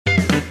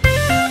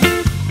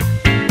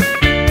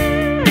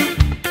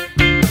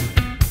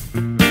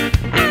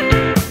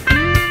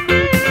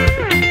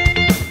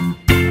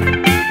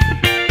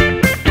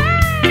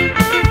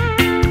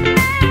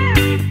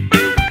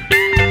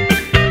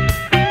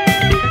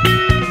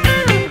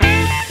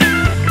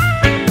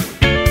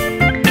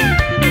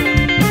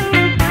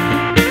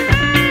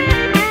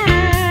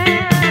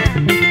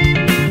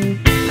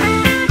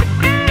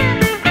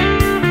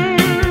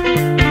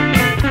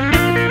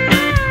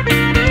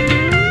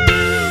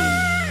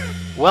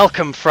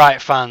Welcome,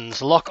 Fright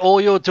fans. Lock all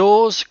your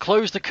doors,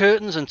 close the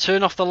curtains and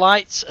turn off the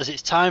lights as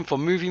it's time for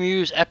Movie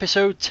Muse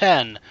episode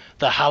 10,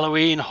 the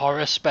Halloween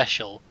Horror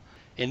Special.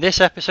 In this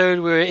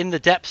episode we're in the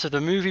depths of the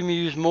Movie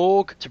Muse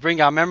morgue to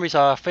bring our memories of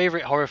our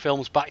favourite horror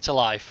films back to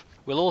life.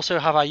 We'll also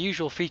have our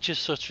usual features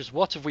such as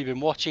What Have We Been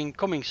Watching,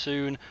 Coming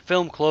Soon,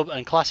 Film Club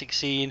and Classic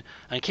Scene,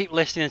 and keep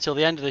listening until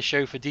the end of the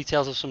show for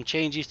details of some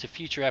changes to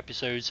future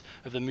episodes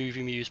of the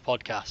Movie Muse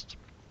podcast.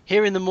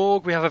 Here in the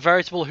morgue we have a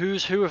veritable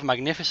who's who of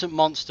magnificent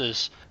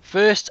monsters.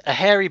 First, a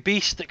hairy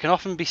beast that can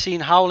often be seen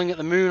howling at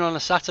the moon on a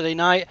Saturday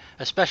night,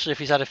 especially if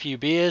he's had a few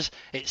beers.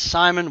 It's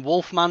Simon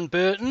Wolfman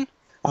Burton.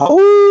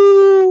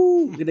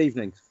 Oh, good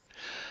evening.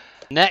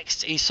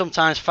 Next, he's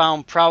sometimes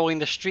found prowling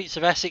the streets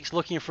of Essex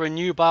looking for a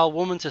nubile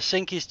woman to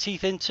sink his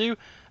teeth into,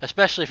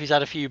 especially if he's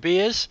had a few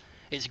beers.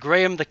 It's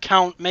Graham the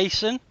Count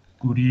Mason.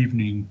 Good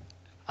evening.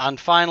 And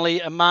finally,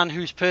 a man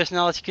whose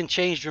personality can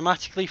change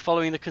dramatically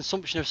following the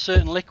consumption of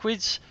certain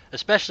liquids,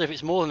 especially if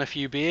it's more than a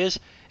few beers.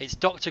 It's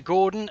Dr.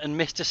 Gordon and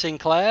Mr.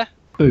 Sinclair.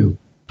 Boo.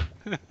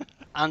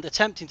 And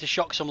attempting to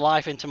shock some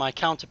life into my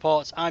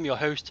counterparts, I'm your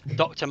host,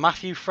 Dr.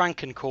 Matthew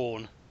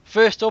Frankencorn.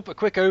 First up, a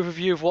quick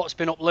overview of what's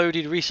been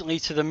uploaded recently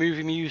to the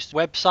Movie Muse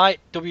website,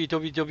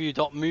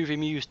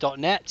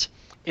 www.moviemuse.net.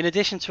 In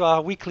addition to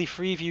our weekly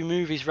Freeview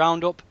Movies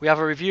roundup, we have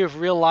a review of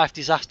real-life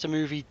disaster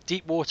movie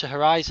Deepwater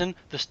Horizon,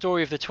 the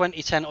story of the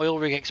 2010 oil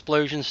rig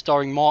explosion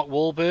starring Mark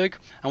Wahlberg,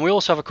 and we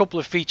also have a couple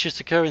of features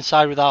to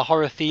coincide with our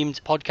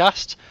horror-themed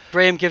podcast.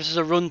 Graham gives us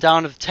a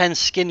rundown of the 10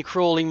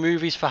 skin-crawling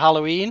movies for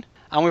Halloween,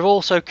 and we've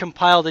also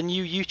compiled a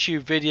new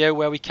YouTube video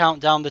where we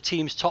count down the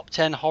team's top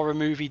 10 horror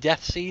movie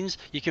death scenes.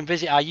 You can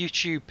visit our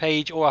YouTube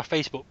page or our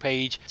Facebook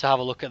page to have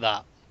a look at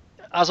that.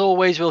 As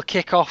always, we'll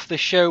kick off the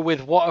show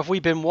with What Have We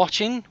Been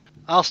Watching?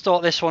 I'll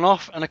start this one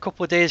off, and a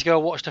couple of days ago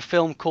I watched a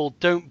film called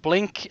Don't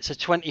Blink. It's a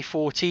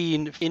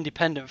 2014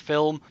 independent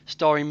film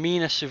starring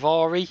Mina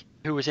Suvari,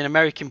 who was in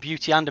American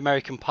Beauty and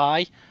American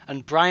Pie,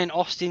 and Brian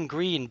Austin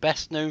Green,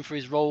 best known for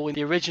his role in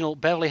the original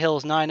Beverly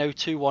Hills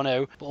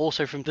 90210, but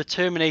also from the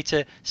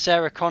Terminator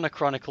Sarah Connor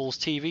Chronicles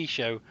TV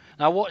show.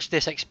 Now, I watched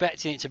this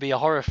expecting it to be a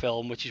horror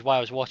film, which is why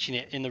I was watching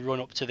it in the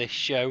run-up to this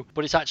show,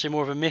 but it's actually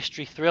more of a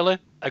mystery thriller.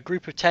 A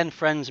group of 10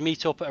 friends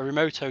meet up at a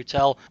remote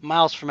hotel,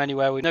 miles from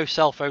anywhere, with no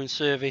cell phone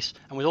service,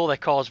 and with all their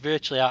cars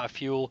virtually out of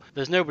fuel.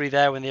 There's nobody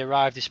there when they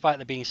arrive, despite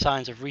there being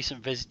signs of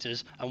recent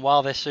visitors, and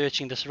while they're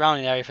searching the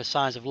surrounding area for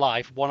signs of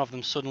life, one of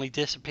them suddenly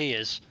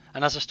disappears.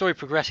 And as the story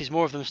progresses,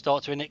 more of them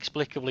start to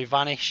inexplicably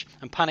vanish,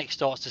 and panic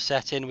starts to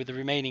set in, with the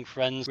remaining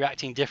friends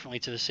reacting differently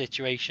to the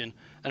situation.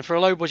 And for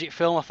a low-budget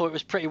film, I thought it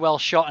was pretty well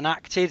shot and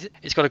acted.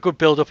 It's got a good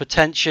build-up of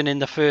tension in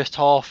the first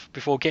half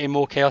before getting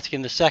more chaotic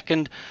in the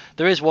second.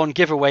 There is one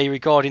giveaway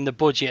regarding the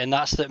budget, and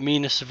that's that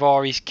Mina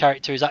Savari's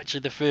character is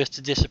actually the first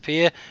to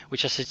disappear,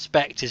 which I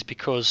suspect is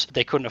because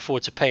they couldn't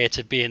afford to pay her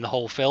to be in the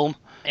whole film.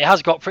 It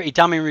has got pretty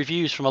damning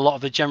reviews from a lot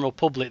of the general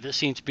public that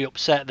seem to be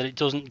upset that it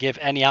doesn't give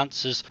any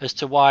answers as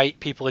to why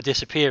people are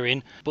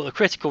disappearing, but the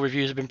critical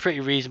reviews have been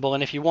pretty reasonable,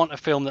 and if you want a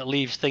film that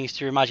leaves things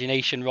to your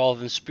imagination rather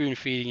than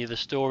spoon-feeding you the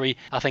story,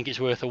 I think it's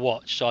worth a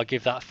watch, so I'll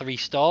give that 3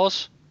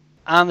 stars.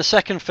 And the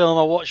second film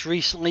I watched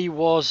recently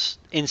was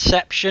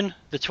Inception,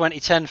 the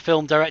 2010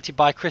 film directed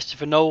by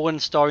Christopher Nolan,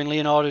 starring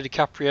Leonardo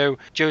DiCaprio,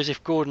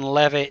 Joseph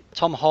Gordon-Levitt,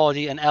 Tom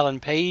Hardy and Ellen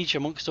Page,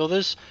 amongst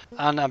others.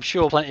 And I'm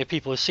sure plenty of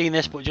people have seen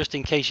this, but just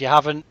in case you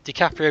haven't,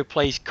 DiCaprio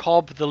plays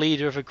Cobb, the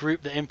leader of a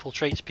group that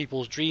infiltrates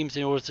people's dreams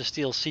in order to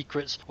steal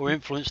secrets or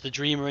influence the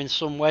dreamer in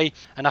some way.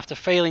 And after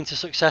failing to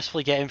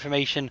successfully get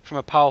information from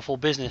a powerful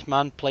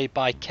businessman, played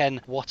by Ken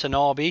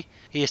Watanabe,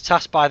 he is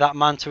tasked by that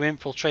man to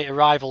infiltrate a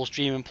rival's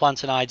dream and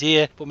plant an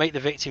idea, but make the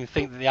victim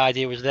think that the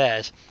idea was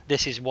theirs.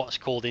 This is what's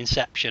called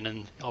Inception,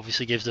 and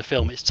obviously gives the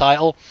film its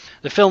title.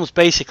 The film's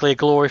basically a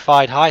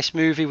glorified heist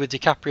movie, with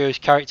DiCaprio's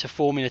character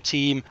forming a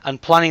team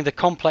and planning the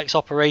complex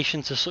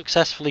operation to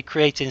successfully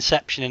create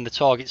Inception in the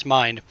target's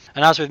mind.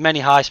 And as with many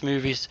heist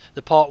movies,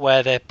 the part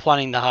where they're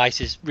planning the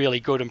heist is really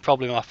good and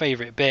probably my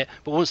favourite bit,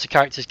 but once the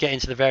characters get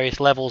into the various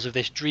levels of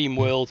this dream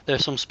world, there are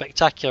some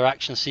spectacular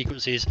action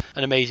sequences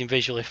and amazing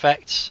visual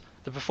effects.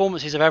 The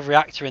performances of every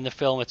actor in the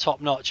film are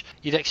top notch.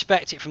 You'd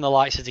expect it from the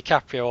likes of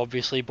DiCaprio,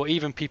 obviously, but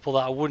even people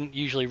that I wouldn't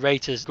usually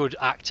rate as good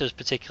actors,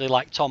 particularly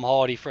like Tom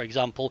Hardy, for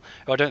example,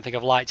 who I don't think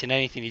I've liked in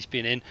anything he's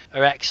been in,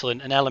 are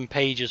excellent. And Ellen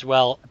Page as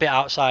well, a bit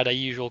outside our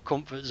usual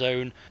comfort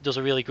zone, does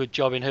a really good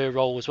job in her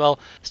role as well.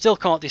 Still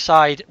can't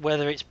decide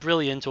whether it's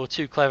brilliant or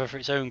too clever for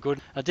its own good.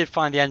 I did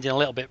find the ending a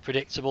little bit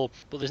predictable,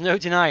 but there's no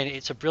denying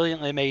it's a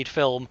brilliantly made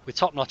film with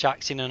top-notch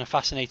acting and a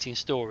fascinating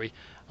story.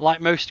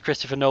 Like most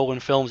Christopher Nolan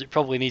films, it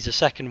probably needs a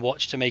second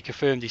watch to make a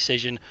firm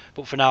decision,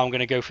 but for now I'm going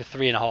to go for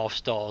 3.5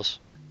 stars.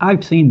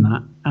 I've seen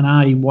that, and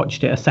I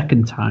watched it a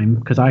second time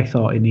because I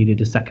thought it needed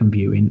a second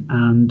viewing,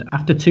 and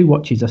after 2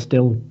 watches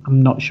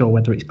I'm not sure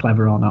whether it's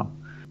clever or not.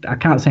 I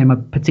can't say I'm a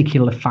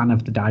particular fan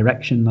of the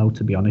direction though,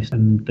 to be honest,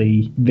 and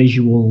the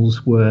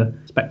visuals were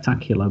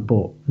spectacular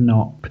but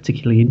not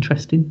particularly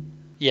interesting.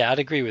 Yeah, I'd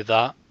agree with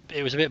that.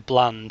 it was a bit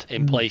bland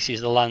in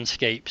places, the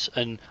landscapes,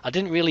 and I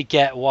didn't really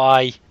get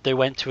why they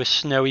went to a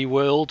snowy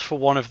world for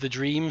one of the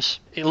dreams.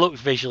 It looked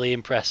visually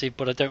impressive,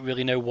 but I don't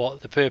really know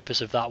what the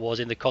purpose of that was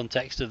in the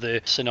context of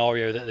the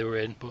scenario that they were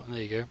in, but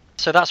there you go.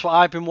 So that's what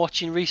I've been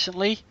watching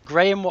recently.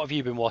 Graham, what have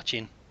you been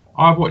watching?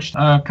 I've watched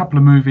a couple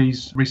of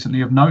movies recently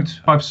of note,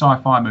 both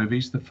sci-fi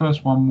movies. The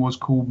first one was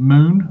called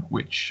Moon,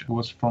 which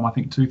was from, I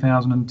think,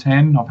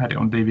 2010. I've had it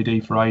on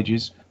DVD for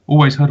ages.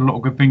 Always heard a lot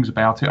of good things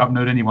about it. I haven't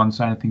heard anyone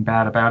say anything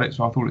bad about it,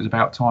 so I thought it was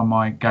about time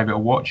I gave it a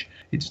watch.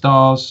 It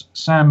stars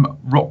Sam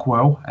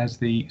Rockwell as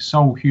the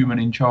sole human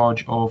in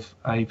charge of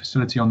a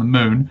facility on the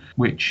moon,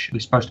 which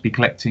is supposed to be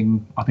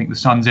collecting, I think, the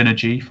sun's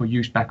energy for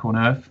use back on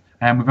Earth.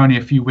 And with only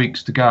a few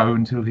weeks to go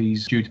until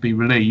he's due to be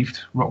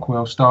relieved,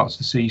 Rockwell starts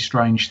to see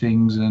strange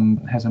things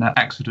and has an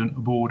accident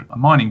aboard a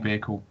mining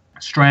vehicle.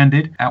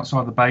 Stranded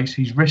outside the base,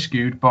 he's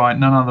rescued by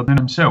none other than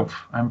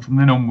himself, and from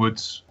then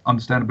onwards,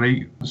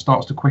 understandably,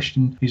 starts to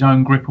question his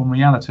own grip on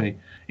reality.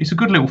 It's a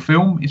good little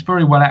film. It's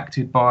very well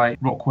acted by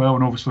Rockwell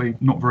and obviously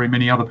not very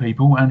many other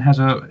people, and has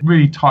a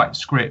really tight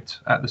script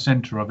at the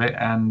centre of it,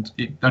 and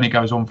it only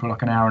goes on for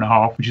like an hour and a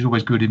half, which is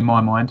always good in my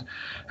mind.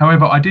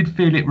 However, I did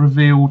feel it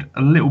revealed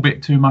a little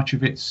bit too much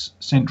of its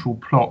central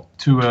plot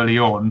too early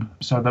on,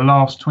 so the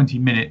last 20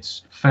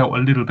 minutes felt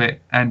a little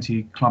bit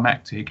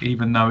anticlimactic,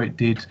 even though it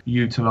did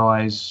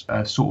utilise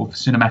a sort of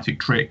cinematic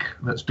trick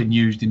that's been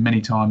used in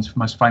many times,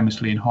 most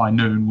famously in High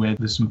Noon, where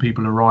there's some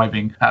people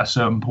arriving at a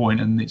certain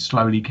point and it's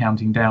slowly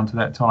counting down to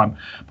that time.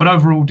 But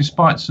overall,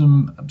 despite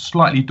some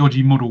slightly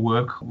dodgy model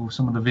work with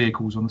some of the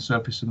vehicles on the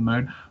surface of the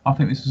moon, I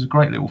think this is a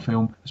great little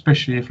film,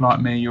 especially if,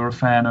 like me, you're a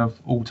fan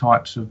of all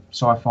types of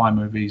sci-fi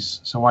movies.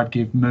 So I'd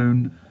give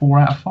Moon 4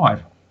 out of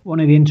 5. One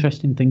of the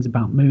interesting things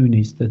about Moon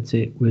is that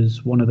it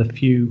was one of the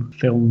few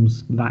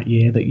films that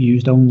year that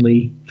used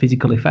only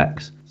physical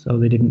effects. So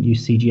they didn't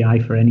use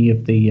CGI for any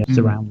of the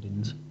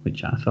surroundings,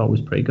 which I thought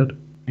was pretty good.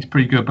 It's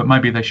pretty good, but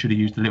maybe they should have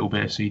used a little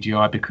bit of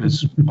CGI,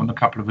 because on a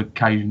couple of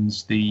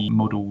occasions the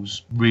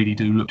models really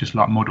do look just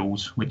like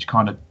models, which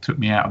kind of took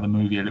me out of the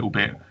movie a little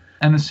bit.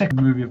 And the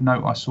second movie of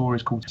note I saw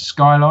is called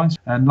Skylines.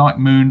 And like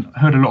Moon,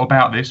 heard a lot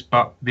about this,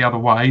 but the other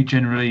way,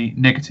 generally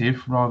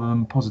negative rather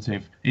than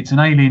positive. It's an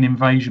alien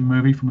invasion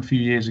movie from a few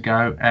years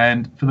ago,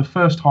 and for the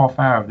first half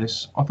hour of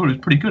this, I thought it was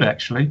pretty good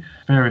actually.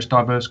 Various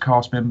diverse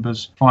cast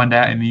members find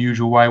out in the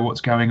usual way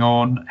what's going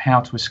on, how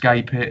to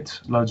escape it,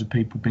 loads of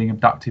people being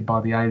abducted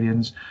by the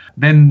aliens.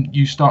 Then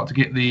you start to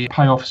get the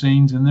payoff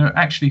scenes, and there are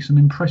actually some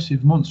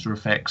impressive monster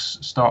effects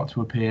start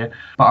to appear.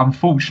 But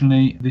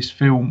unfortunately, this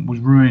film was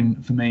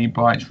ruined for me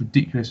by its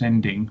ridiculous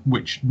ending,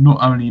 which not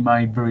only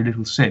made very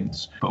little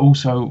sense, but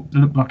also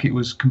looked like it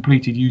was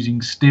completed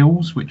using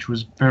stills, which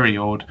was very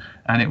odd.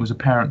 And it was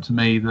apparent to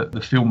me that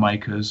the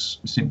filmmakers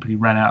simply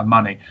ran out of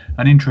money.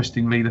 And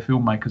interestingly, the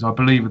filmmakers, I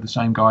believe, are the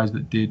same guys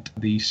that did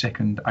the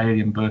second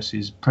Alien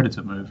vs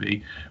Predator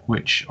movie,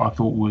 which I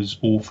thought was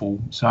awful.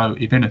 So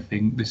if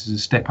anything, this is a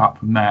step up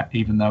from that,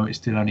 even though it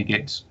still only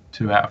gets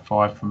 2 out of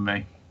 5 from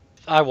me.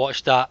 I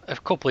watched that a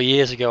couple of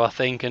years ago, I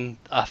think, and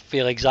I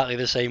feel exactly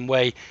the same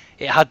way.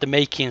 It had the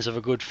makings of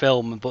a good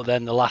film, but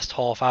then the last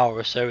half hour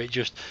or so, it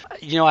just,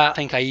 I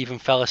think I even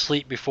fell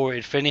asleep before it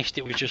had finished.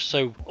 It was just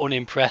so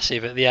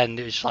unimpressive at the end.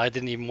 It was just like I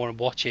didn't even want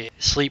to watch it.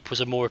 Sleep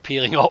was a more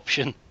appealing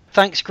option.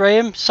 Thanks,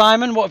 Graham.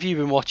 Simon, what have you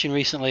been watching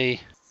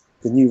recently?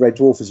 The new Red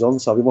Dwarf is on,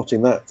 so I've been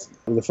watching that.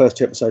 And the first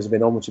 2 episodes have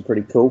been on, which are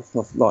pretty cool.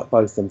 I've liked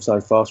both of them so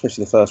far,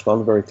 especially the first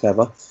one, very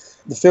clever.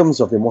 The films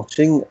I've been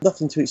watching,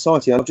 nothing too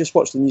exciting. I've just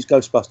watched the new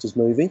Ghostbusters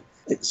movie.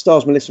 It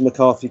stars Melissa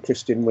McCarthy,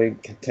 Kristen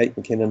Wiig, Kate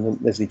McKinnon,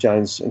 and Leslie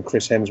Jones, and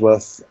Chris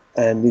Hemsworth.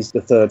 And this is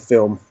the third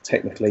film,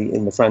 technically,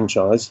 in the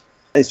franchise.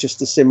 It's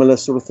just a similar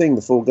sort of thing.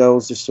 The 4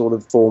 girls just sort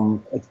of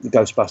form the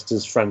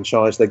Ghostbusters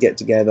franchise. They get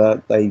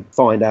together, they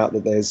find out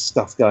that there's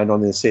stuff going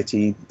on in the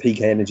city,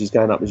 peak energy's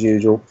going up as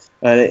usual,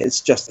 and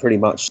it's just pretty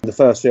much the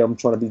first film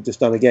trying to be just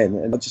done again.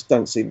 And I just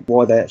don't see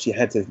why they actually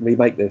had to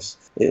remake this.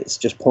 It's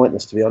just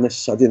pointless, to be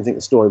honest. I didn't think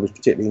the story was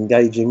particularly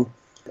engaging.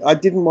 I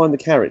didn't mind the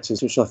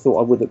characters, which I thought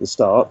I would at the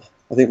start.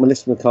 I think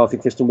Melissa McCarthy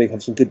and Kristen Wiig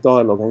had some good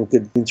dialogue and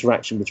good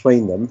interaction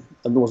between them,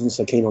 and I wasn't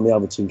so keen on the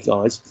other 2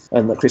 guys.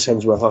 And Chris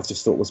Hemsworth, I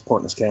just thought was a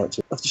pointless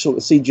character. I just thought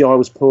the CGI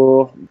was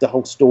poor, the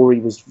whole story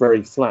was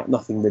very flat,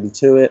 nothing really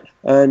to it,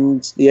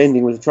 and the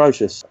ending was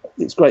atrocious.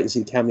 It's great to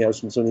see cameos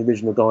from some of the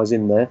original guys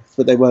in there,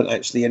 but they weren't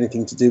actually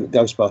anything to do with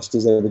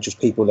Ghostbusters. They were just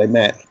people they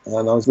met,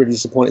 and I was really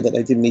disappointed that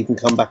they didn't even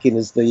come back in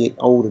as the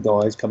older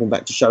guys, coming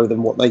back to show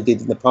them what they did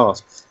in the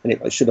past. And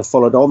it should have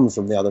followed on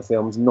from the other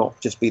films, not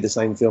just be the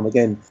same film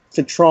again.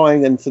 For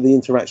trying and for the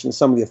interaction,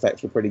 some of the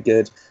effects were pretty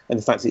good, and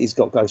the fact that he's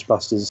got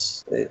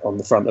Ghostbusters on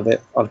the front of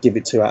it, I'd give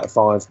it 2 out of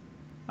 5.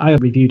 I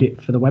reviewed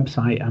it for the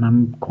website, and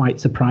I'm quite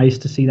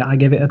surprised to see that I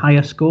gave it a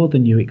higher score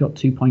than you. It got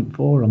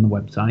 2.4 on the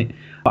website.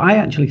 But I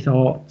actually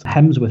thought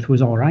Hemsworth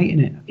was all right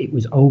in it. It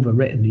was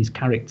overwritten, his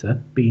character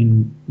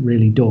being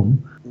really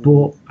dumb,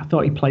 but I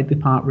thought he played the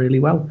part really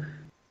well.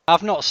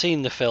 I've not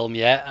seen the film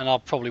yet, and I'll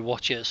probably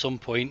watch it at some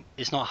point.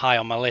 It's not high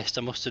on my list,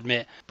 I must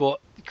admit. But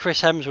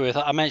Chris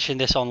Hemsworth, I mentioned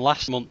this on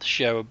last month's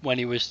show when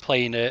he was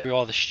playing a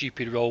rather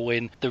stupid role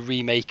in the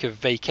remake of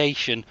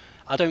Vacation.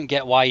 I don't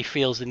get why he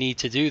feels the need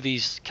to do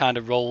these kind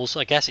of roles.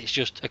 I guess it's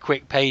just a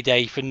quick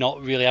payday for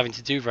not really having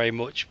to do very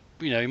much.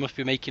 You know, he must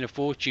be making a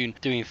fortune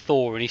doing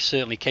Thor, and he's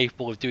certainly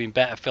capable of doing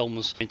better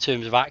films in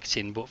terms of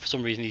acting, but for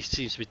some reason he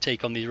seems to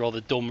take on these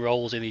rather dumb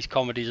roles in these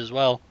comedies as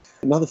well.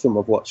 Another film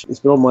I've watched, it's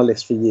been on my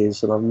list for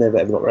years and I've never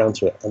ever got around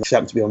to it, and it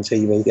happened to be on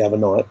TV the other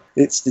night.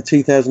 It's the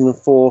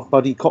 2004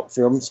 buddy cop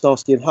film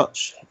Starsky and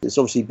Hutch. It's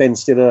obviously Ben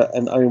Stiller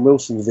and Owen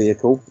Wilson's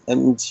vehicle,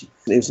 and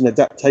it was an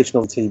adaptation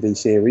of a TV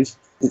series.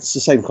 It's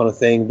the same kind of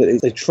thing,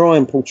 but they try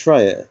and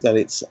portray it that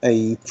it's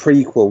a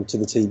prequel to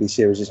the TV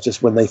series. It's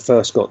just when they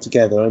first got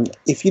together. And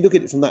if you look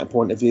at it from that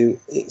point of view,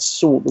 it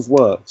sort of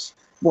works.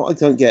 What I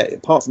don't get,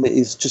 apart from it,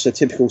 is just a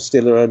typical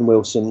Stiller and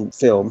Wilson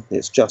film.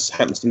 It just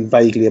happens to be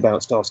vaguely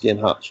about Starsky and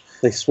Hutch.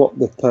 They swap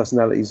the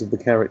personalities of the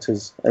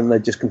characters and they're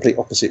just complete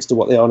opposites to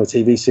what they are in a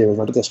TV series.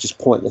 That's just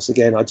pointless.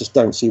 Again, I just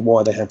don't see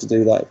why they have to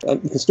do that.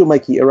 You can still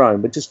make it your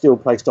own, but just still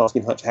play Starsky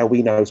and Hutch how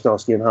we know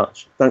Starsky and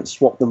Hutch. Don't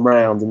swap them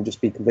round and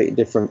just be completely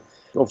different.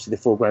 Obviously,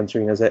 the foreground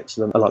Torino is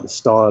excellent. I like the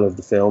style of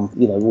the film.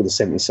 You know, all the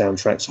 70s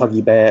soundtracks.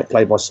 Huggy Bear,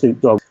 played by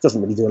Snoop Dogg,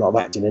 doesn't really do a lot of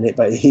acting in it,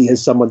 but he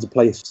has someone to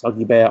play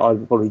Huggy Bear. I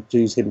would probably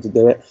choose him to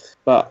do it.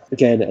 But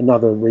again,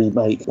 another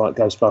remake like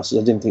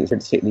Ghostbusters. I didn't think it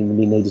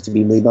particularly needed to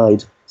be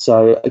remade.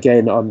 So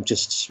again, I'm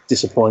just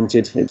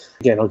disappointed.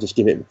 Again, I'll just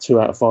give it 2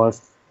 out of 5.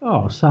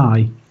 Oh,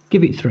 sigh.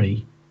 Give it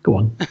 3. Go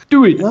on.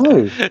 Do it.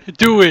 No.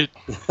 Do it.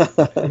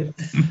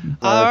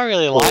 I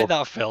really like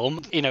that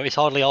film. You know, it's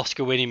hardly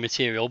Oscar-winning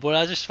material, but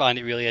I just find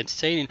it really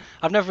entertaining.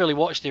 I've never really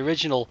watched the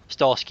original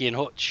Starsky and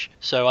Hutch,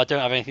 so I don't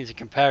have anything to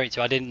compare it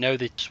to. I didn't know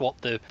they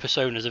swapped the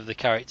personas of the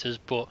characters,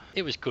 but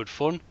it was good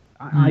fun.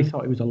 I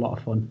thought it was a lot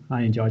of fun.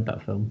 I enjoyed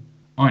that film.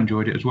 I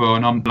enjoyed it as well,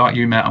 and I'm like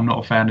you, Matt, I'm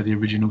not a fan of the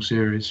original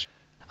series.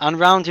 And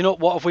rounding up,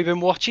 what have we been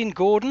watching,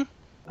 Gordon?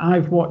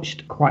 I've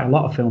watched quite a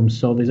lot of films,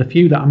 so there's a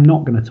few that I'm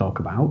not going to talk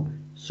about,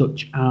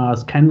 such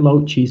as Ken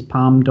Loach's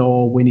Palme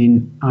d'Or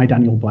winning I,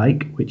 Daniel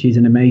Blake, which is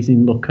an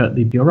amazing look at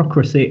the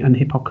bureaucracy and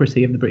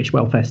hypocrisy of the British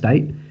welfare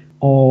state,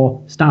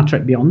 or Star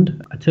Trek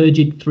Beyond, a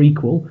turgid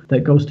threequel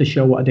that goes to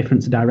show what a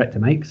difference a director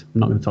makes. I'm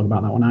not going to talk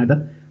about that one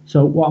either.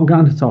 So what I'm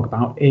going to talk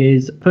about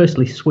is,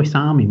 firstly, Swiss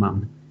Army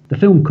Man. The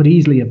film could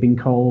easily have been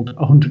called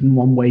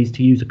 101 Ways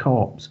to Use a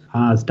Corpse,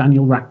 as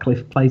Daniel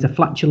Radcliffe plays a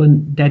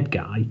flatulent dead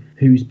guy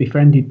who's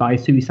befriended by a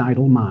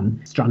suicidal man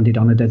stranded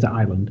on a desert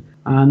island.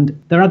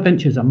 And their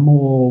adventures are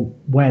more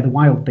where the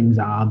wild things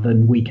are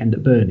than Weekend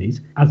at Bernie's,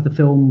 as the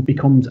film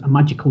becomes a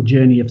magical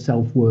journey of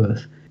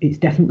self-worth. It's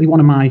definitely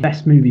one of my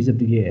best movies of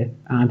the year,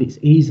 and it's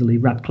easily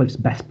Radcliffe's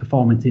best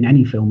performance in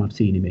any film I've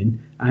seen him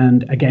in,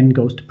 and again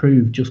goes to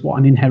prove just what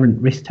an inherent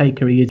risk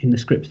taker he is in the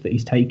scripts that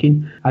he's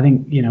taking. I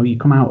think, you know, you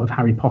come out of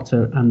Harry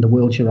Potter and The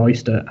World's Your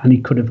Oyster, and he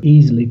could have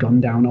easily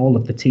gone down all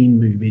of the teen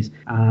movies,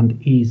 and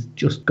he's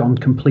just gone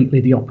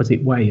completely the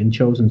opposite way and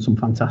chosen some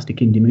fantastic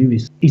indie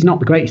movies. He's not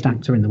the greatest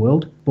actor in the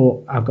world, but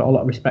I've got a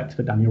lot of respect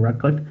for Daniel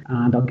Radcliffe,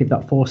 and I'll give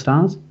that 4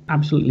 stars.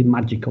 Absolutely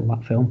magical,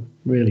 that film.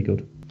 Really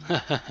good.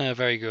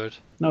 Very good.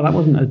 No, that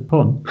wasn't a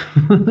pun.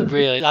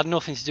 Really? It had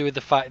nothing to do with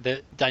the fact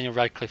that Daniel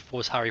Radcliffe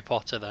was Harry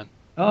Potter then?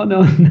 Oh,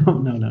 no.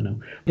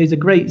 There's a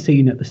great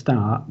scene at the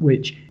start,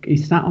 which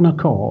is sat on a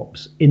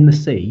corpse in the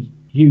sea,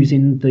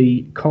 using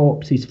the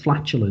corpse's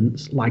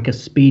flatulence like a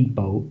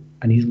speedboat,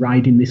 and he's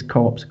riding this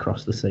corpse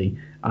across the sea.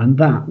 And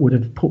that would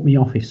have put me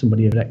off if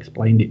somebody had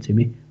explained it to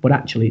me. But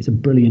actually, it's a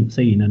brilliant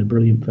scene and a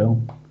brilliant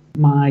film.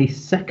 My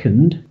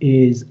second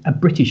is a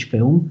British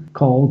film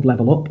called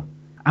Level Up.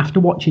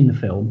 After watching the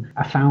film,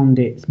 I found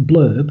its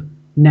blurb,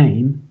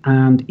 name,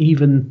 and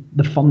even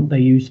the font they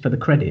use for the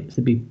credits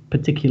to be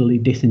particularly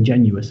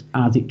disingenuous,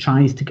 as it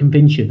tries to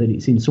convince you that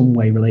it's in some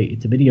way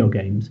related to video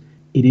games.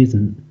 It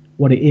isn't.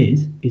 What it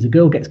is a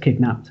girl gets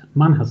kidnapped,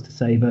 man has to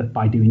save her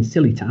by doing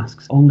silly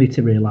tasks, only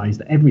to realise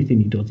that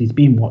everything he does is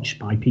being watched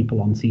by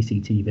people on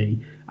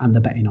CCTV, and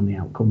they're betting on the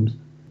outcomes.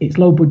 Its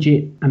low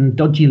budget and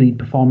dodgy lead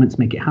performance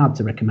make it hard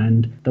to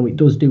recommend, though it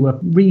does do a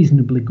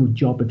reasonably good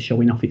job of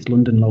showing off its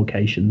London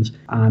locations,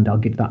 and I'll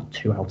give that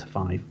 2 out of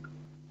 5.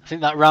 I think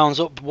that rounds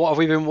up what have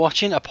we been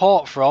watching,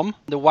 apart from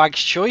the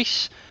Wag's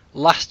Choice.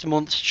 Last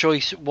month's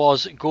choice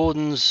was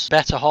Gordon's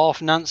better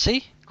half,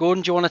 Nancy.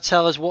 Gordon, do you want to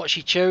tell us what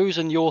she chose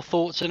and your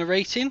thoughts and a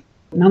rating?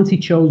 Nancy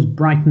chose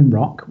Brighton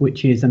Rock,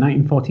 which is a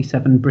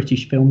 1947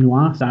 British film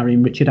noir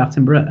starring Richard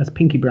Attenborough as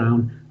Pinky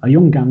Brown, a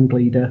young gang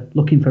leader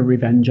looking for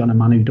revenge on a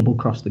man who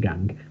double-crossed the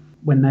gang.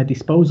 When their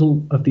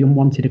disposal of the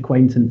unwanted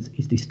acquaintance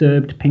is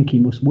disturbed, Pinky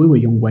must woo a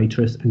young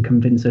waitress and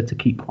convince her to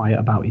keep quiet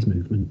about his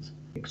movements.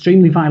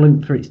 Extremely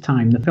violent for its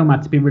time, the film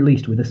had to be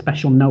released with a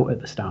special note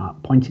at the start,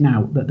 pointing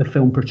out that the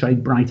film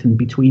portrayed Brighton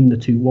between the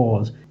two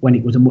wars, when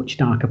it was a much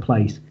darker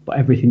place, but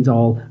everything's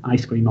all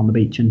ice cream on the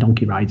beach and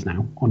donkey rides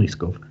now, honest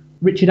gov.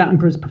 Richard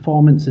Attenborough's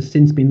performance has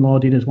since been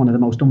lauded as one of the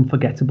most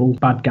unforgettable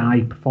bad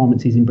guy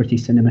performances in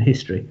British cinema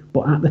history,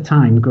 but at the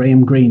time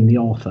Graham Greene, the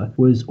author,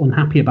 was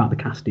unhappy about the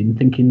casting,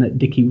 thinking that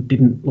Dickie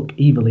didn't look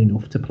evil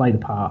enough to play the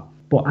part.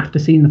 But after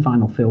seeing the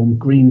final film,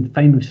 Green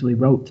famously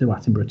wrote to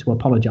Attenborough to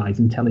apologise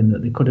and tell him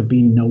that there could have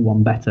been no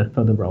one better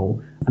for the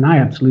role. And I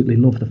absolutely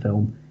love the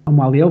film. And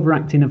while the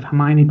overacting of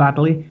Hermione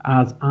Baddeley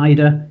as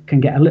Ida can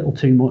get a little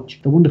too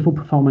much, the wonderful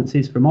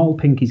performances from all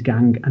Pinky's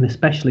gang, and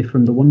especially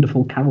from the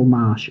wonderful Carol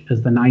Marsh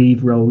as the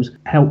naive Rose,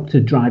 help to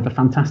drive a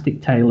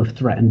fantastic tale of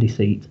threat and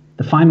deceit.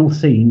 The final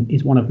scene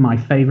is one of my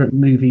favourite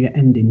movie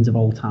endings of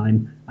all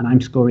time, and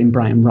I'm scoring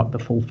Brighton Rock the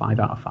full 5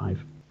 out of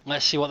 5.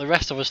 Let's see what the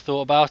rest of us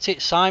thought about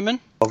it. Simon?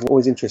 I've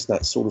always interested in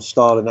that sort of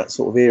style and that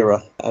sort of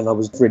era, and I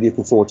was really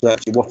looking forward to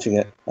actually watching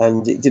it,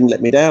 and it didn't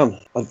let me down.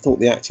 I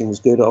thought the acting was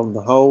good on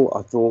the whole.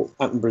 I thought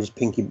Attenborough's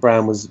Pinky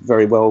Brown was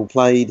very well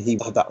played. He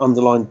had that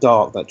underlying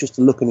dark, that just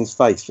a look on his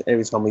face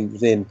every time he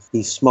was in.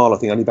 He smiled, I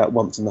think, only about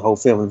once in the whole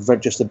film,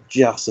 and just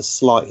a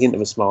slight hint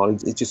of a smile.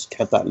 He just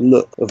had that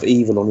look of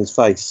evil on his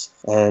face,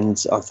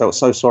 and I felt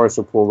so sorry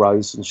for poor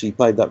Rose, and she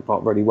played that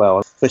part really well,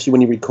 especially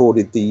when he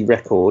recorded the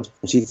record,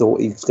 and she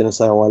thought he was going to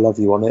say, "Oh, I love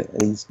you" on it,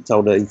 and he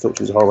told her he thought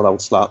she was a horrible old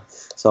slut.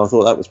 So I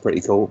thought that was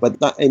pretty cool.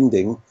 But that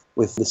ending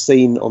with the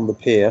scene on the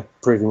pier,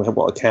 proving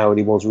what a coward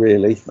he was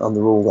really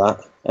under all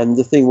that. And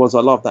the thing was,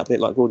 I loved that bit,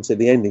 like Gordon said,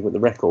 the ending with the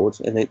record,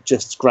 and it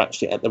just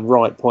scratched it at the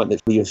right point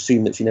that you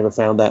assume that she never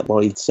found out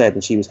what he said,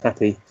 and she was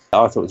happy.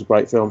 I thought it was a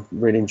great film,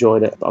 really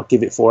enjoyed it. I'll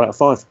give it 4 out of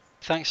 5.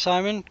 Thanks,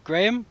 Simon.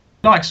 Graham?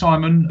 Like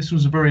Simon, this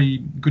was a very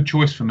good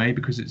choice for me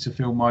because it's a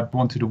film I'd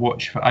wanted to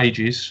watch for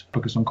ages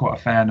because I'm quite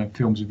a fan of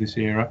films of this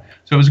era.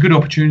 So it was a good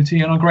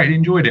opportunity and I greatly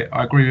enjoyed it.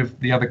 I agree with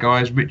the other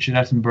guys. Richard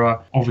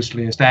Attenborough,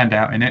 obviously a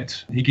standout in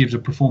it. He gives a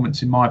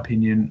performance, in my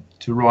opinion,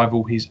 to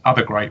rival his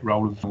other great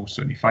role, or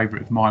certainly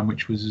favourite of mine,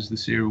 which was as the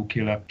serial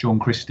killer John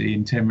Christie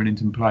in 10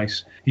 Rillington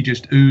Place. He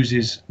just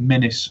oozes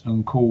menace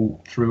and cool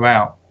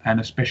throughout, and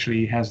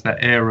especially has that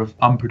air of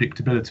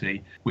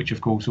unpredictability, which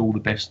of course all the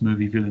best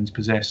movie villains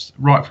possess,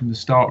 right from the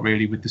start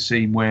really, with the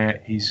scene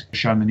where he's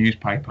shown the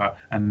newspaper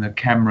and the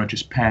camera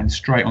just pans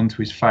straight onto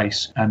his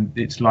face and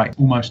it's like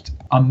almost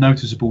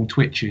unnoticeable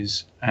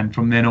twitches, and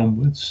from then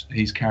onwards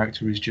his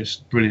character is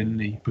just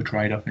brilliantly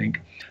portrayed, I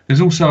think.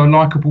 There's also a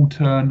likeable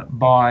turn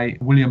by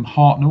William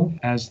Hartnell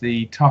as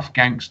the tough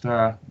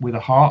gangster with a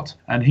heart,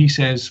 and he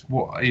says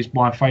what is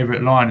my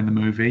favourite line in the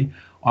movie: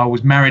 "I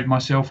was married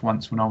myself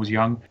once when I was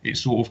young. It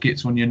sort of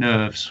gets on your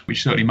nerves,"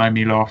 which certainly made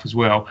me laugh as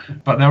well.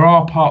 But there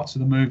are parts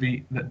of the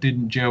movie that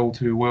didn't gel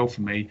too well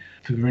for me.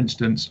 For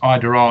instance,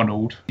 Ida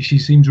Arnold. She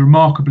seems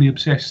remarkably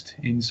obsessed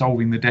in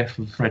solving the death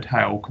of Fred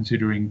Hale,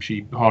 considering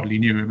she hardly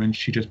knew him and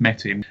she just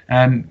met him.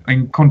 And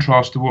in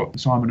contrast to what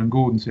Simon and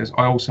Gordon says,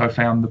 I also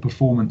found the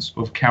performance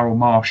of Carol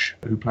Marsh,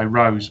 who played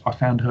Rose, I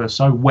found her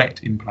so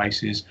wet in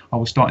places. I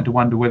was starting to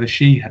wonder whether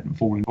she hadn't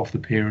fallen off the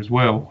pier as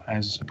well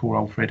as poor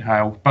old Fred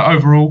Hale. But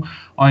overall,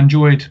 I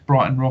enjoyed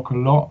Brighton Rock a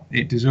lot.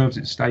 It deserves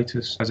its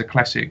status as a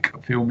classic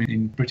film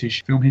in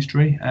British film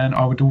history, and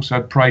I would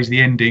also praise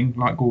the ending,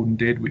 like Gordon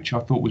did, which I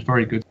thought was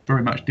very good,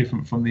 very much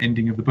different from the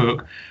ending of the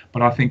book,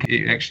 but I think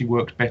it actually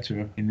worked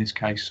better in this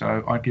case,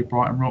 so I'd give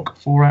Brighton Rock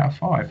 4 out of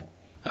 5.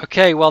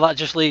 Okay, well that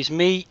just leaves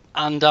me,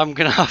 and I'm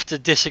going to have to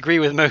disagree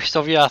with most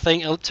of you, I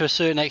think, to a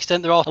certain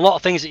extent. There are a lot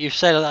of things that you've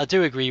said that I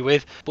do agree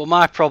with, but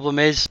my problem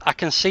is I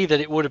can see that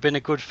it would have been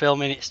a good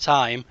film in its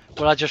time,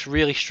 but I just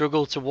really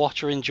struggle to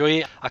watch or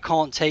enjoy it. I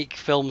can't take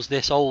films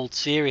this old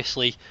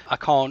seriously. I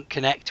can't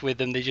connect with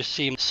them. They just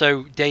seem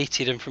so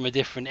dated and from a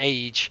different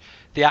age.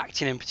 The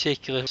acting in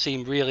particular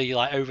seemed really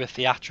like over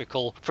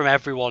theatrical from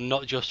everyone,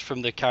 not just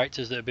from the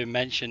characters that have been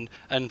mentioned.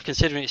 And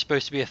considering it's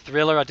supposed to be a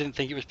thriller, I didn't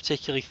think it was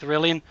particularly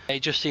thrilling.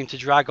 It just seemed to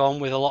drag on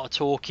with a lot of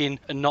talking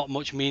and not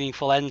much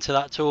meaningful end to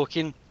that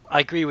talking. I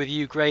agree with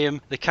you,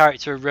 Graham. The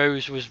character of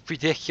Rose was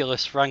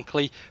ridiculous,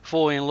 frankly.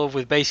 Falling in love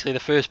with basically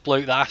the first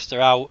bloke that asked her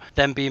out,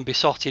 then being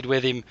besotted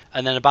with him,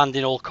 and then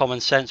abandoning all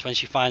common sense when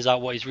she finds out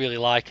what he's really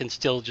like and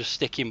still just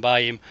sticking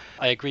by him.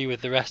 I agree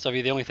with the rest of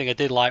you. The only thing I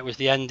did like was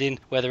the ending,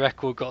 where the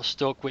record got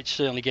stuck, which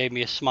certainly gave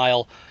me a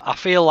smile. I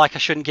feel like I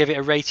shouldn't give it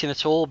a rating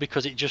at all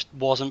because it just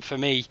wasn't for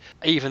me,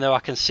 even though I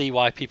can see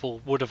why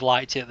people would have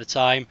liked it at the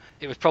time.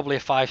 It was probably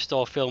a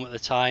 5-star film at the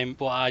time,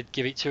 but I'd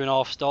give it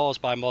 2.5 stars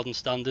by modern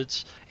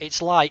standards.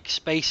 It's like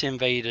Space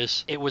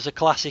Invaders. It was a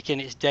classic in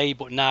its day,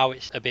 but now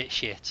it's a bit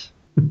shit.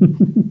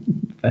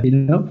 Fair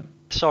enough.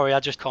 Sorry,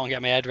 I just can't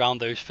get my head around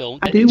those films.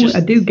 I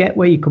do get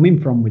where you're coming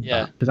from with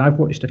that, because I've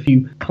watched a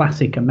few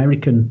classic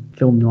American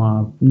film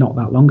noir not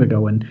that long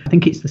ago, and I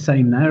think it's the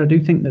same there. I do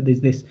think that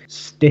there's this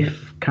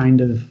stiff kind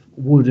of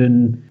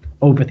wooden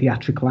over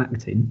theatrical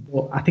acting,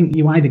 but I think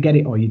you either get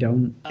it or you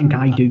don't. I think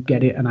I do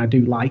get it, and I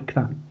do like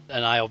that.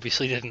 And I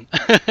obviously didn't.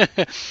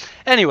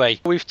 Anyway,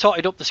 we've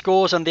totted up the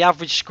scores, and the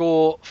average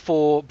score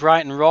for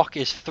Brighton Rock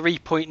is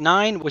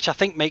 3.9, which I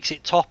think makes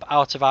it top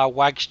out of our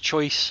Wag's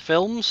Choice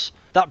films.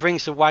 That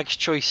brings the Wag's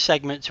Choice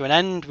segment to an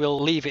end.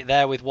 We'll leave it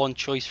there with one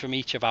choice from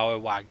each of our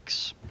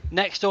Wags.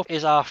 Next up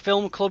is our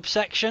film club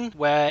section,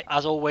 where,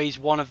 as always,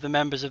 one of the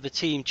members of the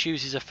team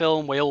chooses a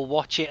film, we all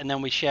watch it, and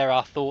then we share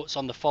our thoughts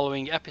on the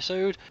following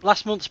episode.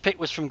 Last month's pick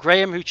was from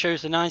Graham, who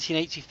chose the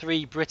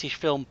 1983 British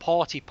film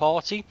Party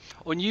Party.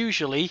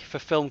 Unusually, for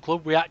film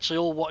club, we actually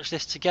all watched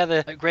this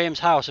together at Graham's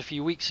house a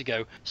few weeks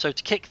ago. So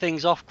to kick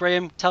things off,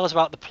 Graham, tell us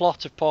about the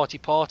plot of Party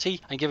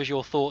Party and give us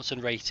your thoughts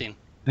and rating.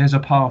 There's a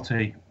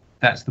party.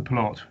 That's the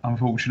plot,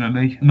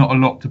 unfortunately. Not a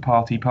lot to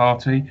Party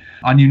Party.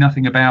 I knew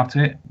nothing about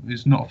it.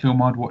 It's not a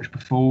film I'd watched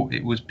before.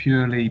 It was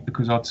purely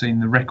because I'd seen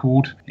the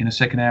record in a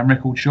second-hand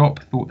record shop,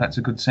 thought that's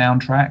a good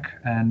soundtrack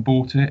and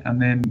bought it,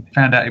 and then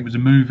found out it was a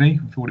movie.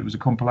 I thought it was a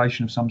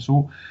compilation of some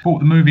sort. Bought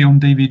the movie on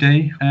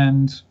DVD,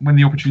 and when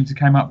the opportunity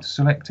came up to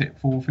select it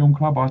for Film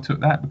Club, I took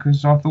that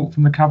because I thought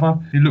from the cover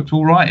it looked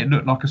all right. It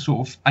looked like a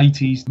sort of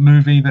 80s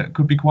movie that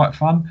could be quite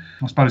fun.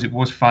 I suppose it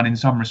was fun in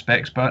some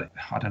respects, but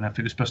I don't know if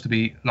it was supposed to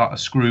be like a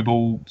screwball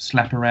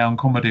slap around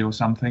comedy or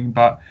something,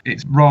 but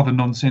it's rather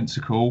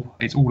nonsensical.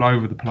 It's all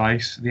over the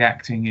place. The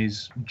acting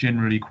is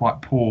generally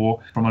quite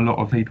poor from a lot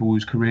of people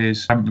whose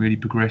careers haven't really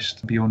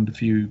progressed beyond a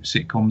few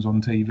sitcoms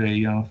on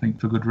TV, and I think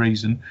for good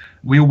reason.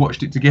 We all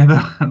watched it together.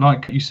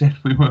 Like you said,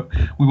 we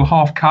were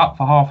half cut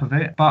for half of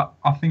it, but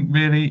I think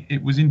really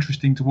it was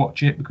interesting to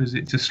watch it because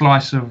it's a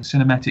slice of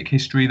cinematic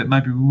history that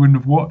maybe we wouldn't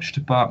have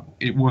watched, but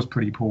it was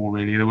pretty poor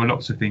really. There were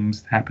lots of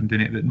things that happened in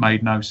it that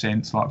made no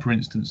sense. Like for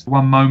instance,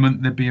 one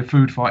moment there'd be a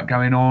food fight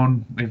going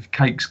on with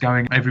cakes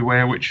going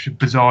everywhere, which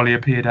bizarrely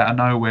appeared out of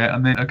nowhere,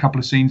 and then a couple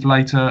of scenes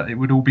later it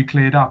would all be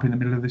cleared up in the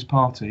middle of this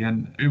party,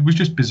 and it was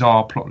just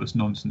bizarre, plotless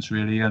nonsense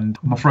really. And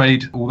I'm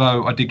afraid,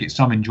 although I did get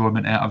some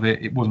enjoyment out of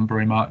it, it wasn't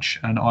very much,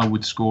 and I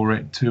would score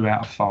it 2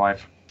 out of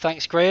 5.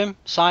 Thanks, Graham.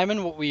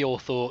 Simon, what were your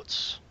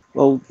thoughts?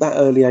 Well, that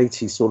early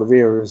 80s sort of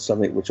era is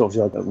something which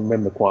obviously I don't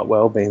remember quite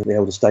well, being the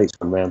elder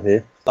statesman around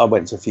here. I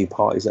went to a few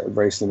parties that were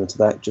very similar to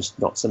that, just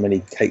not so many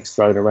cakes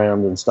thrown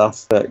around and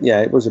stuff. But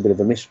yeah, it was a bit of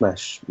a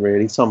mishmash,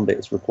 really. Some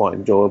bits were quite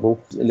enjoyable,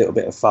 a little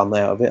bit of fun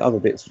out of it. Other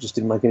bits just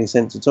didn't make any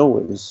sense at all.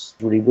 It was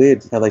really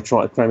weird how they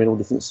tried to cram in all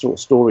different sort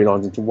of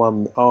storylines into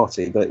one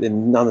party, but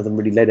then none of them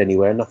really led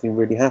anywhere. Nothing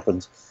really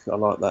happened. I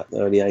like that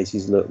early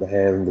 80s look, the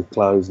hair and the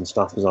clothes and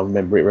stuff, because I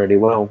remember it really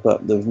well.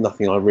 But there was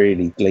nothing I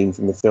really gleaned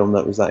from the film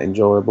that was that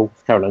enjoyable.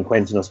 Carol and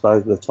Quentin, I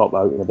suppose, with the top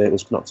open a bit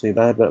was not too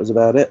bad, but that was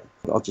about it.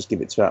 I'll just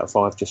give it 2 out of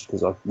 5 just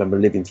because I remember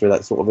living through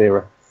that sort of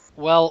era.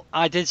 Well,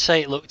 I did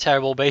say it looked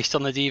terrible based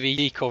on the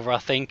DVD cover, I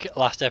think,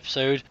 last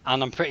episode,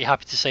 and I'm pretty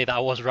happy to say that I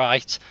was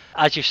right.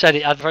 As you said,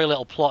 it had very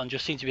little plot and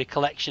just seemed to be a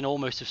collection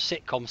almost of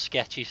sitcom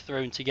sketches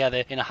thrown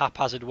together in a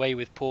haphazard way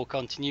with poor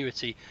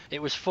continuity.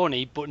 It was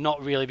funny, but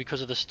not really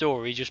because of the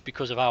story, just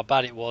because of how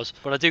bad it was.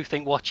 But I do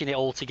think watching it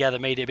all together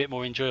made it a bit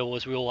more enjoyable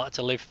as we all had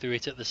to live through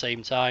it at the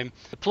same time.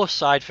 The plus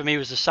side for me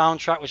was the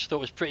soundtrack, which I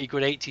thought was pretty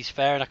good 80s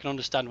fare, and I can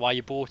understand why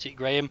you bought it,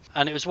 Graham.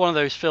 And it was one of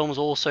those films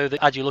also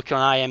that had you looking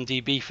on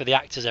IMDb for the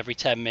actors every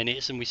 10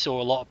 minutes, and we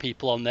saw a lot of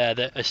people on there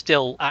that are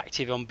still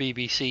active on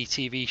BBC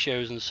TV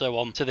shows and so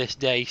on to this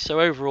day. So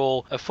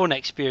overall, a fun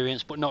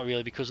experience, but not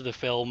really because of the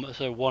film.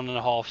 So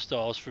 1.5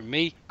 stars from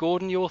me.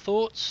 Gordon, your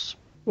thoughts?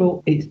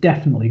 Well, it's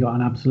definitely got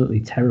an absolutely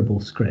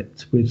terrible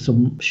script with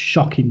some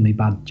shockingly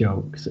bad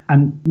jokes.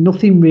 And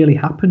nothing really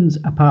happens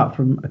apart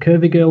from a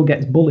curvy girl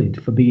gets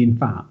bullied for being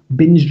fat,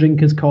 binge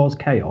drinkers cause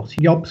chaos,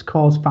 yobs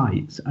cause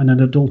fights, and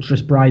an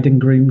adulterous bride and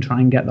groom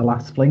try and get the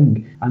last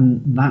fling.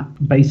 And that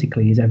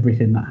basically is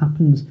everything that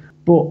happens.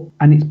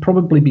 And it's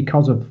probably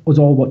because of us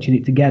all watching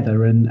it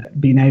together and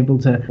being able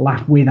to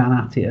laugh with and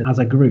at it as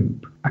a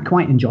group. I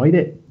quite enjoyed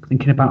it.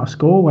 Thinking about a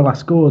score, well, I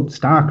scored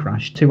Star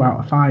Crash 2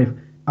 out of 5.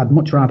 I'd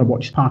much rather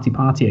watch Party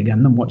Party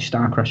again than watch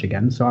Star Crash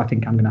again, so I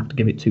think I'm going to have to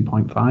give it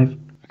 2.5.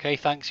 Okay,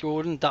 thanks,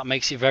 Gordon. That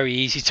makes it very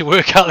easy to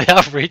work out the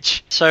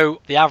average.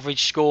 So the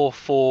average score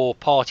for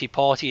Party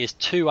Party is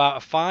 2 out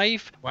of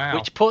 5, Wow.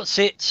 which puts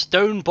it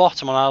stone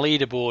bottom on our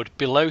leaderboard,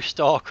 below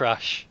Star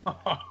Crash.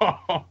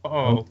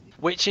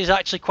 Which is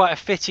actually quite a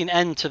fitting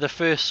end to the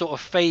first sort of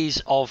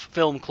phase of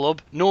Film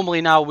Club. Normally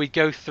now we'd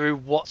go through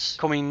what's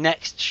coming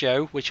next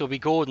show, which will be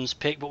Gordon's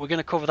pick, but we're going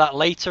to cover that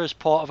later as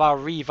part of our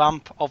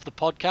revamp of the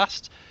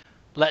podcast.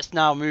 Let's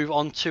now move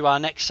on to our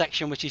next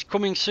section, which is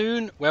Coming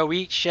Soon, where we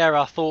each share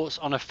our thoughts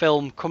on a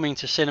film coming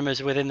to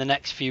cinemas within the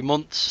next few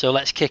months. So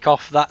let's kick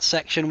off that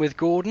section with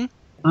Gordon.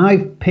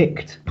 I've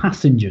picked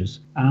Passengers,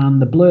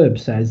 and the blurb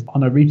says,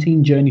 on a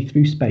routine journey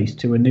through space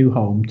to a new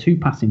home, 2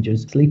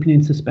 passengers sleeping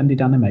in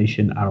suspended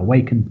animation are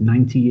awakened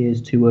 90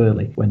 years too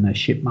early when their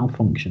ship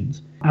malfunctions.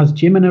 As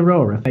Jim and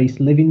Aurora face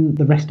living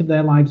the rest of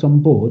their lives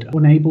on board,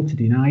 unable to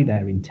deny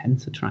their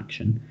intense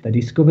attraction, they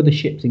discover the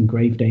ship's in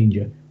grave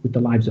danger. With the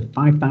lives of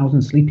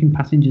 5,000 sleeping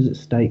passengers at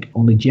stake,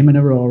 only Jim and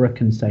Aurora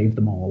can save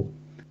them all.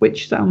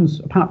 Which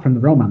sounds, apart from the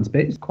romance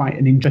bit, quite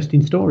an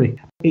interesting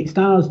story. It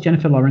stars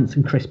Jennifer Lawrence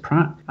and Chris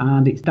Pratt,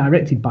 and it's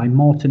directed by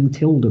Morton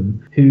Tildum,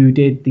 who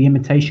did The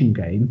Imitation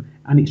Game,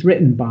 and it's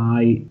written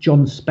by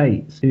John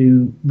Spates,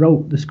 who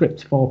wrote the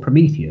script for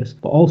Prometheus,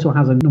 but also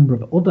has a number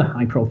of other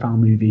high-profile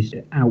movies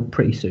out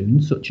pretty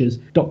soon, such as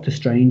Doctor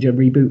Strange, a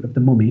reboot of The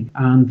Mummy,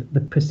 and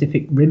the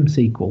Pacific Rim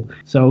sequel.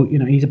 So,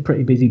 he's a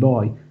pretty busy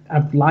boy.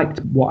 I've liked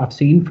what I've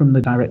seen from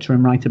the director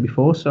and writer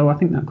before, so I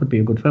think that could be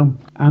a good film.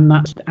 And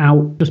that's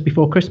out just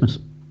before Christmas.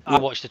 I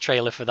watched the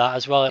trailer for that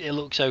as well. It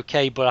looks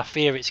okay, but I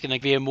fear it's going to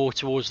veer more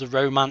towards the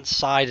romance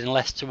side and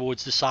less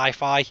towards the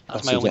sci-fi.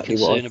 That's my only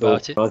concern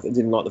about it. I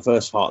didn't like the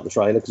first part of the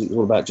trailer because it was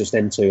all about just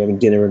them two having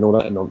dinner and all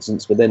that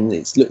nonsense. But then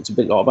it's looked a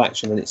bit like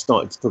action and it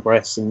started to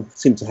progress and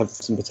seemed to have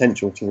some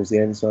potential towards the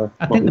end. So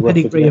I think the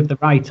pedigree of the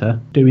writer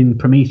doing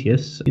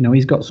Prometheus,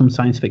 he's got some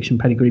science fiction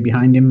pedigree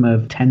behind him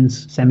of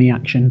tense,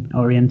 semi-action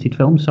oriented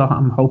films. So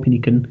I'm hoping he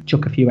can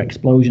chuck a few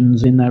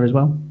explosions in there as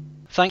well.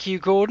 Thank you,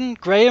 Gordon.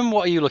 Graham,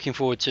 what are you looking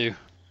forward to?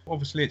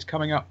 Obviously, it's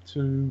coming up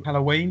to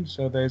Halloween,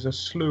 so there's a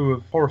slew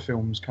of horror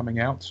films coming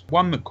out.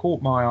 One that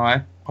caught my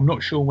eye, I'm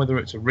not sure whether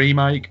it's a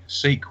remake,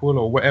 sequel,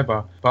 or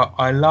whatever, but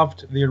I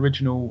loved the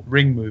original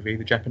Ring movie,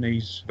 the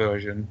Japanese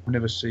version. I've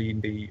never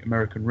seen the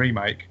American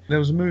remake. There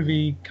was a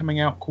movie coming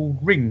out called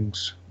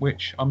Rings,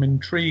 which I'm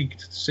intrigued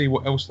to see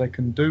what else they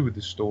can do with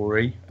the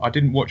story. I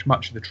didn't watch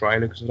much of the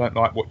trailer because I don't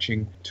like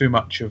watching too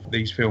much of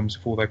these films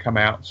before they come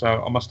out, so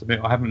I must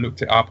admit I haven't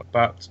looked it up.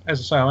 But as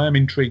I say, I am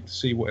intrigued to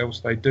see what else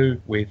they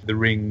do with the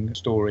Ring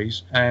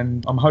stories,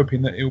 and I'm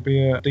hoping that it'll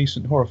be a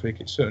decent horror flick.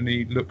 It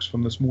certainly looks,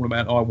 from the small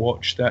amount I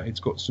watched, that it's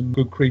got some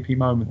good creepy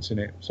moments in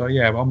it. So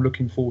yeah, I'm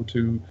looking forward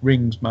to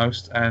Rings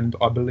most, and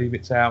I believe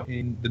it's out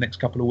in the next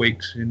couple of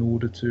weeks in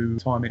order to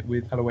time it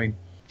with Halloween.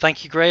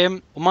 Thank you,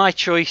 Graham. Well, my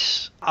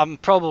choice, I'm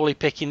probably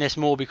picking this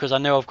more because I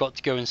know I've got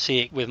to go and see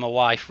it with my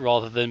wife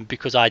rather than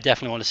because I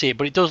definitely want to see it.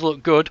 But it does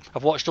look good.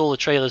 I've watched all the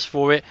trailers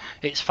for it.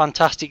 It's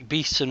Fantastic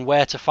Beasts and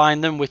Where to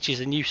Find Them, which is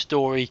a new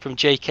story from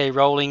J.K.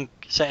 Rowling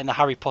set in the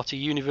Harry Potter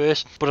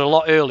universe, but a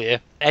lot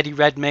earlier. Eddie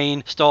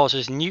Redmayne stars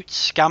as Newt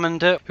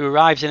Scamander, who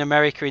arrives in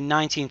America in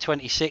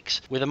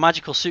 1926 with a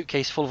magical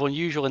suitcase full of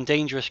unusual and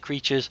dangerous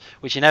creatures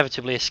which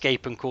inevitably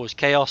escape and cause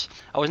chaos.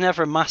 I was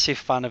never a massive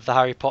fan of the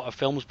Harry Potter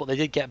films, but they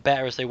did get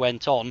better as they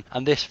went on,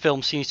 and this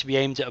film seems to be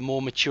aimed at a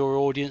more mature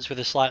audience with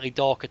a slightly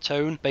darker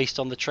tone based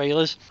on the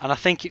trailers, and I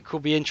think it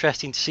could be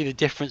interesting to see the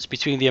difference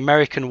between the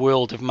American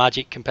world of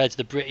magic compared to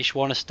the British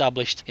one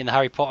established in the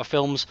Harry Potter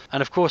films.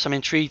 And of course I'm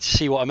intrigued to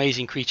see what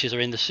amazing creatures are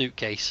in the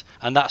suitcase,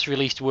 and that's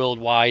released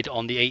worldwide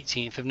on the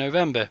 18th of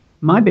November.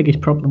 My biggest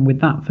problem with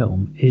that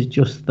film is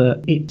just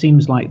that it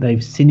seems like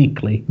they've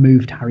cynically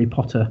moved Harry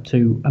Potter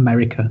to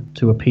America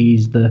to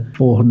appease the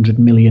 400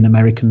 million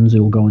Americans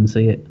who will go and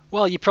see it.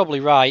 Well, you're probably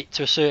right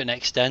to a certain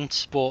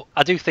extent, but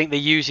I do think they're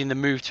using the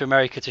move to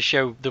America to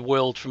show the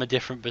world from a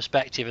different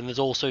perspective, and there's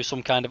also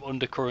some kind of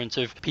undercurrent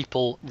of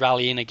people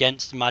rallying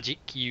against magic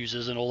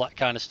users and all that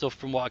kind of stuff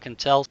from what I can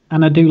tell.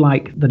 And I do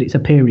like that it's a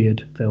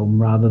period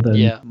film rather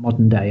than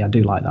modern day. I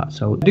do like that.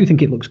 So I do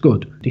think it looks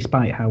good,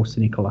 despite how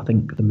cynical I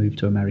think the move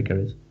to America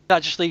is.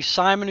 That just leaves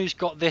Simon, who's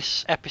got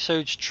this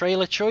episode's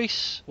trailer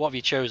choice. What have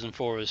you chosen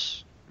for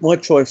us? My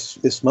choice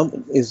this month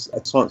is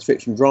a science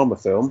fiction drama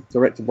film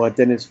directed by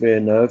Denis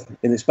Villeneuve,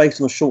 and it's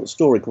based on a short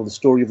story called The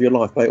Story of Your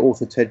Life by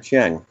author Ted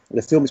Chiang.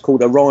 The film is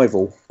called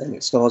Arrival, and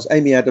it stars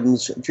Amy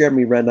Adams,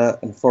 Jeremy Renner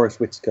and Forest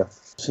Whitaker.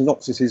 The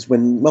synopsis is: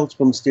 when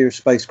multiple mysterious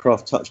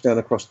spacecraft touch down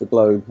across the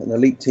globe, an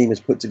elite team is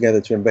put together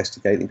to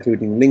investigate,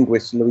 including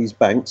linguist Louise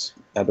Banks,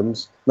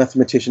 Adams,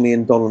 mathematician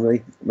Ian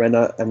Donnelly,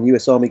 Renner, and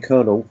US Army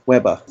Colonel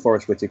Webber,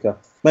 Forest Whitaker.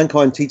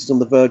 Mankind teeters on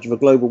the verge of a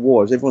global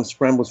war as everyone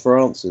scrambles for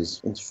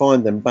answers, and to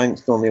find them,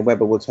 Banks, Donnelly and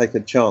Webber will take a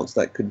chance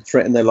that could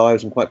threaten their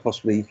lives and quite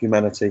possibly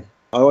humanity.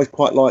 I always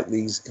quite like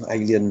these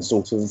alien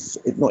sort of,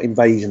 not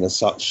invasion as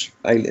such,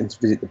 aliens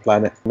visit the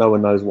planet, no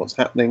one knows what's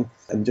happening,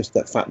 and just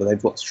that fact that they've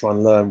got to try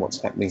and learn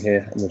what's happening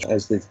here, and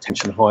as the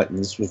tension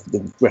heightens with the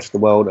rest of the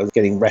world are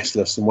getting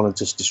restless and want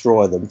to just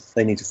destroy them,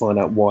 they need to find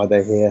out why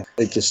they're here.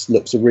 It just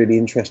looks a really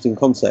interesting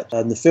concept,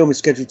 and the film is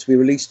scheduled to be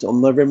released on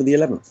November the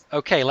 11th.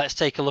 Okay, let's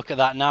take a look at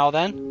that now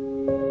then.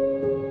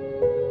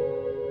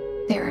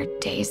 There are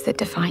days that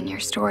define your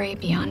story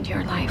beyond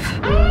your life,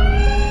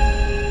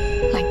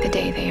 like the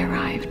day they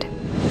arrived.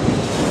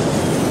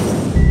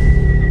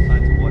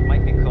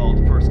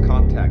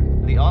 Contact.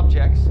 The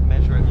objects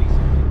measure at least.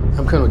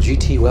 I'm Colonel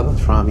G.T. Webber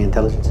from Army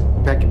Intelligence.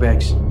 Pack your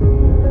bags.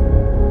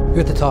 You're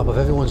at the top of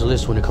everyone's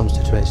list when it comes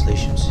to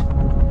translations.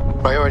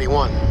 Priority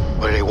 1.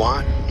 What do they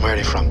want? Where are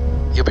they from?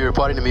 You'll be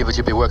reporting to me, but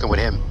you'll be working with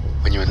him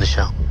when you're in the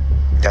show.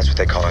 That's what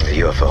they call in the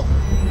UFO.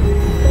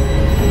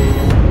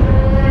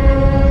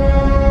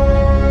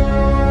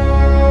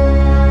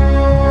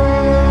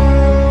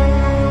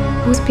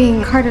 Who's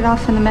being carted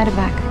off in the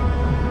medevac?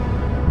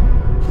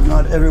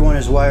 Not everyone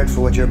is wired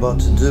for what you're about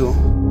to do.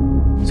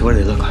 So what do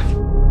they look like?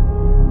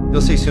 You'll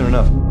see soon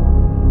enough.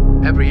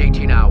 Every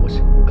 18 hours,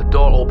 a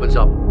door opens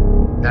up.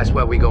 That's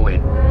where we go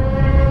in.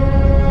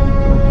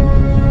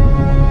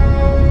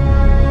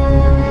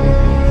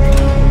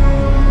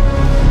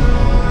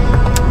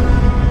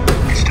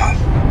 It's done.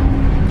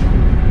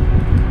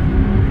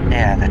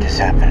 Yeah, that just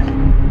happened.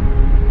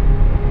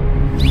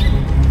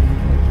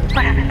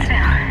 What happens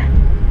now?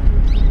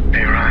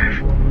 They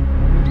arrive.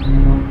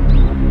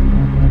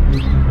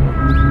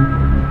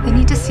 They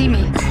need to see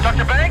me.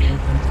 Dr. Banks?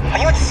 Are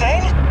you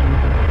insane?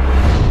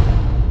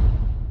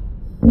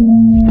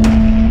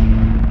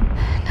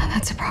 Now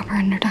that's a proper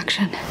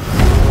introduction.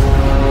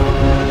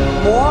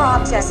 More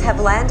objects have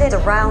landed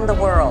around the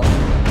world.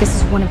 This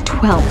is one of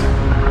 12.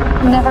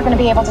 I'm never going to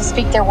be able to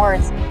speak their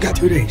words. Got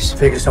 2 days.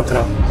 Figure something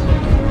out.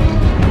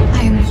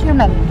 I am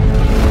human.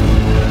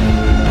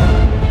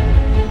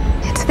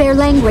 It's their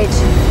language.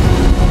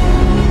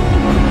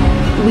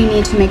 We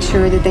need to make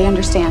sure that they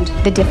understand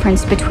the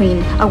difference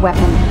between a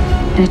weapon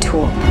and a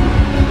tool.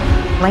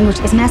 Language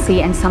is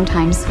messy, and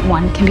sometimes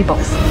one can be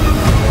both.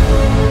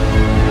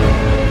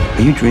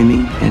 Are you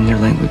dreaming in their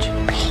language?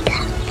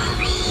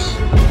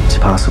 It's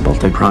possible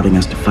they're prodding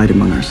us to fight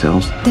among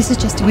ourselves. This is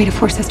just a way to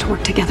force us to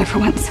work together for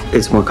once.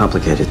 It's more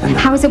complicated than that.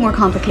 How is it more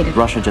complicated?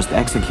 Russia just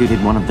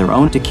executed one of their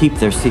own to keep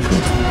their secret.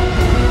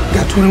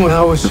 Got 21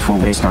 hours before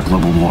they start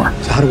global war.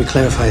 So how do we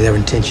clarify their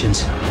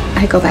intentions?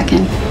 I go back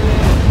in.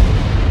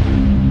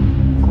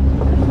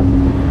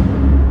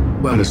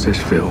 Why does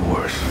this feel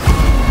worse?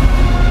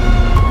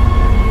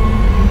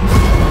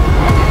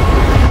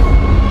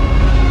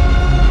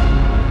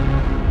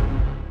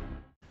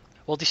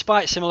 Well,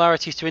 despite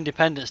similarities to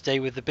Independence Day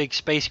with the big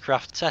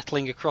spacecraft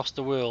settling across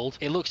the world,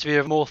 it looks to be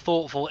a more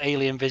thoughtful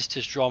alien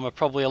visitors drama,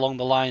 probably along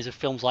the lines of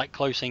films like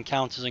Close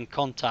Encounters and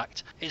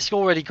Contact. It's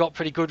already got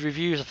pretty good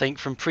reviews, I think,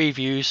 from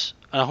previews,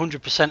 and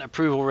 100%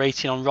 approval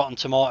rating on Rotten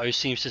Tomatoes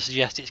seems to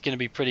suggest it's going to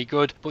be pretty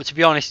good. But to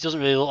be honest, it doesn't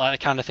really look like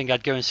the kind of thing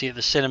I'd go and see at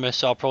the cinema,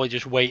 so I'll probably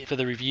just wait for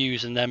the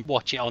reviews and then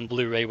watch it on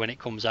Blu-ray when it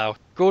comes out.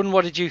 Gordon,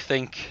 what did you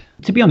think?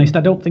 To be honest,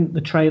 I don't think the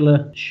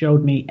trailer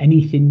showed me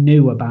anything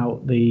new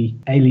about the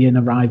Alien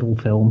Arrival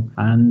film,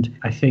 and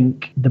I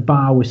think the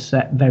bar was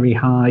set very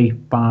high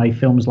by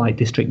films like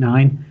District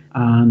 9,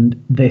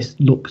 and this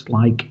looks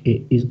like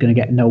it is going to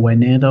get nowhere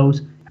near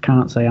those. I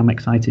can't say I'm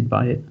excited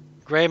by it.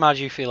 Graham, how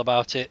do you feel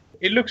about it?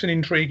 It looks an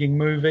intriguing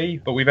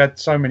movie, but we've had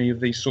so many of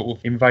these sort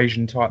of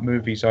invasion-type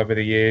movies over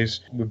the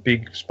years with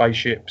big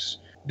spaceships.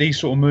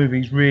 These sort of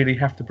movies really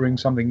have to bring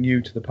something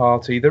new to the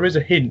party. There is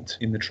a hint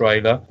in the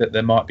trailer that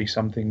there might be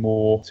something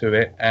more to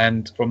it,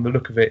 and from the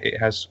look of it, it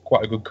has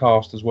quite a good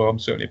cast as well. I'm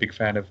certainly a big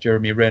fan of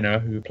Jeremy Renner,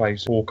 who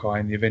plays Hawkeye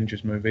in the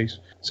Avengers movies.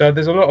 So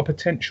there's a lot of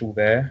potential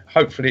there.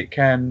 Hopefully it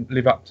can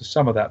live up to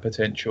some of that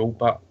potential,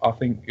 but I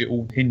think it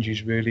all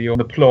hinges really on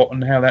the plot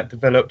and how that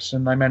develops,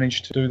 and they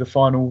manage to do the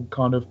final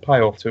kind of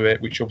payoff to it,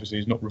 which obviously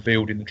is not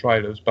revealed in the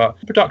trailers, but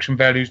production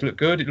values look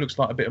good. It looks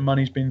like a bit of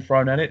money's been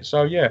thrown at it.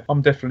 So yeah,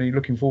 I'm definitely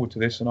looking forward to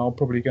this, and I'll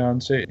probably go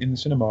and see it in the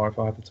cinema if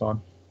I have the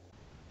time.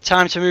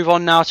 Time to move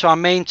on now to our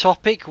main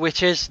topic,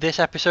 which is this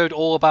episode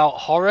all about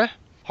horror.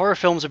 Horror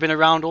films have been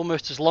around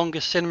almost as long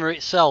as cinema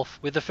itself,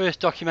 with the first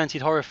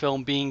documented horror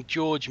film being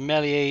George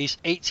Méliès's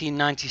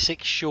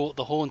 1896 short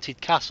The Haunted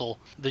Castle.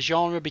 The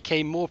genre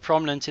became more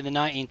prominent in the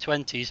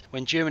 1920s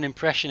when German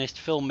Impressionist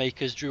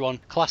filmmakers drew on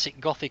classic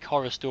Gothic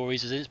horror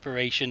stories as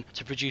inspiration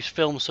to produce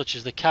films such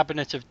as The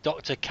Cabinet of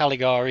Dr.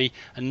 Caligari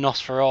and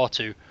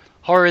Nosferatu.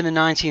 Horror in the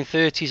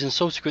 1930s and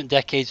subsequent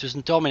decades was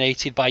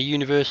dominated by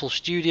Universal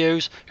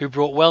Studios, who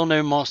brought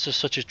well-known monsters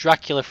such as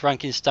Dracula,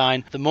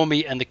 Frankenstein, the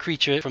Mummy and the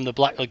Creature from the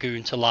Black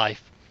Lagoon to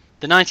life.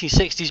 The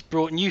 1960s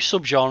brought new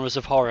subgenres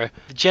of horror.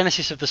 The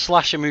genesis of the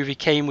slasher movie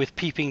came with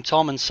Peeping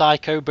Tom and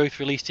Psycho, both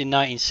released in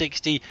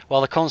 1960,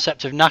 while the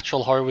concept of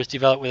natural horror was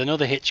developed with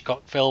another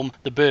Hitchcock film,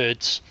 The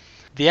Birds.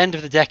 The end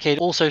of the decade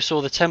also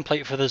saw the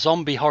template for the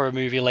zombie horror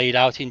movie laid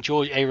out in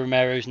George A.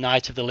 Romero's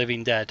Night of the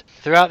Living Dead.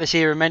 Throughout this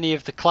era, many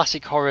of the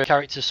classic horror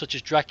characters such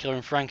as Dracula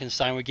and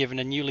Frankenstein were given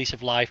a new lease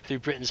of life through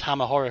Britain's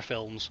Hammer horror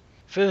films.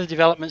 Further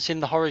developments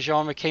in the horror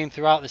genre came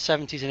throughout the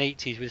 70s and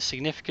 80s, with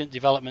significant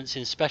developments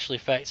in special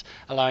effects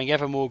allowing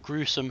ever more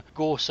gruesome,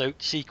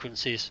 gore-soaked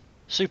sequences.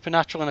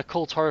 Supernatural and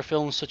occult horror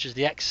films such as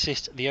The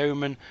Exorcist, The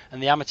Omen and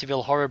the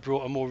Amityville Horror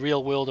brought a more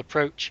real-world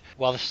approach,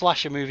 while the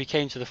slasher movie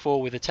came to the fore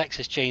with the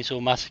Texas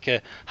Chainsaw Massacre,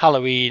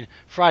 Halloween,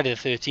 Friday the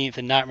 13th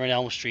and Nightmare on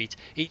Elm Street,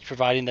 each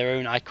providing their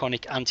own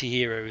iconic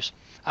anti-heroes.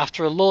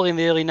 After a lull in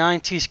the early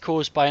 90s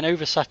caused by an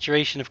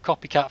oversaturation of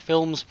copycat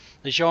films,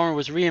 the genre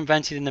was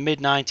reinvented in the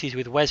mid-90s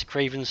with Wes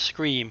Craven's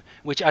Scream,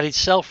 which added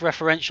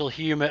self-referential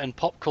humour and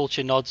pop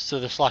culture nods to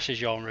the slasher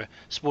genre,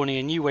 spawning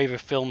a new wave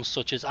of films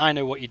such as I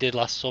Know What You Did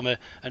Last Summer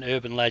and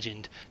Urban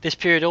Legend. This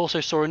period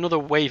also saw another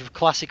wave of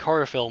classic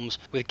horror films,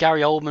 with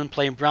Gary Oldman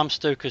playing Bram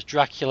Stoker's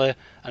Dracula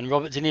and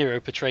Robert De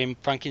Niro portraying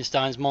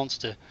Frankenstein's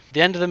monster.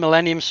 The end of the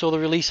millennium saw the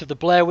release of the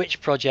Blair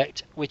Witch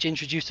Project, which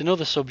introduced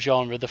another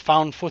subgenre, the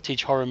found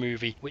footage horror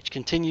movie, which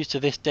continues to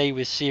this day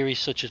with series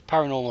such as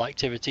Paranormal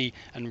Activity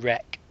and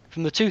Wreck.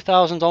 From the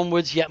 2000s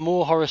onwards, yet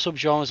more horror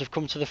subgenres have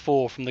come to the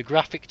fore, from the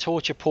graphic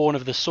torture porn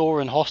of the Saw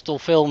and Hostel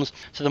films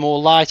to the more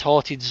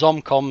light-hearted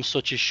zomcoms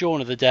such as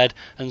Shaun of the Dead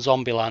and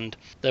Zombieland.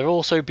 There have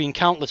also been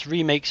countless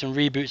remakes and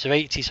reboots of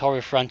 80s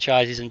horror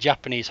franchises and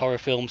Japanese horror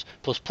films,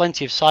 plus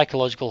plenty of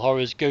psychological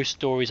horrors, ghost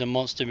stories and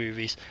monster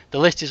movies. The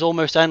list is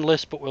almost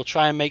endless, but we'll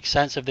try and make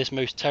sense of this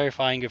most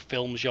terrifying of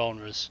film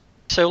genres.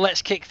 So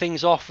let's kick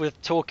things off with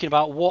talking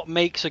about what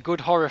makes a good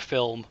horror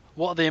film.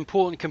 What are the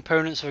important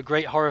components of a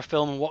great horror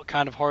film, and what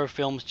kind of horror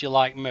films do you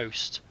like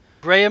most?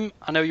 Graham,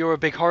 I know you're a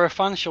big horror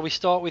fan. Shall we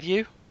start with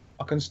you?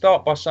 I can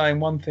start by saying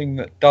one thing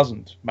that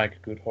doesn't make a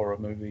good horror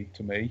movie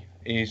to me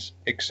is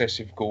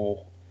excessive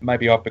gore.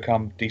 Maybe I've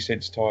become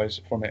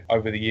desensitised from it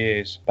over the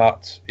years,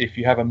 but if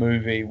you have a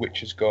movie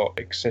which has got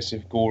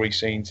excessive gory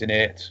scenes in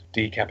it,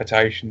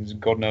 decapitations and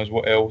God knows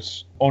what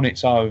else, on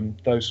its own,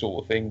 those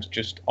sort of things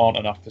just aren't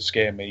enough to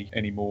scare me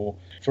anymore.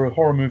 For a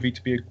horror movie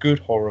to be a good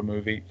horror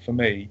movie, for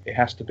me, it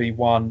has to be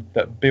one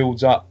that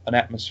builds up an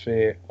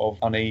atmosphere of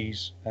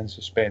unease and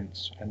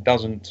suspense and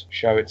doesn't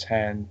show its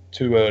hand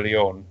too early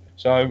on.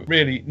 So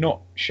really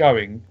not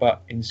showing,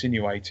 but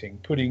insinuating,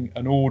 putting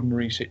an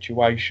ordinary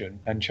situation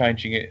and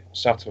changing it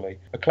subtly.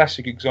 A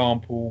classic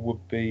example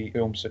would be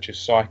films such as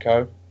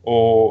Psycho,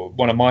 or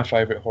one of my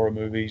favourite horror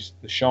movies,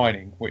 The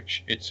Shining,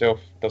 which itself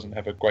doesn't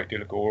have a great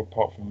deal of gore,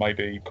 apart from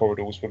maybe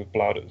corridors full of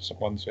blood at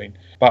one scene.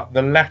 But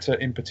the latter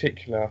in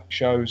particular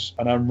shows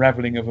an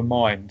unravelling of a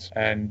mind,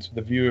 and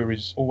the viewer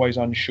is always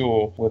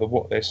unsure whether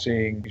what they're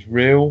seeing is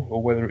real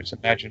or whether it's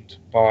imagined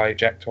by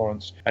Jack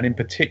Torrance. And in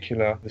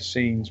particular, the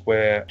scenes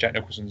where Jack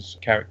Nicholson's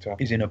character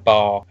is in a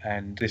bar,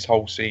 and this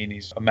whole scene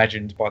is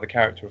imagined by the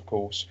character, of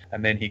course,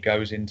 and then he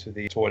goes into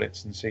the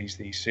toilets and sees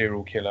the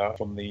serial killer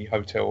from the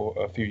hotel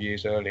a few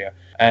years earlier.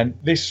 And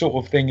this sort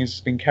of thing has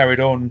been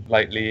carried on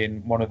lately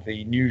in one of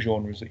the new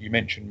genres that you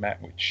mentioned,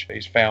 Matt, which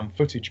is found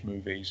footage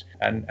movies.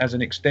 And as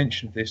an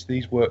extension of this,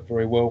 these work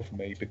very well for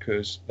me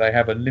because they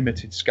have a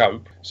limited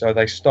scope. So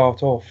they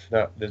start off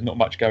that there's not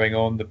much going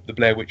on. The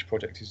Blair Witch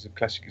Project is a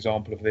classic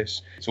example of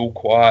this. It's all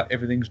quiet,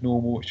 everything's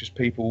normal, it's just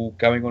people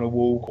going on a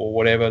walk or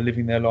whatever,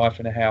 living their life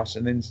in a house.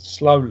 And then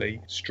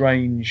slowly,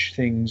 strange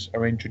things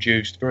are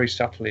introduced very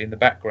subtly in the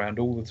background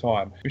all the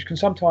time, which can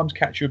sometimes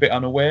catch you a bit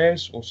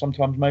unawares, or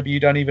sometimes maybe you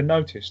don't even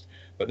notice.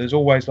 But there's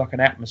always like an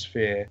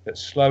atmosphere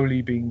that's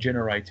slowly being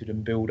generated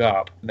and built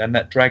up, and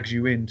that drags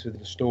you into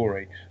the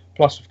story.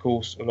 Plus, of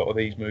course, a lot of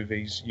these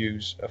movies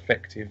use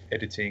effective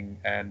editing,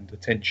 and the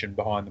tension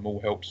behind them all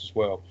helps as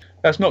well.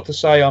 That's not to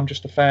say I'm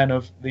just a fan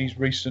of these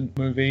recent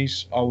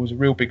movies. I was a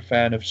real big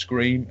fan of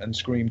Scream and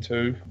Scream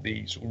 2,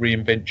 the sort of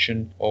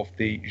reinvention of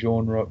the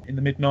genre in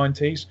the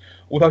mid-90s.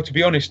 Although, to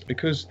be honest,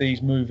 because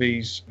these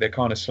movies, they're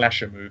kind of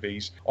slasher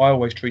movies, I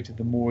always treated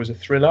them more as a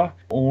thriller,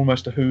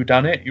 almost a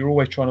whodunit. You're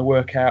always trying to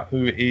work out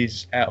who it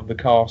is out of the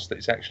cast that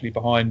is actually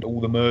behind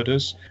all the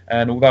murders.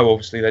 And although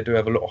obviously they do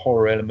have a lot of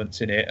horror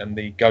elements in it, and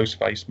the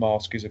Ghostface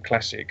mask is a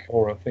classic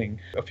horror thing,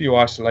 a few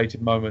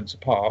isolated moments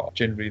apart,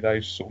 generally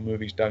those sort of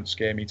movies don't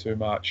scare me too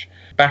much.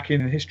 Back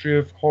in the history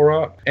of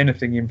horror,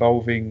 anything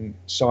involving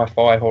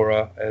sci-fi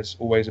horror has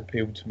always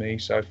appealed to me.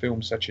 So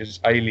films such as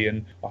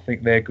Alien, I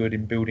think they're good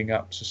in building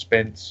up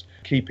suspense,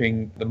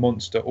 keeping the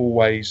monster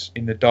always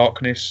in the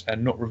darkness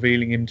and not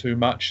revealing him too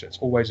much. That's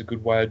always a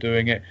good way of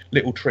doing it.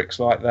 Little tricks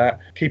like that.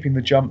 Keeping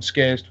the jump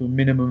scares to a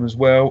minimum as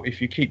well.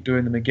 If you keep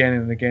doing them again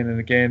and again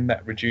and again,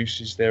 that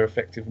reduces their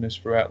effectiveness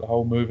throughout the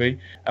whole movie.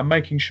 And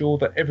making sure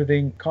that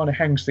everything kind of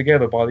hangs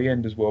together by the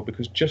end as well,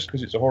 because just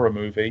because it's a horror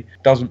movie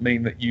doesn't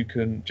mean that you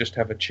can just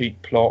have a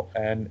cheap plot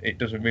and it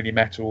doesn't really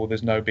matter or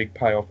there's no big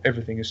payoff.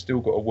 Everything has still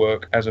got to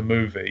work as a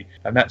movie.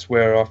 And that's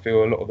where I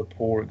feel a lot of the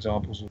poor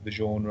examples of the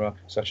genre,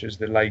 such as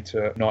the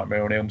later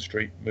Nightmare on Elm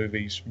Street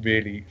movies,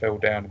 really fell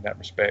down in that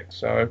respect.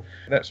 So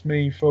that's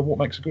me for what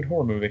makes a good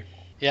horror movie.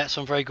 Yeah,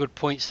 some very good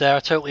points there. I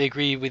totally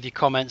agree with your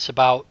comments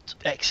about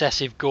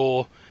excessive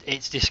gore.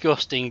 It's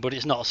disgusting, but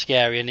it's not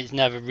scary, and it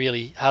never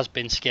really has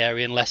been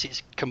scary unless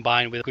it's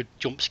combined with a good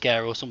jump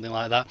scare or something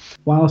like that.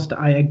 Whilst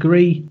I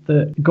agree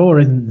that gore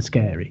isn't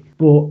scary,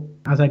 but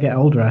as I get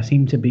older, I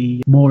seem to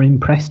be more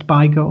impressed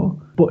by gore,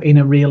 but in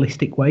a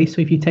realistic way.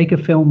 So if you take a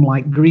film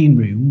like Green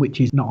Room,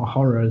 which is not a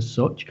horror as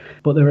such,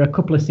 but there are a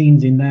couple of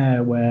scenes in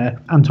there where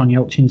Anton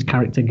Yelchin's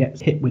character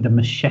gets hit with a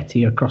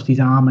machete across his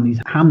arm and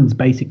his hand's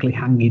basically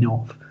hanging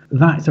off.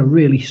 That's a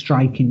really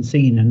striking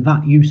scene, and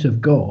that use of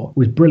gore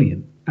was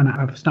brilliant. And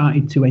I've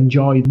started to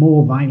enjoy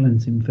more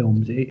violence in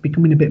films. It's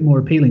becoming a bit more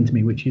appealing to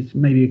me, which is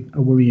maybe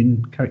a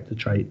worrying character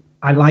trait.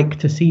 I like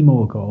to see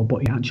more gore,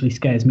 but it actually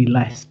scares me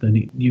less than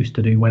it used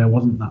to do when I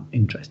wasn't that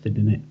interested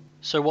in it.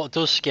 So what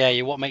does scare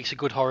you? What makes a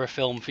good horror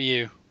film for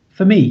you?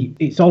 For me,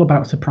 it's all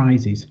about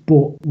surprises.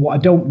 But what I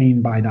don't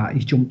mean by that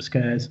is jump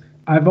scares.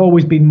 I've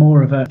always been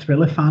more of a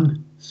thriller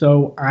fan.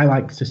 So I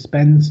like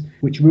suspense,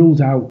 which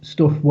rules out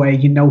stuff where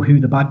you know who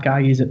the bad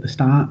guy is at the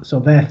start. So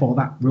therefore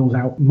that rules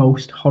out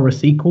most horror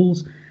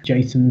sequels,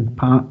 Jason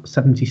Part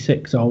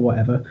 76 or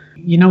whatever.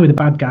 You know who the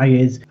bad guy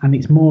is, and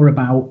it's more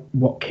about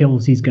what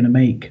kills he's going to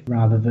make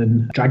rather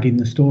than dragging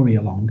the story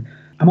along.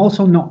 I'm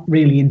also not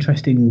really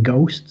interested in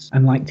ghosts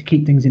and like to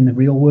keep things in the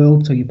real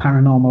world, so your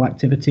paranormal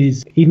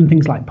activities, even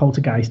things like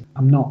Poltergeist.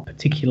 I'm not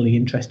particularly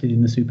interested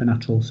in the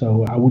supernatural,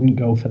 so I wouldn't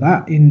go for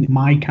that in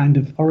my kind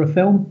of horror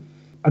film.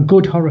 A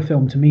good horror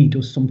film to me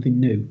does something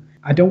new.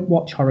 I don't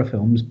watch horror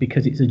films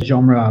because it's a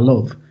genre I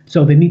love,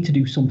 so they need to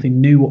do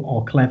something new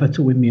or clever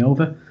to win me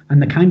over.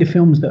 And the kind of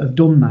films that have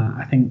done that,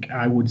 I think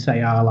I would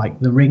say are like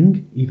The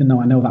Ring, even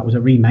though I know that was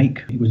a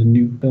remake. It was a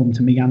new film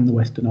to me and the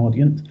Western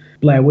audience.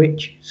 Blair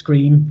Witch,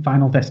 Scream,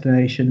 Final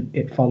Destination,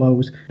 It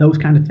Follows. Those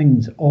kind of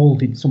things all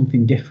did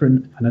something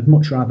different, and I'd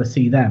much rather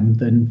see them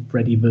than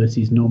Freddy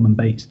versus Norman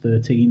Bates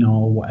 13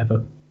 or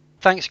whatever.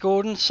 Thanks,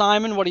 Gordon.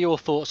 Simon, what are your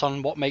thoughts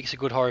on what makes a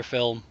good horror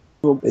film?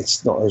 Well,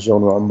 it's not a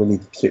genre I'm really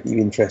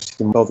particularly interested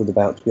and bothered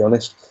about, to be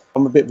honest.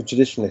 I'm a bit of a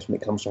traditionalist when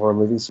it comes to horror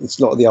movies. It's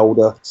a lot of the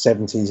older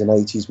 70s and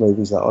 80s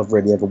movies that I've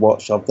really ever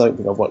watched. I don't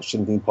think I've watched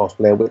anything past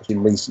Blair Witch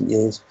in recent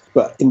years.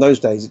 But in those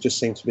days, it just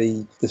seemed to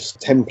be this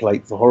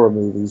template for horror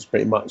movies,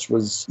 pretty much,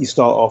 was you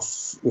start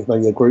off with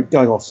maybe a group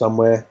going off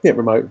somewhere, bit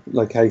remote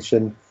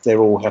location, they're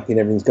all happy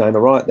and everything's going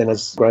all right. Then,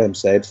 as Graham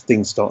said,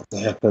 things start to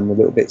happen, a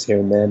little bits here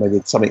and there,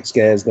 maybe something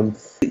scares them.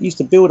 It used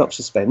to build up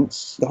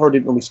suspense. The horror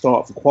didn't normally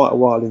start for quite a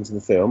while into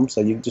the film, so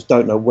you just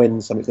don't know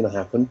when something's going to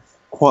happen.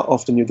 Quite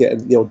often you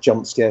get the odd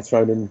jump scare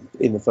thrown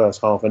in the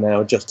first half an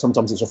hour. Just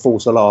sometimes it's a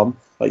false alarm,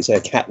 like you say,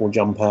 a cat will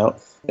jump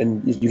out,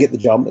 and you get the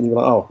jump, and you're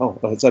like, oh,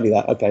 it's only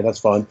that. Okay, that's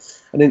fine.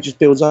 And then it just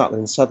builds up, and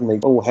then suddenly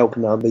all hell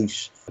can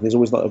unleash. There's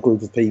always like a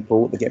group of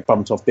people that get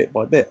bumped off bit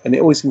by bit, and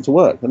it always seemed to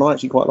work. And I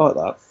actually quite like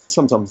that.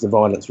 Sometimes the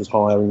violence was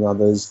higher in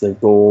others, the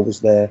gore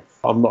was there.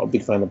 I'm not a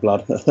big fan of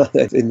blood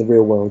in the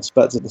real world,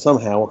 but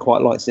somehow I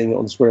quite like seeing it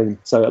on screen.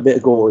 So a bit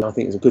of gore, I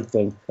think, is a good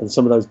thing. And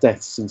some of those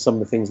deaths and some of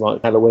the things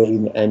like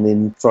Halloween and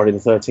in Friday the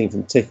 13th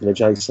in particular,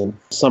 Jason,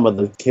 some of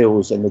the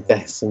kills and the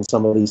deaths and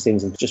some of these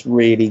things just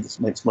really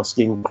makes my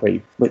skin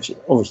creep, which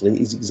obviously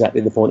is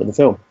exactly the point of the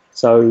film.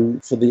 So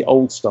for the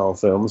old style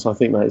films, I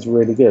think that is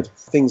really good.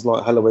 Things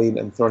like Halloween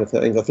and Friday the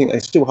 13th, I think they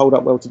still hold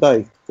up well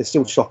today. They're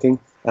still shocking.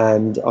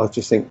 And I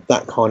just think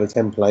that kind of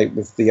template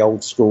with the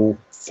old school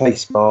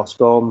face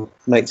mask on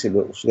makes it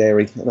look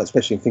scary, and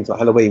especially in things like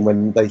Halloween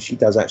when she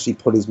does actually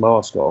pull his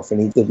mask off,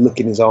 and the look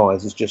in his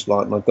eyes is just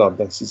like, my God,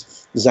 this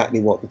is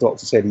exactly what the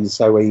doctor said, he's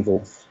so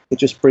evil. It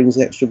just brings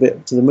an extra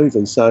bit to the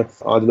movie. So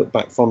I look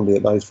back fondly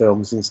at those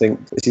films and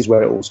think this is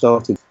where it all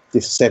started.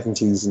 This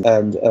 70s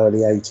and early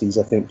 80s,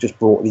 I think, just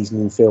brought these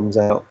new films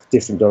out,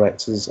 different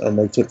directors, and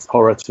they took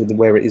horror to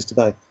where it is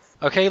today.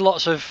 Okay,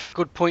 lots of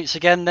good points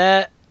again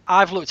there.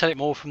 I've looked at it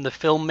more from the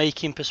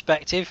filmmaking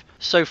perspective.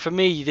 So for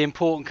me, the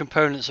important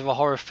components of a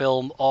horror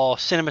film are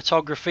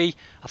cinematography.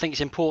 I think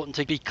it's important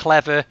to be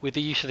clever with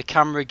the use of the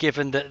camera,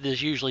 given that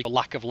there's usually a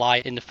lack of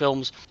light in the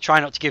films. Try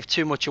not to give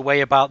too much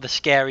away about the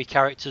scary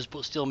characters,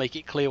 but still make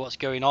it clear what's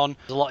going on.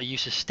 There's a lot of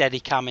use of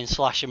Steadicam in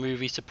slasher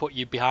movies to put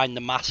you behind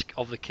the mask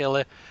of the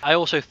killer. I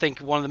also think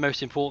one of the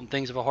most important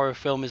things of a horror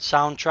film is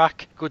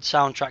soundtrack. Good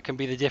soundtrack can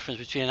be the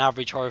difference between an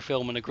average horror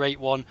film and a great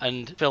one,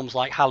 and films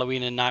like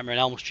Halloween and Nightmare on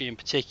Elm Street in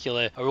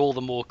particular are all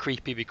the more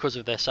creepy because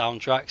of their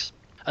soundtracks.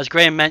 As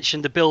Graham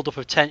mentioned, the build-up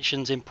of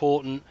tension's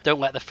important. Don't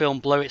let the film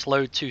blow its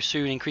load too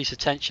soon. Increase the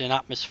tension and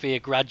atmosphere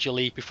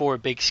gradually before a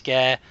big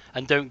scare,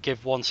 and don't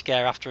give one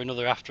scare after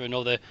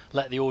another.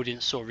 Let the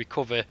audience sort of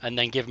recover and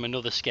then give them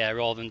another scare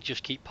rather than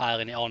just keep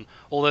piling it on.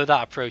 Although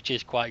that approach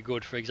is quite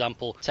good. For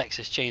example,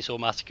 Texas Chainsaw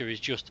Massacre is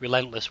just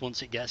relentless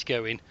once it gets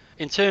going.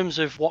 In terms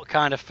of what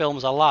kind of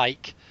films I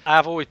like,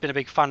 I've always been a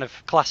big fan of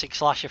classic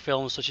slasher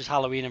films such as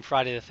Halloween and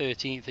Friday the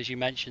 13th, as you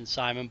mentioned,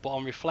 Simon, but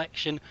on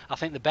reflection, I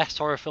think the best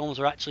horror films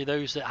are actually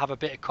those that have a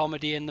bit of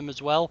comedy in them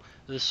as well.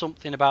 There's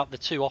something about the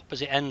two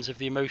opposite ends of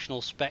the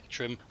emotional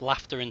spectrum,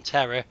 laughter and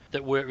terror,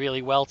 that work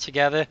really well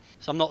together.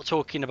 So I'm not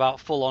talking about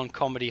full-on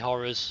comedy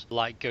horrors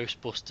like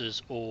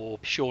Ghostbusters or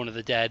Shaun of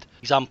the Dead.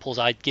 Examples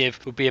I'd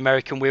give would be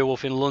American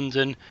Werewolf in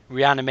London,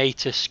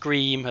 Reanimator,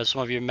 Scream, as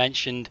some of you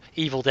mentioned,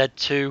 Evil Dead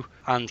 2,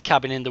 and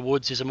Cabin in the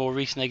Woods is a more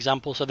recent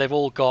example. So they've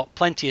all got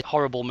plenty of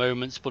horrible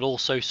moments, but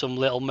also some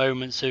little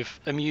moments of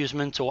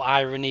amusement or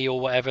irony or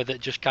whatever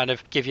that just kind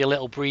of give you a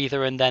little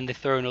breather, and then they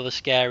throw another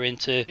scare in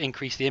to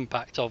increase the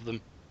impact of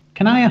them.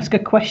 Can I ask a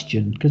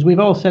question? Because we've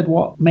all said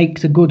what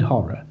makes a good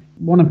horror.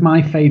 One of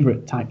my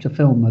favourite types of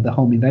film are the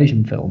home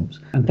invasion films,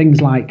 and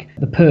things like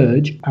The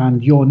Purge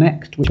and You're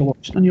Next, which I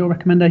watched on your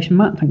recommendation,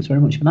 Matt. Thanks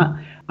very much for that.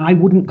 I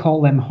wouldn't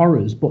call them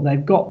horrors, but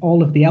they've got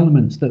all of the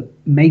elements that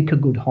make a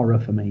good horror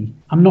for me.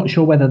 I'm not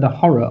sure whether they're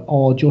horror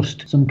or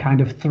just some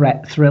kind of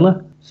threat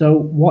thriller. So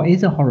what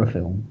is a horror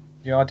film?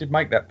 Yeah, I did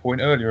make that point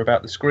earlier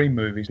about the Scream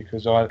movies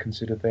because I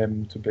consider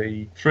them to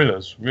be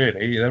thrillers,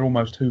 really. They're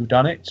almost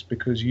whodunits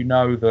because you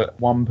know that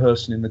one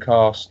person in the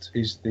cast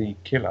is the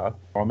killer.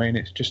 I mean,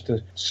 it's just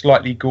a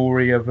slightly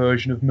gorier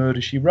version of Murder,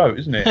 She Wrote,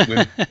 isn't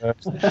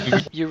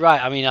it? You're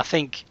right. I mean, I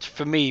think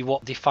for me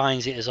what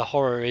defines it as a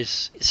horror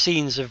is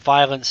scenes of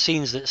violence,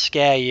 scenes that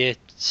scare you,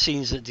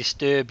 scenes that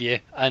disturb you,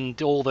 and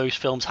all those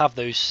films have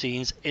those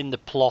scenes in the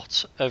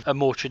plot of a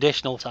more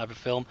traditional type of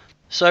film.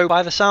 So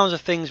by the sounds of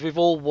things, we've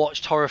all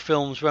watched horror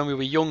films when we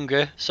were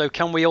younger, so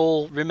can we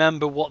all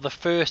remember what the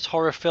first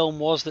horror film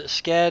was that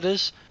scared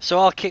us? So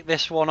I'll kick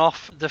this one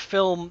off. The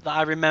film that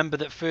I remember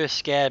that first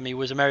scared me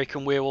was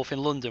American Werewolf in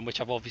London, which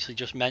I've obviously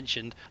just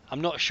mentioned.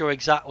 I'm not sure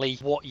exactly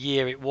what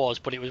year it was,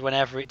 but it was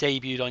whenever it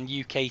debuted on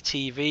UK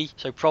TV,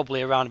 so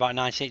probably around about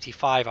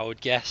 1985 I would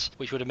guess,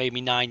 which would have made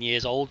me 9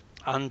 years old.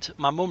 and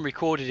my mum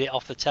recorded it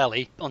off the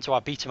telly onto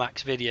our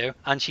Betamax video,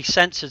 and she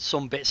censored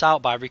some bits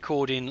out by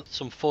recording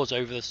some fuzz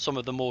over some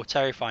of the more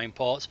terrifying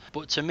parts,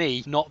 but to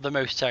me not the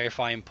most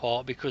terrifying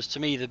part, because to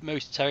me the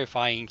most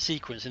terrifying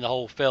sequence in the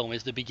whole film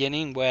is the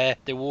beginning where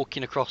they're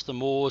walking across the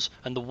moors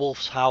and the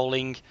wolf's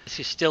howling. This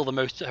is still the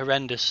most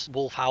horrendous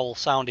wolf howl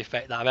sound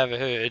effect that I've ever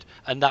heard,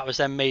 and that was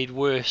then made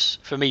worse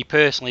for me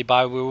personally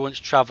by we were once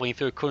travelling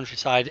through a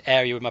countryside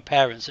area with my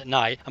parents at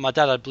night, and my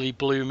dad had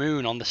Blue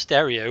Moon on the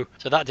stereo,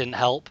 so that didn't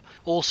help.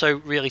 Also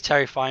really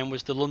terrifying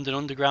was the London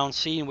Underground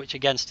scene, which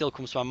again still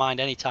comes to my mind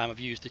anytime I've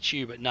used the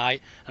tube at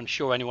night. I'm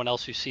sure anyone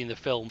else who's seen the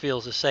film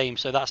feels the same,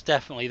 so that's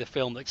definitely the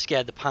film that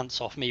scared the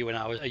pants off me when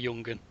I was a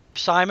young'un.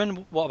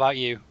 Simon, what about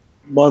you?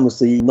 Mine was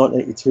the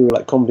 1982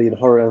 comedy and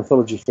horror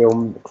anthology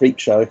film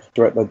Creepshow,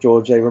 directed by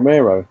George A.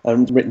 Romero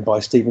and written by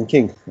Stephen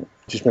King. I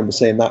just remember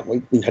seeing that.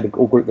 We had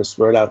all group of us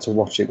were allowed to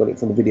watch it, got it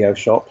from the video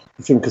shop.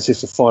 The film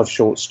consists of 5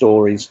 short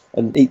stories,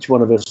 and each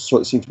one of us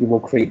sort of seemed to be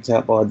more creeped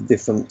out by the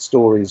different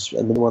stories.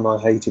 And the one I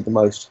hated the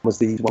most was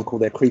the one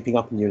called They're Creeping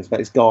Up on You. It's about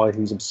this guy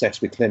who's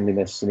obsessed with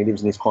cleanliness, and he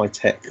lives in this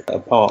high-tech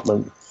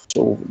apartment,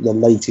 sort of the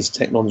latest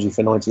technology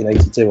for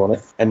 1982 on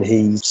it, and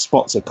he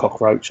spots a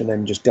cockroach and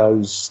then just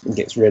goes and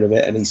gets rid of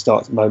it, and he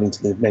starts moaning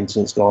to the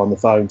maintenance guy on the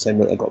phone saying,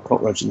 look, I've got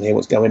cockroaches in here,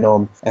 what's going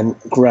on? And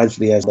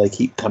gradually as they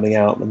keep coming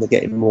out and they're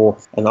getting more,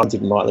 and I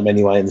didn't like them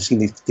anyway, and they've seen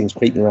these things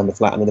creeping around the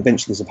flat, and then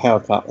eventually there's a power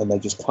cut and they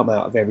just come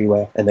out of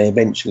everywhere, and they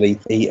eventually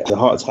he has a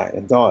heart attack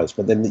and dies.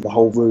 But then the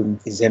whole room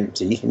is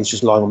empty and he's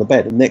just lying on the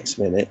bed, and next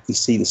minute you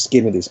see the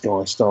skin of this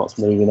guy starts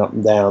moving up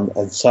and down,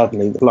 and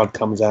suddenly the blood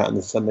comes out, and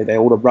then suddenly they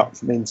all erupt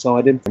from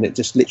inside him, and it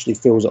just literally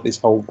fills up this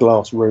whole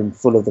glass room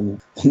full of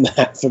them. And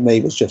that for me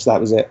was just, that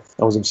was it.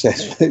 I was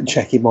obsessed with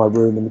checking my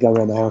room and going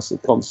around the house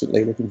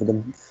constantly looking for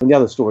them. And the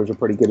other stories are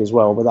pretty good as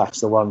well, but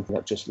that's the one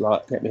that just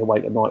like kept me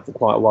awake at night for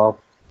quite a while.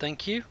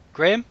 Thank you.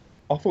 Graham?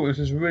 I thought this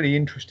was a really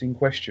interesting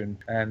question,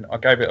 and I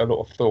gave it a lot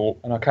of thought,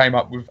 and I came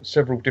up with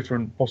several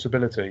different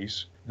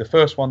possibilities. The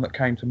first one that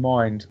came to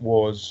mind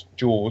was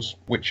Jaws,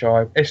 which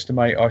I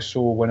estimate I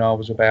saw when I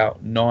was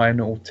about 9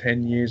 or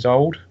 10 years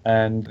old,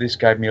 and this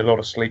gave me a lot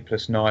of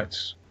sleepless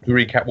nights. To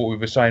recap what we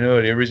were saying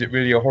earlier, is it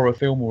really a horror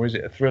film or is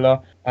it a thriller?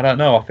 I don't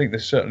know. I think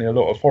there's certainly a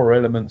lot of horror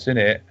elements in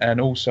it, and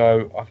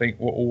also I think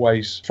what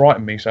always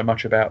frightened me so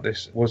much about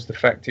this was the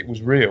fact it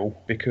was real,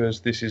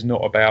 because this is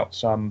not about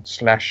some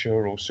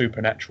slasher or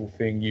supernatural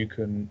thing you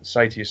can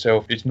say to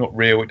yourself, it's not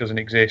real, it doesn't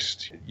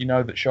exist. You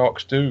know that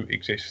sharks do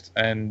exist,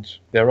 and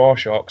there are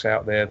sharks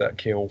out there that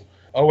kill.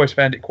 I always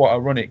found it quite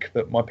ironic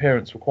that my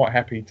parents were quite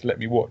happy to let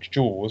me watch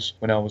Jaws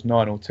when I was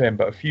 9 or 10,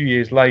 but a few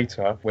years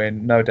later,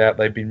 when no doubt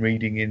they'd been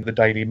reading in the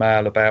Daily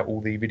Mail about all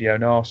the video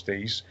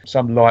nasties,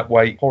 some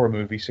lightweight horror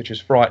movies such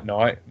as Fright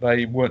Night,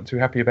 they weren't too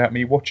happy about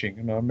me watching.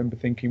 And I remember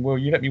thinking, well,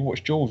 you let me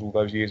watch Jaws all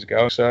those years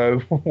ago, so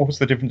what's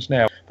the difference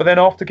now? But then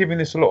after giving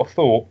this a lot of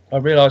thought, I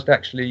realised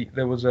actually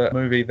there was a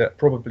movie that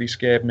probably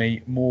scared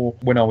me more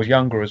when I was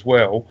younger as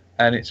well.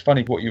 And it's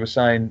funny what you were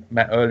saying,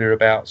 Matt, earlier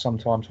about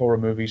sometimes horror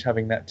movies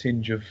having that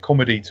tinge of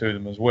comedy to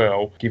them as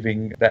well,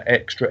 giving that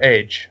extra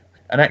edge.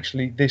 And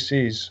actually, this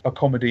is a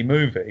comedy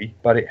movie,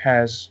 but it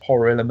has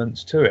horror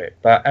elements to it.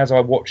 But as I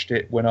watched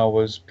it when I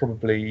was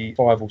probably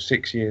 5 or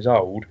 6 years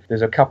old,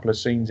 there's a couple of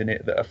scenes in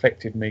it that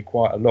affected me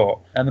quite a lot.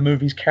 And the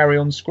movies carry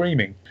on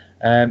screaming.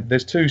 And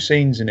there's 2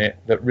 scenes in it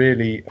that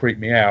really creep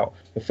me out.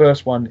 The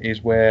first one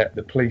is where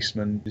the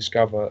policemen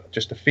discover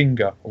just a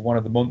finger of one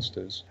of the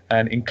monsters.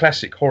 And in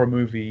classic horror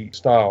movie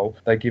style,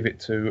 they give it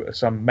to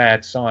some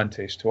mad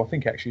scientist, who I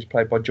think actually is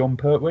played by John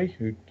Pertwee,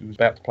 who was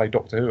about to play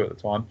Doctor Who at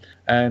the time.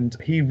 And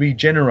he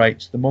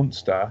regenerates the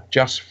monster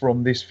just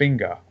from this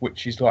finger,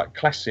 which is like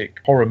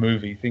classic horror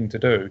movie thing to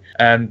do.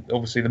 And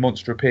obviously the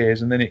monster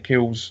appears and then it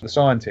kills the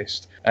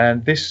scientist.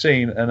 And this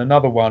scene and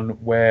another one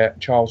where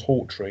Charles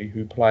Hawtrey,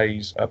 who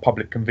plays a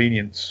public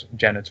convenience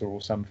janitor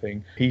or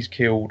something, he's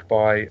killed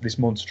by this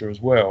monster as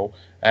well.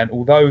 And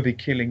although the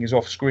killing is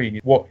off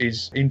screen, what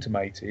is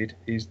intimated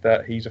is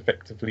that he's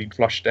effectively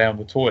flushed down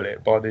the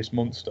toilet by this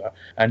monster.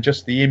 And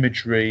just the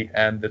imagery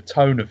and the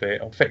tone of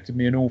it affected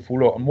me an awful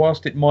lot. And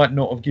whilst it might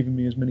not have given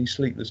me as many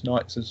sleepless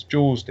nights as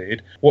Jaws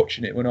did,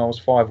 watching it when I was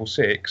 5 or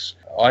 6,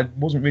 I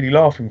wasn't really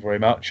laughing very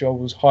much. I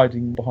was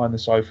hiding behind the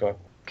sofa.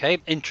 Okay,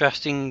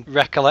 interesting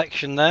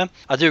recollection there.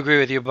 I do agree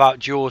with you about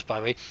Jaws, by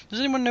the way. Does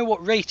anyone know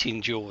what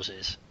rating Jaws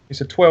is? It's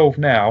a 12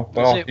 now,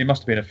 but it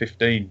must have been a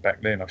 15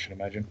 back then, I should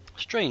imagine.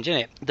 Strange,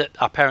 isn't it, that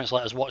our parents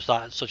let us watch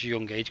that at such a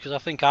young age, because I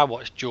think I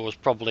watched Jaws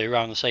probably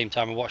around the same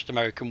time I watched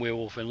American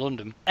Werewolf in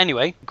London.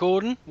 Anyway,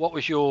 Gordon, what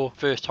was your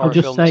first horror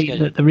film? I'll just say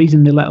that the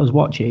reason they let us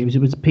watch it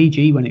was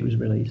PG when it was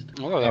released.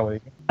 Oh,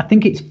 I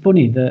think it's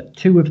funny that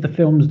 2 of the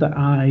films that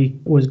I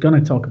was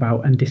going to talk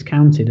about and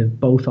discounted have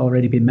both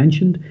already been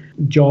mentioned.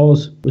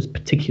 Jaws was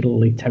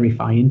particularly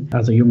terrifying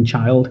as a young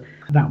child.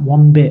 That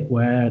one bit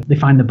where they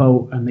find the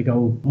boat and they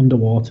go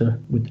underwater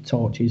with the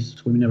torches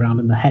swimming around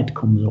and the head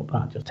comes up,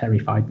 that just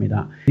terrified me,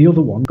 that. The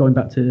other one, going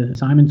back to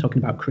Simon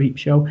talking about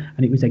Creepshow,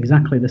 and it was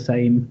exactly the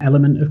same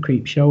element of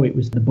Creepshow. It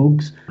was the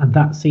bugs, and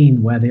that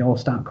scene where they all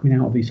start coming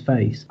out of his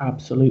face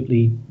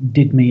absolutely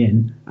did me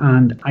in.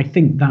 And I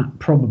think that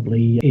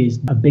probably is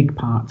a big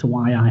part to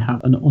why I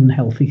have an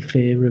unhealthy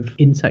fear of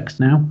insects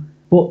now.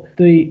 But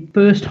the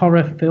first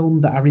horror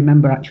film that I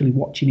remember actually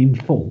watching in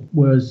full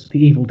was The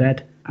Evil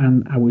Dead.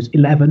 And I was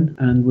 11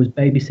 and was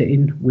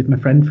babysitting with my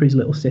friend for his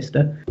little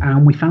sister,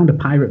 and we found a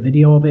pirate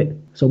video of it.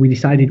 So we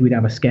decided we'd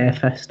have a scare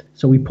fest.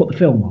 So we put the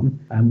film on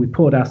and we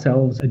poured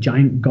ourselves a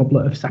giant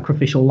goblet of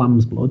sacrificial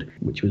lamb's blood,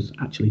 which was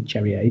actually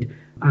Cherryade,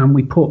 and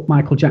we put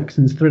Michael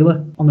Jackson's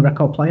Thriller on the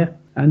record player.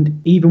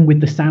 And even with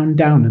the sound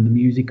down and the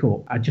music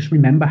up, I just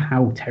remember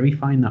how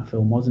terrifying that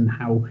film was and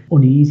how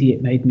uneasy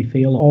it made me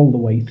feel all the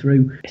way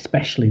through,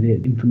 especially the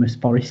infamous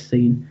forest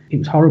scene. It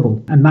was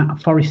horrible. And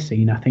that forest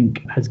scene, I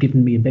think, has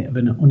given me a bit of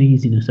an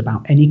uneasiness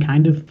about any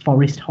kind of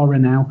forest horror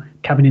now.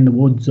 Cabin in the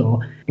Woods or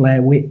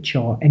Blair Witch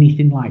or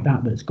anything like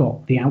that that's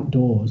got the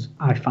outdoors,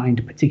 I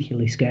find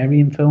particularly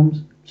scary in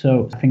films.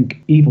 So I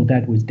think Evil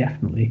Dead was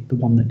definitely the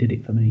one that did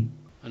it for me.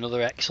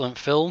 Another excellent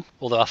film,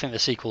 although I think the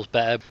sequel's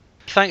better.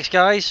 Thanks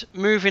guys.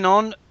 Moving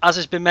on, as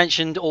has been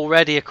mentioned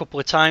already a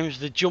couple of times,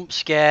 the jump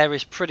scare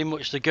is pretty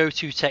much the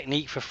go-to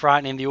technique for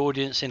frightening the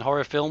audience in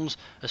horror films,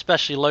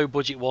 especially low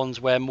budget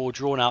ones where more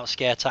drawn out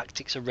scare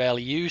tactics are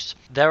rarely used.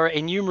 There are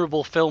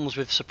innumerable films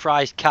with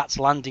surprised cats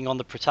landing on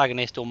the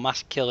protagonist or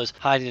masked killers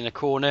hiding in a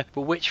corner,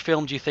 but which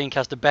film do you think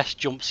has the best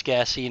jump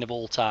scare scene of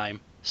all time?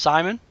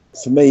 Simon?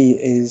 For me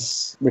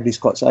is Ridley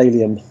Scott's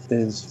Alien.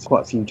 There's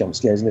quite a few jump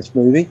scares in this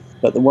movie,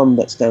 but the one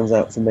that stands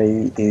out for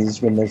me is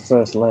when they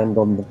first land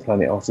on the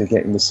planet after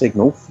getting the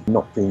signal,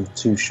 not being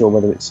too sure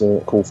whether it's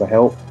a call for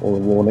help or a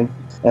warning.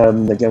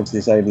 They go into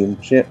this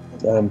alien ship.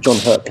 John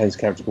Hurt plays a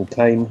character called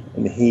Kane,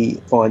 and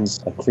he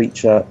finds a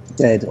creature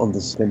dead on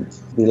the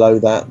plinth. Below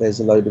that, there's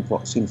a load of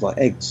what seems like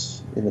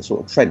eggs in a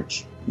sort of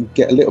trench. You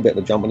get a little bit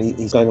of a jump, and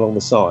he's going along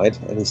the side,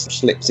 and he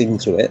slips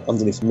into it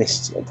underneath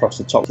mist across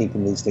the top,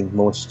 keeping these things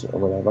moist or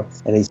whatever.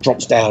 And he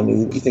drops down.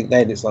 And you think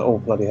then it's like, oh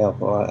bloody hell!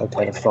 All right,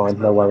 okay, that's fine,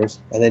 no worries.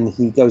 And then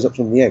he goes up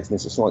to the eggs, and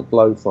there's a slight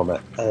glow from it.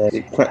 And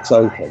it cracks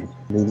open,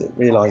 and he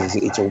realises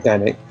it's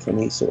organic, and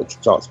he sort of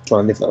starts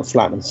trying to lift that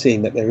flap and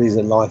seeing that there is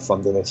a life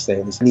under this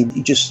thing. And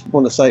you just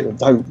want to say to him,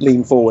 don't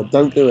lean forward,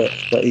 don't do it.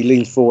 But he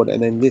leans forward,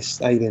 and then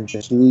this alien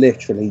just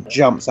literally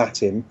jumps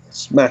at him,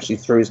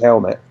 smashes through his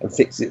helmet, and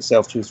fixes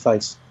itself to his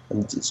face.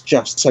 And it's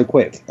just so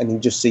quick, and you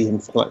just see him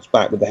collapse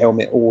back with the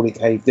helmet already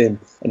caved in,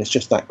 and it's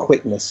just that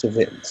quickness of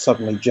it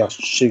suddenly just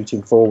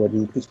shooting forward.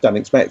 You just don't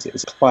expect it.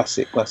 It's a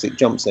classic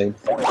jump scene.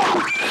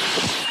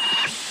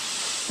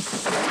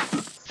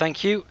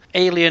 Thank you.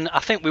 Alien, I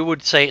think we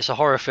would say it's a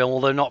horror film,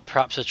 although not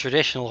perhaps a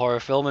traditional horror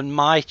film, and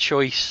my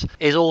choice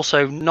is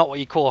also not what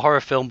you call a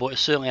horror film, but it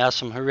certainly has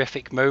some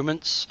horrific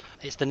moments.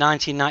 It's the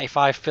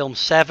 1995 film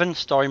Seven,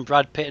 starring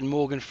Brad Pitt and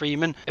Morgan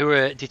Freeman, who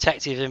are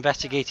detectives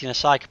investigating a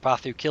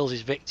psychopath who kills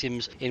his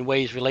victims in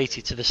ways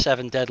related to the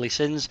 7 deadly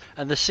sins.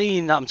 And the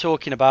scene that I'm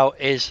talking about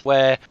is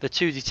where the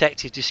two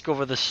detectives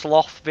discover the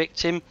sloth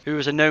victim, who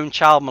is a known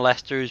child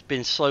molester who's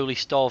been slowly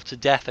starved to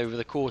death over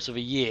the course of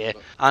a year.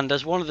 And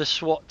as one of the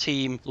SWAT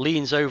team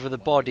leans over the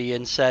body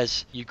and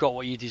says, "You got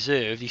what you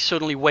deserved," he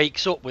suddenly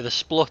wakes up with a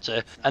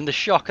splutter, and the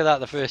shock of that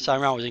the first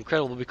time around was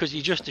incredible, because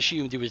you just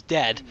assumed he was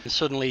dead, and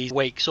suddenly he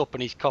wakes up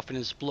and he's coughing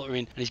and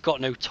spluttering, and he's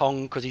got no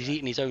tongue because he's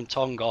eaten his own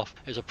tongue off.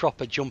 It was a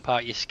proper jump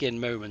out your skin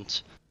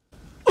moment.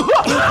 He's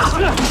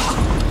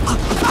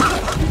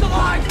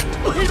alive!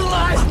 He's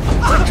alive!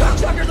 The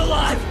cocksucker's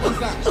alive!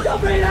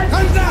 Stop me!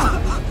 Hands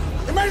down!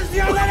 Emergency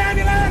on that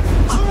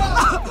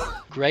ambulance!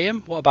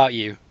 Graham, what about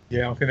you?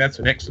 Yeah, I think that's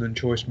an excellent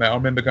choice, Matt. I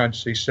remember going to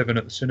see Seven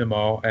at the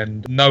cinema,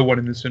 and no one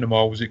in the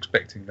cinema was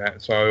expecting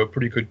that, so a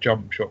pretty good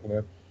jump shot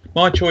there.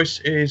 My choice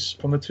is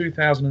from the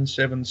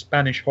 2007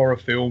 Spanish horror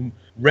film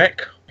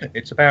Wreck.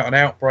 It's about an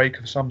outbreak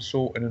of some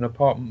sort in an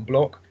apartment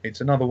block.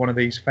 It's another one of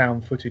these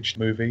found footage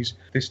movies,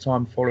 this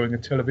time following a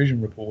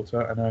television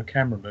reporter and her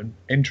cameraman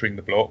entering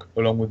the block,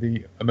 along with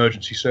the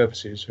emergency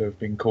services who have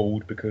been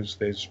called because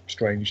there's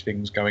strange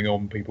things going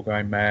on, people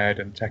going mad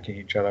and attacking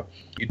each other.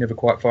 You'd never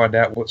quite find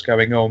out what's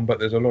going on, but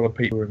there's a lot of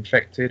people who are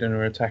infected and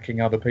are attacking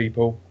other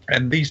people.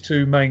 And these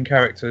two main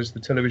characters, the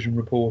television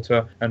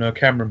reporter and her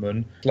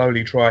cameraman,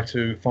 slowly try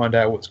to find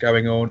out what's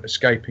going on,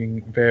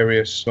 escaping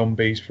various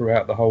zombies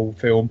throughout the whole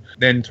film.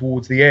 Then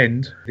towards the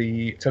end,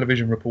 the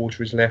television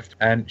reporter is left,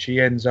 and she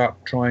ends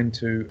up trying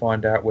to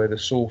find out where the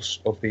source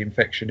of the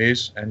infection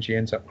is, and she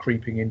ends up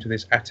creeping into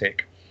this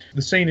attic.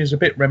 The scene is a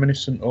bit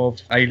reminiscent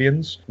of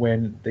Aliens,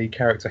 when the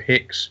character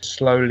Hicks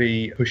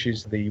slowly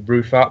pushes the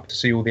roof up to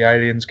see all the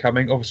aliens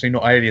coming. Obviously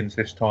not aliens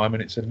this time,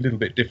 and it's a little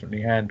bit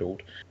differently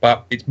handled.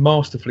 But it's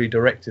masterfully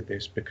directed,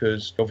 this,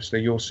 because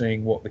obviously you're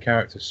seeing what the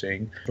character's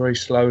seeing. Very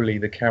slowly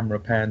the camera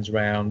pans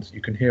round.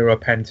 You can hear her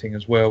panting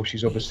as well.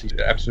 She's obviously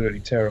absolutely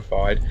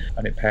terrified.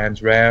 And it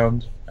pans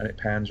round, and it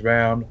pans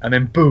round, and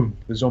then boom,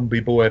 the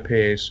zombie boy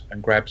appears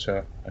and grabs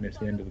her and it's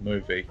the end of the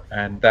movie.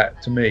 And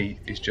that, to me,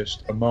 is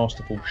just a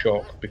masterful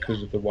shot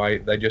because of the way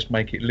they just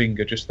make it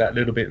linger just that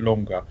little bit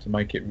longer to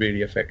make it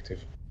really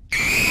effective.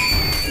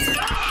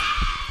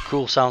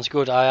 Cool, sounds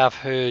good. I have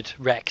heard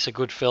Rex a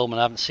good film and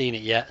I haven't seen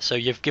it yet, so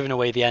you've given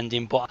away the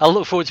ending, but I'll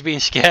look forward to being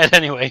scared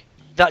anyway.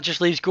 That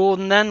just leaves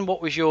Gordon then.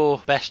 What was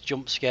your best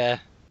jump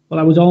scare? Well,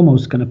 I was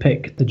almost going to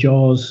pick the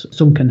Jaws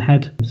sunken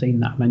head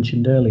scene that I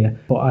mentioned earlier,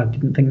 but I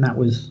didn't think that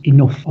was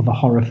enough of a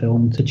horror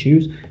film to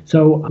choose.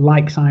 So,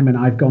 like Simon,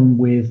 I've gone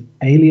with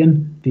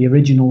Alien, the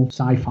original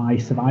sci-fi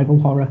survival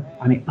horror,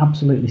 and it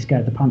absolutely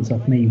scared the pants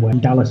off me when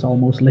Dallas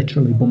almost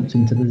literally bumped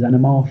into the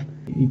xenomorph.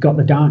 You've got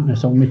the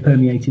darkness only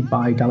permeated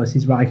by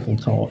Dallas's rifle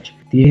torch,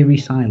 the eerie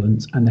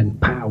silence, and then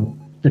pow!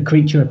 The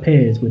creature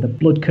appears with a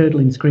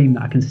blood-curdling scream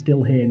that I can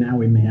still hear now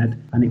in my head,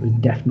 and it was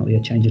definitely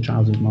a change of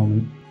trousers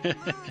moment.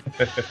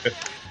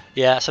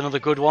 Yeah, that's another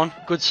good one.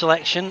 Good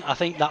selection. I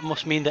think that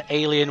must mean that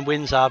Alien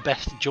wins our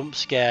best jump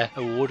scare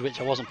award, which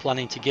I wasn't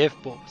planning to give,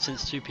 but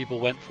since two people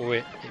went for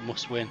it, it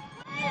must win.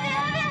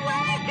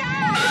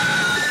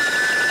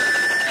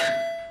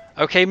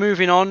 Okay,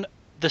 moving on.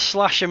 The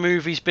slasher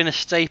movie's been a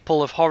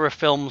staple of horror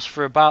films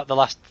for about the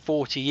last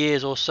 40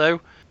 years or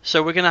so.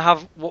 So we're going to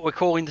have what we're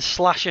calling the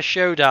Slasher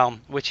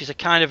Showdown, which is a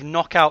kind of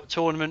knockout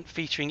tournament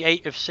featuring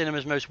 8 of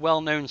cinema's most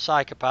well-known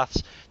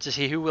psychopaths to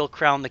see who will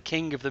crown the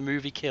king of the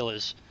movie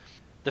killers.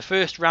 The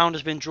first round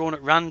has been drawn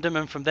at random,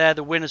 and from there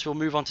the winners will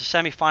move on to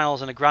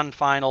semi-finals and a grand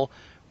final.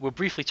 We'll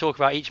briefly talk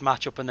about each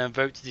matchup and then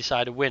vote to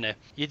decide a winner.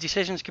 Your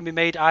decisions can be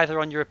made either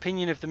on your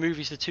opinion of the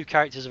movies the two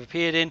characters have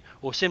appeared in,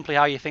 or simply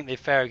how you think they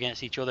fare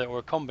against each other, or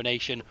a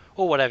combination,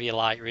 or whatever you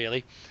like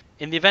really.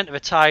 In the event of a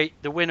tie,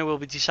 the winner will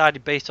be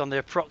decided based on the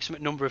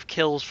approximate number of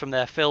kills from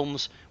their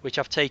films, which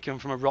I've taken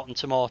from a Rotten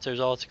Tomatoes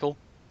article.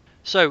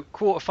 So,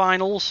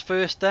 quarterfinals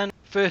first then.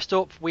 First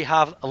up, we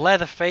have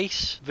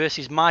Leatherface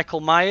versus Michael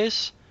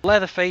Myers.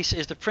 Leatherface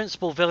is the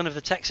principal villain of the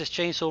Texas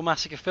Chainsaw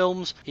Massacre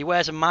films. He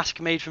wears a mask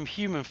made from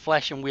human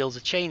flesh and wields a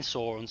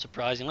chainsaw,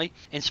 unsurprisingly.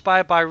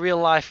 Inspired by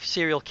real-life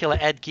serial killer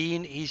Ed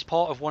Gein, he's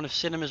part of one of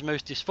cinema's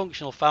most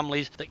dysfunctional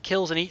families that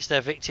kills and eats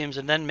their victims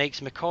and then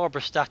makes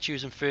macabre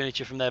statues and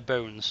furniture from their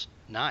bones.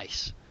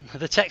 Nice.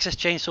 The Texas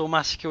Chainsaw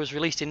Massacre was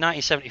released in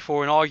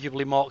 1974 and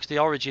arguably marks the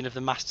origin of the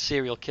masked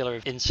serial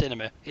killer in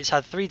cinema. It's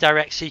had 3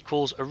 direct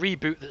sequels, a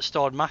reboot that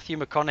starred Matthew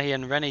McConaughey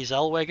and Renee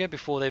Zellweger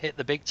before they hit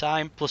the big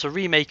time, plus a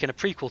remake and a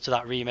prequel to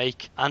that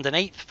remake, and an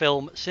 8th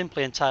film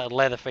simply entitled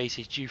Leatherface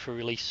is due for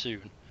release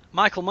soon.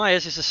 Michael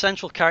Myers is a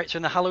central character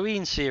in the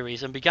Halloween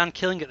series and began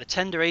killing at the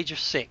tender age of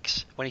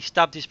 6 when he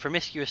stabbed his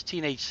promiscuous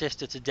teenage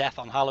sister to death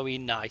on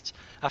Halloween night.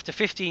 After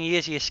 15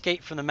 years he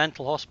escaped from the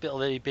mental hospital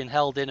that he'd been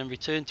held in and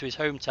returned to his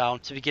hometown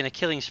to begin a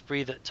killing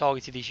spree that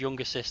targeted his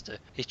younger sister.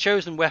 His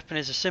chosen weapon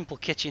is a simple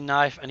kitchen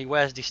knife and he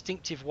wears a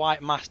distinctive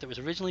white mask that was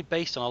originally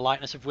based on a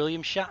likeness of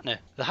William Shatner.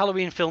 The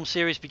Halloween film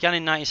series began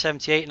in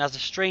 1978 and has a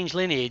strange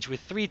lineage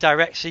with 3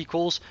 direct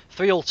sequels,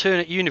 3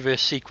 alternate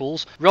universe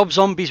sequels, Rob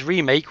Zombie's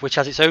remake which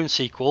has its own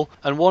sequel,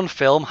 and 1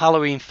 film,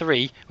 Halloween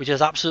 3, which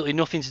has absolutely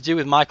nothing to do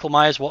with Michael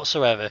Myers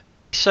whatsoever.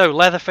 So,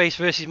 Leatherface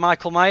versus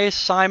Michael Myers.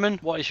 Simon,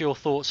 what is your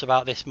thoughts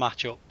about this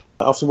matchup?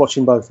 After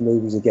watching both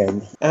movies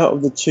again, out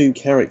of the 2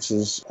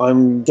 characters,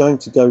 I'm going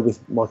to go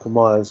with Michael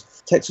Myers.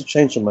 Texas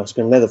Chainsaw Massacre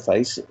and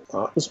Leatherface,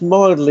 I was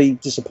mildly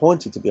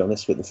disappointed, to be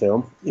honest, with the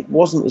film. It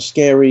wasn't as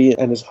scary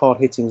and as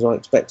hard-hitting as I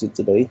expected it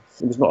to be.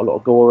 There was not a lot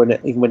of gore in it,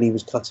 even when he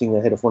was cutting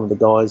the head off one of the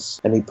guys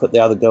and he put the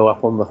other girl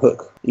up on the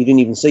hook. You didn't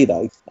even see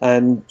that.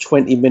 And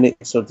 20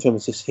 minutes of the film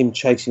is just him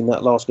chasing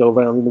that last girl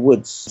around in the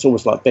woods. It's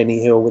almost like Benny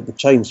Hill with the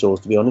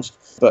chainsaws, to be honest.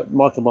 But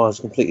Michael Myers is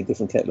a completely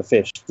different kettle of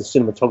fish. The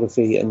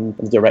cinematography and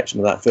the direction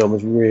of that film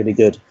is really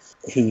good.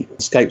 He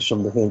escapes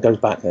from the thing, goes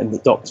back, and the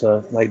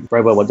doctor, played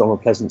very well by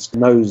Donald Pleasance,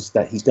 knows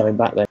that he's going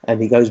back there,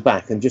 and he goes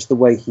back, and just the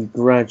way he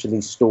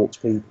gradually stalks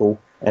people,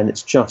 and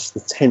it's just the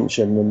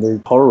tension and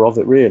the horror of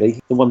it,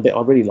 really. The one bit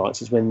I really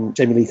liked is when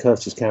Jamie Lee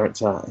Curtis's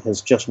character has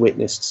just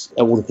witnessed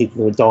all the people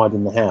who had died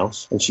in the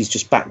house, and she's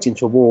just backed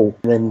into a wall,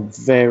 and then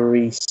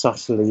very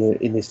subtly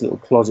in this little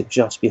closet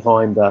just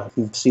behind her,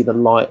 you see the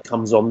light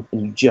comes on,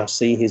 and you just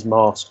see his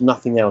mask,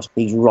 nothing else.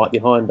 He's right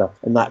behind her,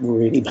 and that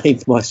really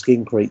made my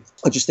skin creep.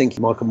 I just think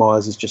Michael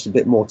Myers is just a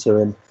bit more to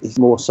him. He's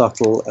more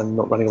subtle and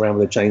not running around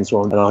with a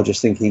chainsaw, and I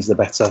just think he's the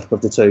better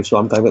of the 2, so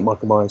I'm going with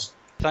Michael Myers.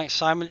 Thanks,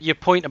 Simon. Your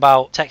point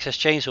about Texas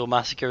Chainsaw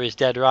Massacre is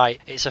dead right.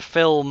 It's a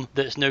film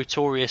that's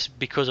notorious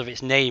because of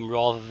its name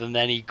rather than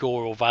any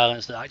gore or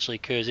violence that actually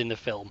occurs in the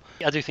film.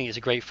 I do think it's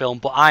a great film,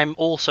 but I'm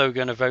also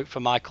going to vote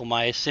for Michael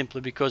Myers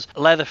simply because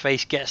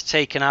Leatherface gets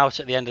taken out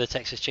at the end of the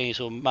Texas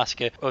Chainsaw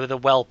Massacre with a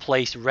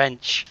well-placed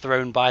wrench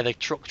thrown by the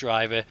truck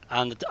driver,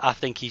 and I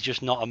think he's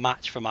just not a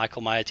match for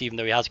Michael Myers, even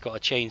though he has got a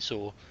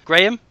chainsaw.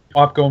 Graham?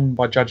 I've gone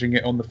by judging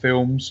it on the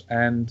films,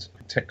 and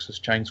Texas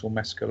Chainsaw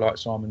Massacre, like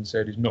Simon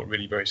said, is not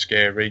really very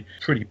scary,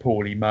 pretty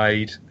poorly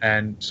made,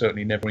 and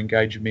certainly never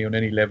engaged with me on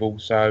any level.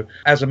 So,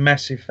 as a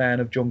massive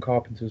fan of John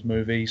Carpenter's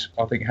movies,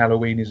 I think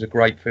Halloween is a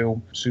great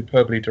film,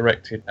 superbly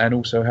directed, and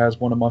also has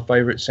one of my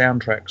favourite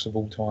soundtracks of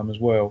all time as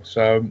well.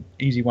 So,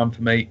 easy one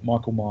for me,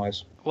 Michael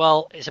Myers.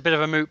 Well, it's a bit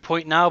of a moot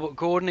point now, but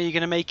Gordon, are you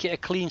going to make it a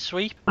clean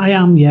sweep? I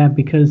am, yeah,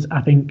 because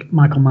I think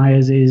Michael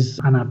Myers is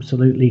an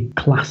absolutely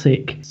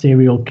classic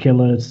serial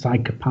killer,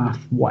 psychopath,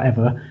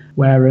 whatever.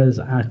 Whereas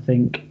I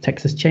think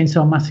Texas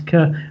Chainsaw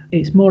Massacre,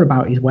 it's more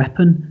about his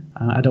weapon.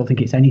 I don't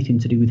think it's anything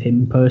to do with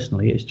him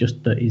personally. It's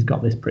just that he's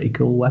got this pretty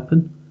cool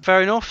weapon.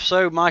 Fair enough.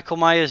 So Michael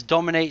Myers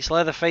dominates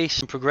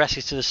Leatherface and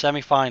progresses to the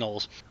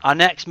semi-finals. Our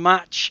next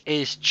match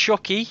is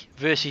Chucky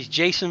versus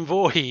Jason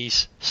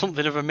Voorhees.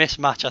 Something of a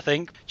mismatch, I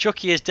think.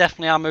 Chucky is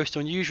definitely our most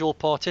unusual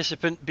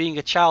participant, being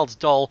a child's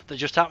doll that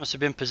just happens to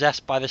have been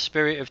possessed by the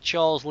spirit of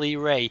Charles Lee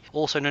Ray,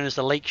 also known as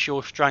the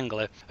Lakeshore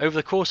Strangler. Over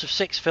the course of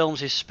 6 films,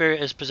 his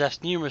spirit has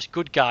possessed numerous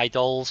good guy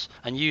dolls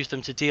and used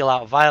them to deal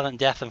out violent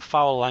death and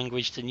foul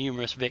language to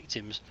numerous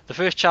victims. The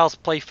first Child's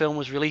Play film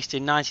was released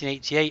in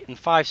 1988 and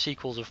 5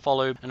 sequels have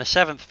followed, and a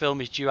 7th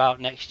film is due out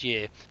next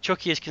year.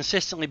 Chucky has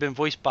consistently been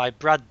voiced by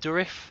Brad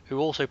Dourif, who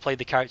also played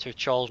the character of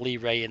Charles Lee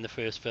Ray in the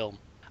first film.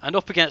 And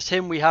up against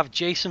him we have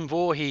Jason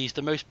Voorhees,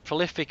 the most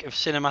prolific of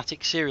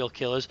cinematic serial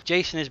killers.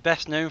 Jason is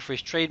best known for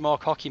his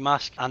trademark hockey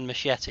mask and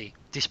machete.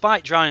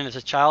 Despite drowning as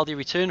a child, he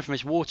returned from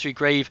his watery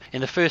grave in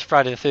the first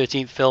Friday the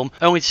 13th film,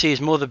 only to see his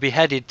mother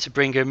beheaded to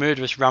bring her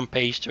murderous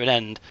rampage to an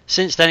end.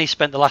 Since then, he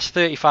spent the last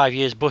 35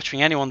 years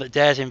butchering anyone that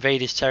dares invade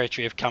his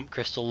territory of Camp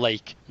Crystal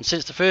Lake. And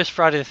since the first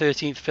Friday the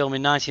 13th film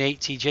in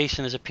 1980,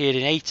 Jason has appeared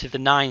in 8 of the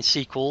 9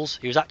 sequels.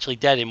 He was actually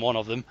dead in one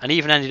of them, and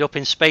even ended up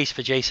in space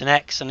for Jason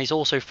X, and he's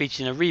also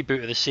featured in a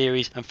reboot of the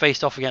series and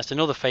faced off against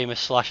another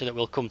famous slasher that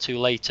we'll come to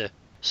later.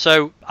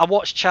 So I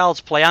watched Child's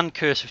Play and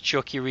Curse of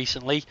Chucky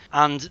recently,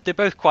 and they're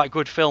both quite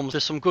good films.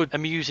 There's some good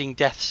amusing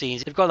death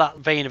scenes. They've got that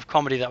vein of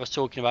comedy that I was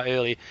talking about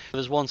earlier.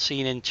 There's one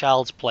scene in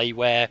Child's Play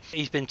where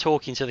he's been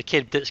talking to the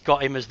kid that's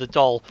got him as the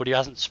doll, but he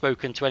hasn't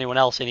spoken to anyone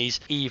else in his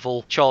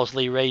evil Charles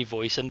Lee Ray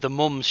voice, and the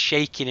mum's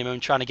shaking him and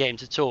trying to get him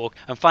to talk,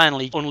 and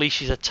finally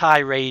unleashes a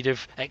tirade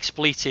of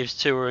expletives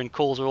to her and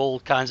calls her all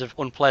kinds of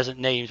unpleasant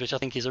names, which I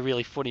think is a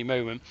really funny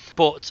moment.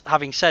 But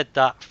having said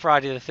that,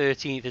 Friday the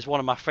 13th is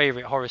one of my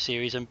favourite horror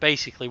series, and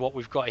basically what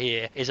we've got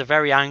here is a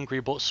very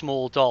angry but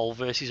small doll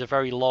versus a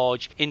very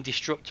large,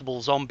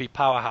 indestructible zombie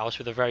powerhouse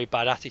with a very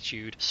bad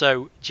attitude.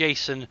 So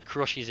Jason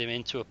crushes him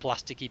into a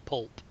plasticky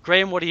pulp.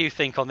 Graham, what do you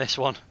think on this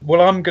one?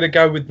 Well, I'm going to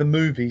go with the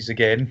movies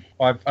again.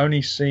 I've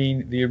only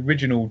seen the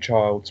original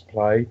Child's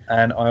Play,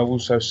 and I've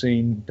also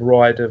seen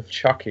Bride of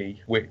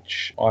Chucky,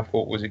 which I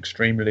thought was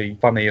extremely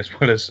funny as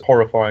well as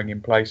horrifying in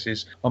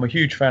places. I'm a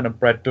huge fan of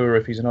Brad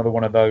Dourif. He's another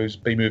one of those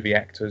B-movie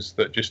actors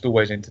that just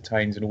always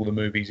entertains in all the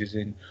movies he's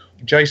in.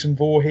 Jason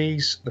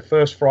Voorhees, the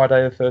first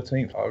Friday the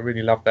 13th, I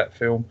really love that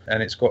film,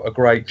 and it's got a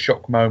great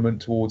shock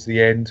moment towards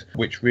the end,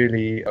 which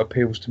really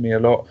appeals to me a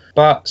lot.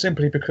 But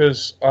simply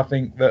because I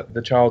think that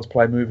the Child's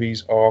Play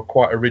movies are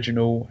quite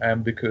original,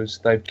 and because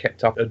they've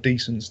kept up a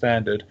decent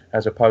standard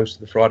as opposed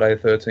to the Friday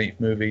the 13th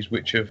movies,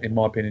 which have, in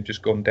my opinion,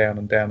 just gone down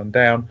and down and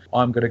down,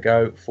 I'm going to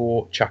go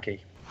for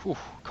Chucky. Whew,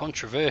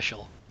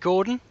 controversial.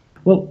 Gordon?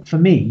 Well, for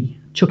me,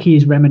 Chucky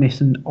is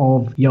reminiscent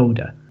of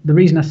Yoda. The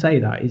reason I say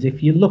that is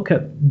if you look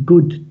at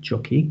good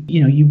Chucky,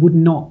 you would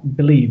not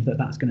believe that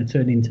that's going to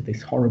turn into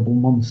this horrible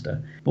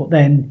monster. But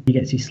then he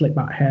gets his slick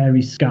back hair,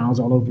 his scars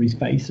all over his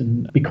face,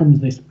 and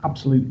becomes this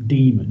absolute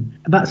demon.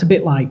 And that's a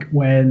bit like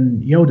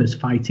when Yoda's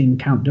fighting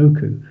Count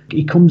Dooku.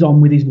 He comes on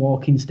with his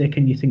walking stick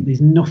and you think there's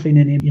nothing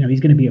in him,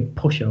 he's going to be a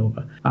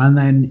pushover. And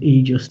then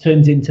he just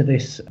turns into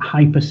this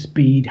hyper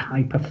speed,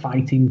 hyper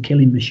fighting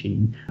killing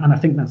machine. And I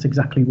think that's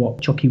exactly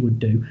what Chucky would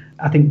do.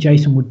 I think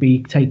Jason would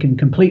be taken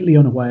completely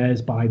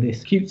unawares by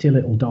this cutesy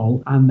little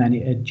doll, and then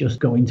it'd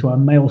just go into a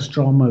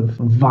maelstrom of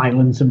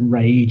violence and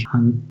rage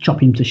and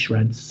chop him to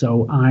shreds.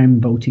 So I'm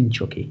voting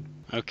Chucky.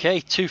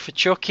 Okay, 2 for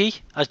Chucky.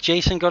 Has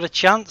Jason got a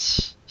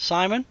chance?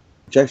 Simon?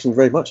 Jason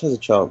very much has a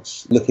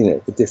chance, looking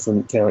at the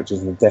different characters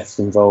and the deaths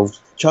involved.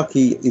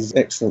 Chucky is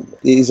excellent.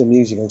 It is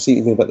amusing. I'm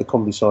thinking about the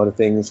comedy side of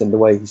things and the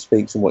way he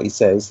speaks and what he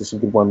says. There's some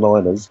good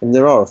one-liners. And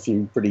there are a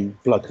few pretty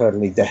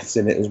blood-curdling deaths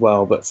in it as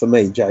well. But for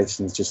me,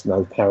 Jason's just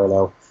no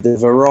parallel. The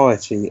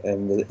variety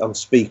and the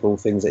unspeakable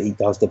things that he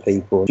does to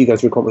people. If you go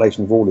through a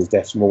compilation of all his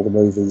deaths from all the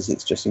movies,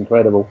 it's just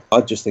incredible.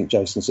 I just think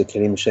Jason's a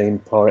killing machine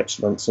par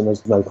excellence, and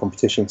there's no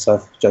competition.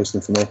 So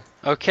Jason for me.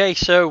 Okay,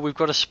 so we've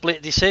got a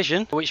split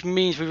decision, which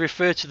means we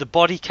refer to the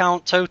body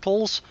count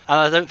totals, and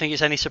I don't think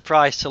it's any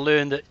surprise to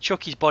learn that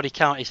Chucky's body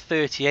count is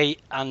 38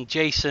 and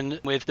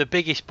Jason with the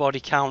biggest body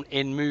count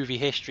in movie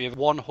history of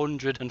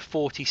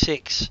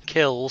 146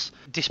 kills.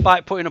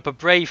 Despite putting up a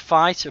braver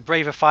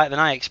fight than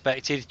I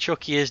expected,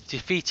 Chucky is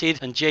defeated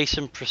and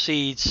Jason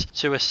proceeds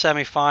to a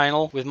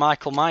semi-final with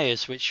Michael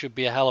Myers, which should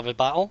be a hell of a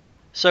battle.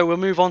 So we'll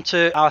move on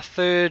to our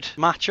third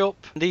matchup.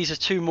 These are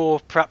 2 more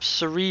perhaps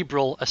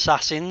cerebral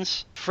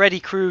assassins.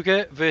 Freddy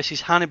Krueger versus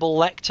Hannibal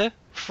Lecter.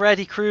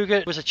 Freddy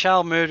Krueger was a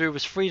child murderer who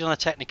was freed on a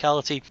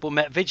technicality but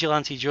met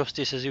vigilante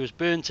justice as he was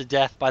burned to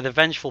death by the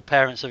vengeful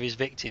parents of his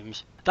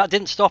victims. That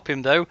didn't stop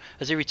him though,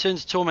 as he returned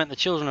to torment the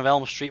children of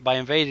Elm Street by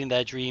invading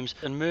their dreams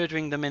and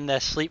murdering them in their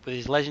sleep with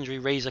his legendary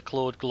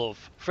razor-clawed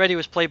glove. Freddy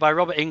was played by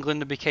Robert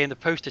Englund and became the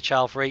poster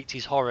child for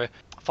 80s horror.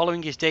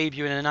 Following his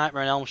debut in A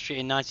Nightmare on Elm Street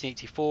in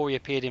 1984, he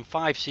appeared in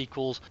 5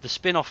 sequels, the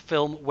spin-off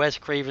film Wes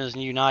Craven's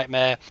New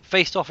Nightmare,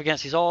 faced off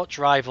against his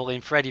arch-rival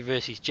in Freddy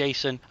vs.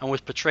 Jason, and was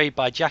portrayed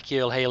by Jackie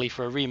Earle Haley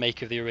for a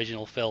remake of the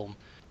original film.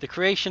 The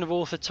creation of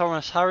author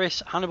Thomas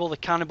Harris, Hannibal the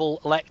Cannibal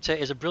Lecter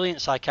is a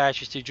brilliant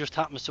psychiatrist who just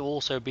happens to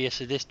also be a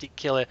sadistic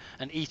killer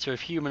and eater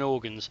of human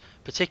organs,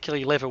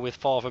 particularly liver with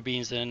fava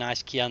beans and a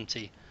nice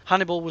Chianti.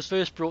 Hannibal was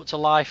first brought to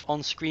life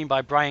on screen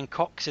by Brian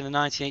Cox in the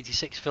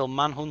 1986 film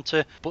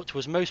Manhunter, but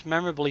was most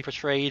memorably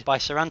portrayed by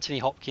Sir Anthony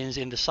Hopkins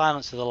in The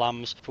Silence of the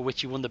Lambs, for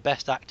which he won the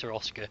Best Actor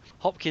Oscar.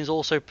 Hopkins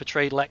also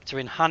portrayed Lecter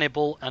in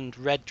Hannibal and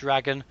Red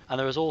Dragon, and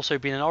there has also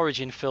been an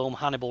origin film,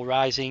 Hannibal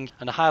Rising,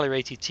 and a highly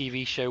rated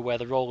TV show where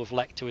the role of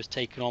Lecter was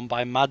taken on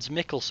by Mads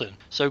Mikkelsen.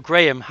 So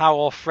Graham, how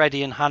are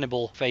Freddy and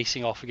Hannibal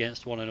facing off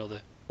against one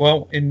another?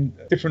 Well, in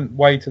a different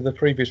way to the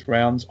previous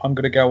rounds, I'm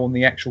going to go on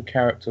the actual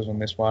characters on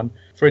this one.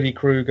 Freddy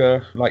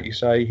Krueger, like you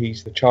say,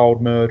 he's the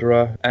child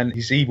murderer, and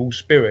his evil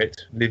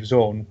spirit lives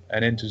on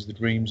and enters the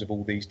dreams of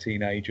all these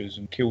teenagers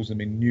and kills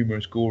them in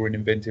numerous gore and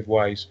inventive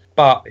ways.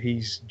 But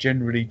he's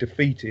generally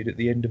defeated at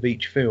the end of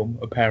each film,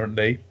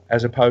 apparently,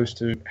 as opposed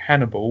to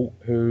Hannibal,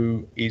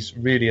 who is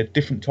really a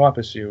different type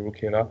of serial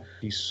killer.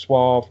 He's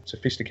suave,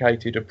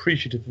 sophisticated,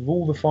 appreciative of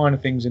all the finer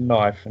things in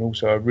life, and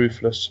also a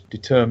ruthless,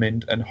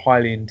 determined, and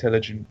highly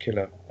intelligent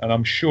killer. And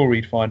I'm sure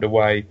he'd find a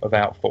way of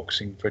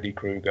outfoxing Freddy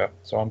Krueger.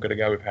 So I'm going to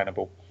go with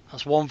Hannibal.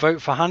 That's one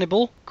vote for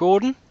Hannibal.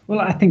 Gordon? Well,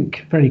 I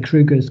think Freddy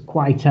Krueger's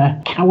quite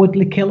a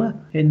cowardly killer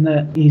in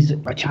that he's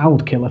a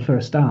child killer for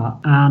a start,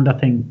 and I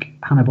think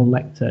Hannibal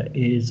Lecter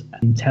is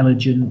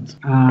intelligent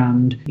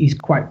and he's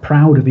quite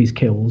proud of his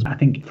kills. I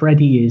think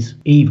Freddy is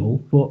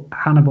evil, but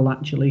Hannibal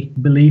actually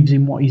believes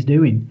in what he's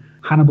doing.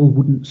 Hannibal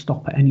wouldn't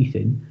stop at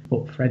anything,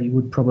 but Freddy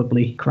would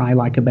probably cry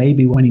like a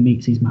baby when he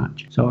meets his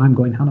match. So I'm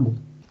going Hannibal.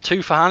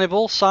 2 for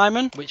Hannibal.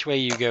 Simon, which way are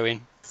you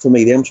going? For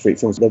me, the Elm Street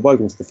films, they're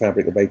woven into the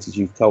fabric of 80s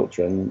youth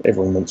culture, and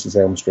everyone mentions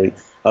Elm Street.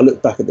 I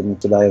look back at them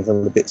today and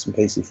done the bits and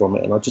pieces from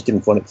it, and I just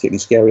didn't find it particularly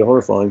scary or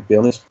horrifying, to be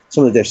honest.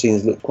 Some of the death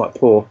scenes look quite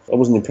poor. I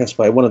wasn't impressed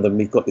by it. One of them,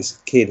 you've got this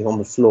kid on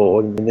the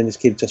floor, and then this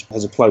kid just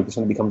has a cloak and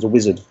suddenly becomes a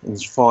wizard, and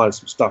just fires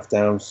some stuff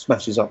down,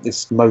 smashes up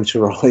this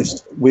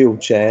motorised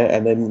wheelchair,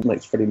 and then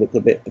makes Freddy look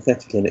a bit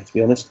pathetic in it, to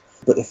be honest.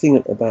 But the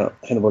thing about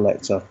Hannibal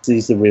Lecter,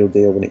 he's the real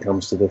deal when it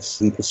comes to this.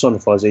 He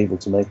personifies evil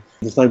to me.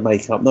 There's no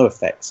makeup, no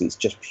effects. It's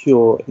just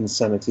pure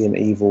insanity and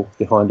evil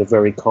behind a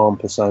very calm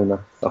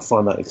persona. I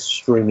find that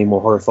extremely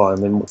more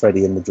horrifying than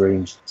Freddy in the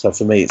dreams. So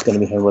for me, it's going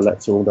to be Hannibal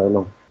Lecter all day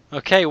long.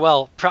 Okay,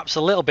 well, perhaps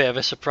a little bit of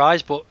a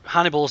surprise, but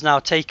Hannibal's now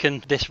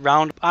taken this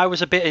round. I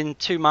was a bit in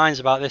two minds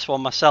about this one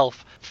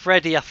myself.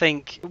 Freddy, I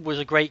think, was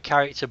a great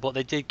character, but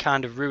they did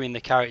kind of ruin the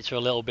character a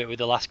little bit with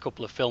the last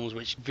couple of films,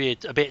 which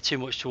veered a bit too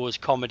much towards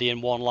comedy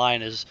and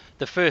one-liners.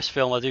 The first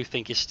film, I do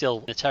think, is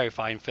still a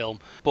terrifying film,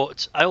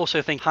 but I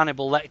also think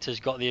Hannibal Lecter's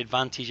got the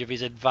advantage of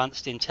his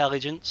advanced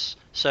intelligence.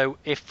 So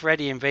if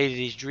Freddy invaded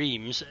his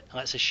dreams,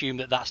 let's assume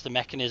that that's the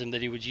mechanism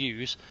that he would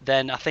use,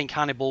 then I think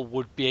Hannibal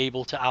would be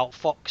able to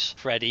outfox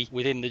Freddy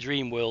within the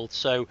dream world.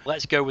 So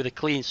let's go with a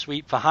clean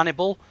sweep for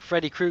Hannibal.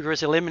 Freddy Krueger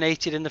is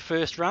eliminated in the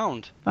first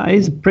round. That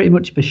is pretty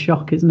much of a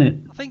shock, isn't it?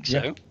 I think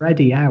so.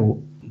 Freddy out.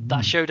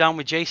 That showdown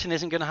with Jason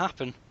isn't going to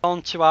happen.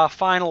 On to our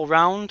final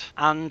round,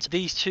 and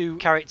these two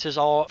characters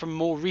are from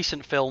more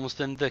recent films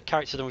than the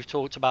characters that we've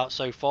talked about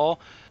so far.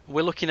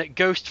 We're looking at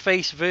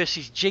Ghostface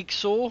versus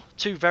Jigsaw,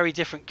 two very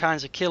different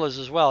kinds of killers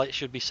as well, it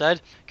should be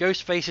said.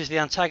 Ghostface is the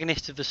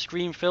antagonist of the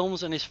Scream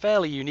films and is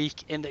fairly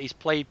unique in that he's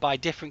played by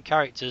different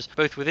characters,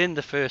 both within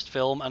the first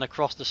film and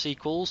across the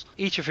sequels,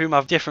 each of whom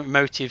have different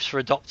motives for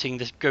adopting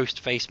this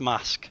Ghostface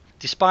mask.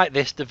 Despite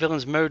this, the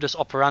villain's modus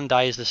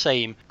operandi is the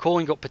same,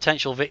 calling up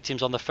potential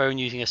victims on the phone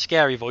using a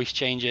scary voice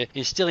changer,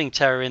 instilling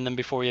terror in them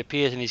before he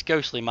appears in his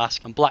ghostly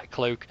mask and black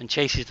cloak and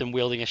chases them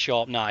wielding a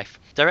sharp knife.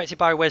 Directed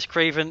by Wes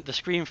Craven, the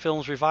Scream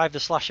films revived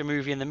the slasher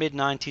movie in the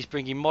mid-90s,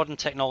 bringing modern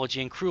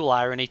technology and cruel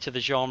irony to the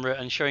genre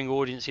and showing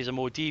audiences a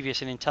more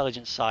devious and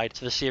intelligent side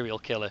to the serial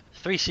killer.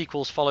 3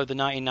 sequels followed the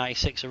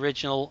 1996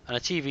 original, and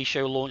a TV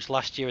show launched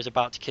last year is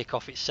about to kick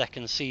off its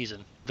second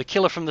season. The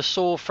killer from the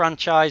Saw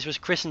franchise was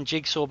christened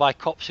Jigsaw by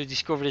cops who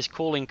discovered his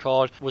calling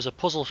card was a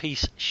puzzle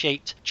piece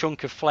shaped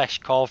chunk of flesh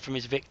carved from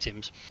his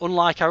victims.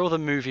 Unlike our other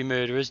movie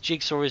murderers,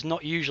 Jigsaw is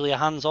not usually a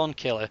hands-on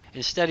killer.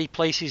 Instead, he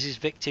places his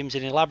victims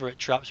in elaborate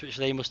traps which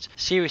they must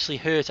seriously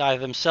hurt either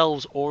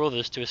themselves or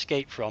others to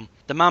escape from.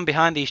 The man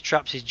behind these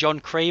traps is John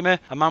Kramer,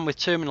 a man with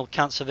terminal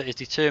cancer that is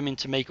determined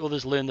to make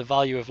others learn the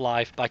value of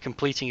life by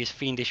completing his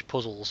fiendish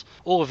puzzles.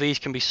 All of these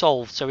can be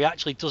solved, so he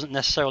actually doesn't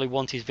necessarily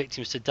want his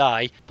victims to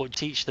die, but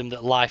teach them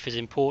that life is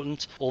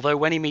important, although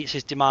when he meets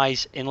his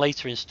demise in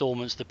later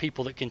installments, the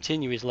people that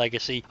continue his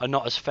legacy are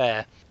not as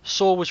fair.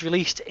 Saw was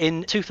released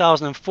in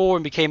 2004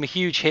 and became a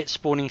huge hit,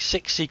 spawning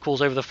 6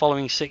 sequels over the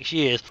following 6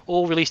 years,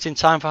 all released in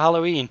time for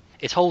Halloween.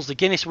 It holds the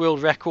Guinness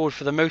World Record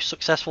for the most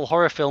successful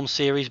horror film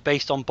series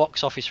based on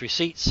box office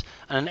receipts,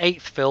 and an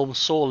 8th film,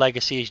 Saw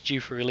Legacy, is due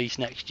for release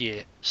next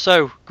year.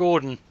 So,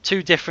 Gordon,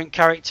 2 different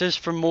characters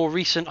from more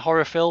recent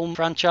horror film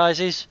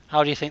franchises.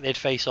 How do you think they'd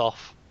face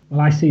off? Well,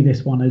 I see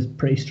this one as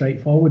pretty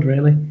straightforward,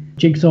 really.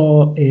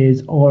 Jigsaw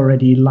is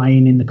already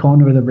lying in the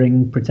corner of the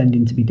ring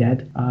pretending to be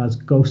dead as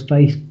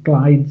Ghostface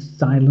glides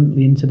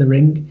silently into the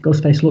ring.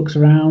 Ghostface looks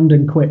around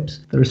and quips,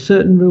 "There are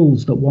certain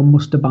rules that one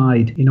must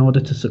abide in order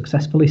to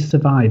successfully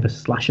survive a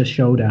slasher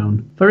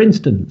showdown. For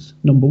instance,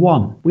 number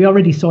 1, we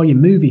already saw your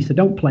movie, so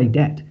don't play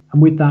dead."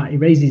 And with that, he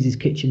raises his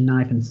kitchen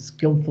knife and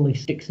skillfully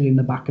sticks it in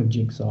the back of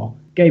Jigsaw.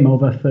 Game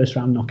over, first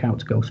round knockout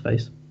to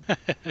Ghostface.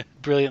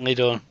 Brilliantly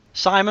done.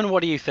 Simon,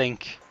 what do you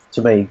think?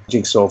 To me,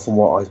 Jigsaw, from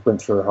what I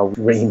went through, a whole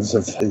reams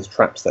of his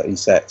traps that he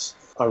sets,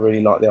 I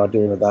really like the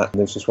idea of that. And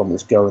there was just one with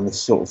this girl in this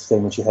sort of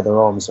thing, when she had her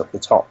arms up the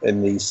top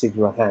in the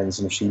cigarette hands,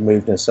 and if she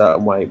moved in a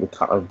certain way, it would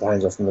cut her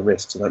hands off from the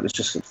wrists. And it was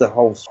just the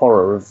whole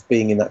horror of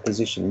being in that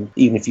position,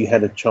 even if you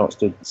had a chance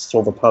to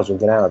solve a puzzle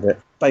and get out of it.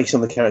 Based on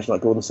the character,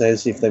 like Gordon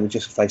says, if they were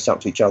just face up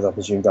to each other, I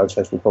presume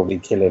Ghostface would probably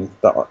kill him.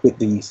 But with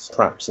these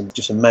traps and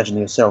just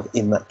imagining yourself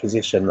in that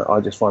position, I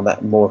just find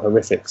that more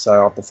horrific.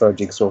 So I prefer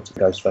Jigsaw to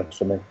Ghostface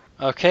for me.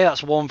 Okay,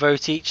 that's 1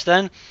 vote each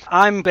then.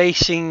 I'm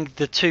basing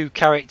the two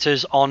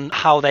characters on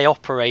how they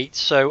operate,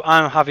 so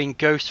I'm having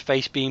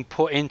Ghostface being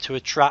put into a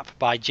trap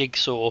by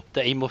Jigsaw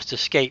that he must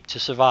escape to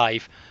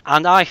survive.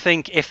 And I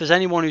think if there's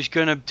anyone who's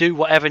going to do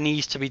whatever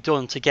needs to be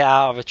done to get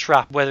out of a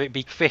trap, whether it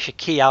be fish a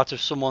key out of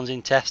someone's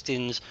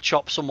intestines,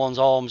 chop someone's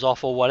arms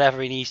off, or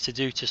whatever he needs to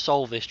do to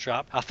solve this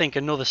trap, I think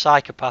another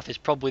psychopath is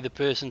probably the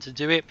person to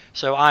do it.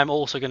 So I'm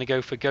also going to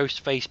go for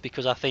Ghostface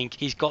because I think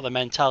he's got the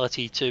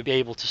mentality to be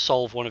able to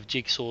solve one of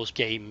Jigsaw's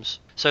games.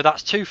 So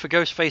that's 2 for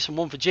Ghostface and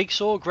 1 for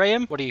Jigsaw.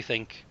 Graham, what do you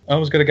think? I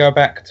was going to go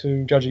back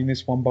to judging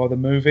this one by the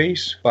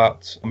movies,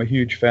 but I'm a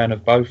huge fan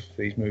of both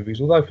these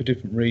movies, although for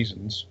different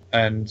reasons.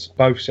 And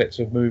both sets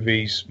of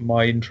movies,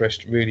 my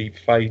interest really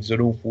fades an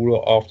awful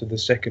lot after the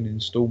second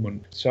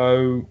instalment.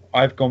 So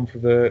I've gone for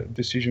the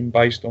decision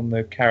based on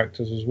the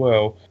characters as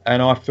well.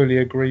 And I fully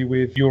agree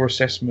with your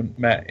assessment,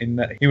 Matt, in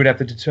that he would have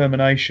the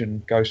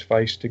determination,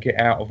 Ghostface, to get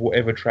out of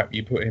whatever trap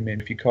you put him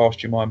in. If you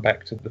cast your mind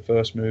back to the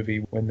first movie,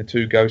 when the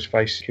two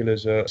Ghostface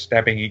killers are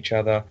stabbing each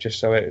other just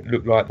so it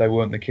looked like they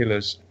weren't the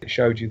killers, it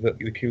showed you that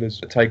the killers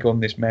that take on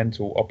this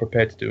mantle are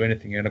prepared to do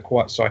anything and are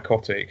quite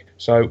psychotic,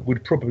 so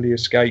would probably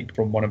escape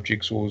from one of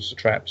Jigsaw's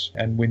traps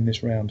and win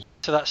this round.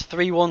 So that's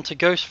 3-1 to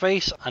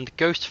Ghostface, and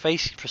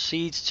Ghostface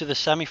proceeds to the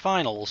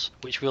semi-finals,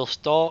 which we'll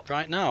start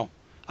right now.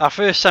 Our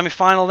first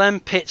semi-final then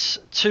pits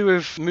 2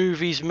 of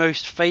movies'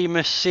 most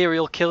famous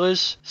serial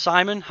killers.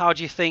 Simon, how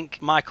do you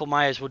think Michael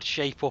Myers would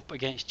shape up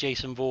against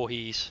Jason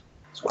Voorhees?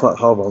 It's quite a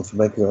hard one for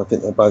me because I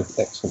think they're both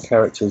excellent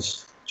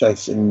characters.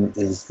 Jason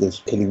is the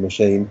killing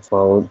machine,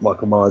 while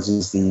Michael Myers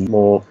is the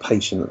more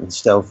patient and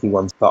stealthy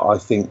one. But I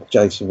think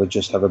Jason would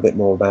just have a bit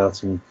more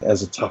about him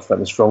as a tougher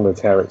and a stronger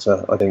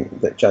character. I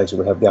think that Jason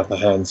would have the upper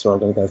hand, so I'm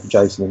going to go for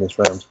Jason in this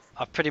round.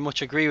 I pretty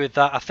much agree with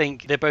that. I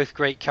think they're both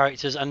great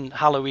characters, and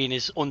Halloween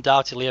is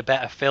undoubtedly a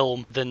better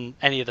film than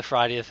any of the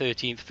Friday the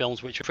 13th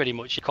films, which pretty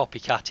much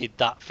copycatted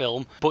that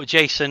film. But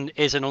Jason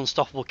is an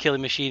unstoppable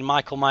killing machine.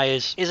 Michael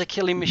Myers is a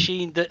killing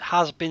machine that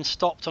has been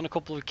stopped on a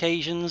couple of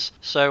occasions,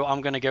 so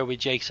I'm going to go with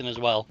Jason as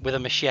well, with a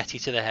machete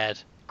to the head.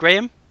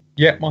 Graham?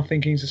 Yeah, my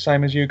thinking's the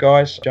same as you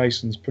guys.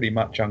 Jason's pretty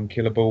much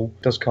unkillable.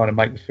 Does kind of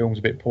make the films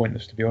a bit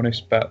pointless, to be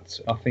honest, but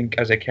I think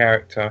as a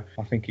character,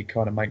 I think he'd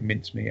kind of make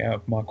mincemeat out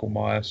of Michael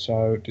Myers.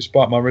 So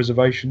despite my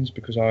reservations,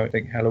 because I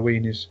think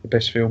Halloween is the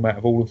best film out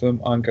of all of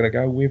them, I'm going to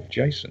go with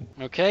Jason.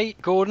 Okay,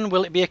 Gordon,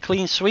 will it be a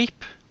clean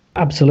sweep?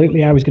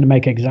 Absolutely, I was going to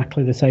make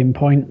exactly the same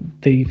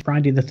point. The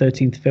Friday the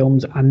 13th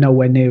films are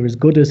nowhere near as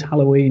good as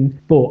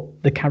Halloween,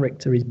 but the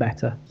character is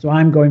better. So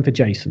I'm going for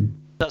Jason.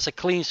 That's a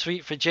clean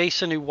sweep for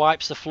Jason, who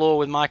wipes the floor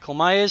with Michael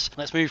Myers.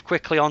 Let's move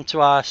quickly on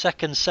to our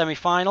second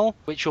semi-final,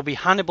 which will be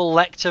Hannibal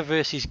Lecter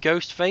versus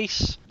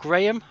Ghostface.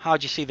 Graham, how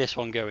do you see this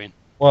one going?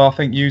 Well, I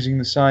think using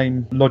the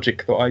same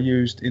logic that I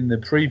used in the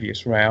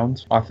previous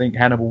round, I think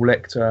Hannibal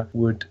Lecter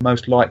would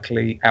most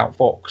likely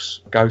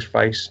outfox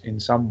Ghostface in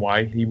some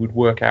way. He would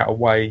work out a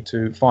way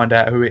to find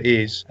out who it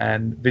is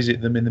and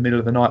visit them in the middle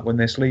of the night when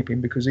they're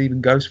sleeping, because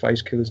even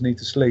Ghostface killers need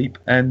to sleep,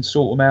 and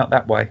sort them out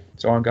that way.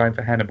 So I'm going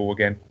for Hannibal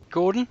again.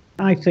 Gordon?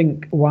 I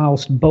think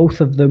whilst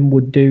both of them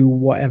would do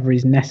whatever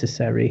is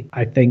necessary,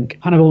 I think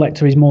Hannibal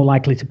Lecter is more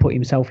likely to put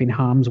himself in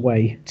harm's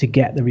way to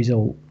get the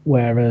result.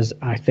 Whereas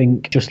I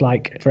think, just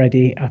like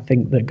Freddy, I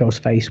think that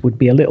Ghostface would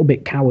be a little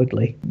bit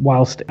cowardly.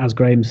 Whilst, as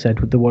Graham said,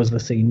 there was the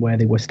scene where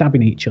they were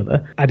stabbing each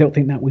other, I don't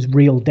think that was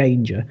real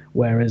danger.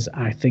 Whereas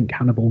I think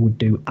Hannibal would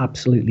do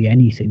absolutely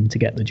anything to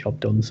get the job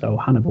done. So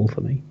Hannibal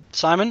for me.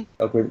 Simon?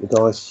 I agree with the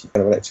guys.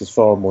 Hannibal Lecter's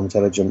far more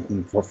intelligent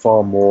and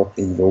far more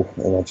evil,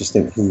 and I just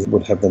think he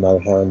would have the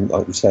know-how, and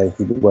like you say,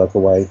 he would work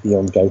away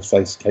beyond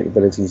Ghostface's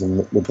capabilities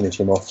and would finish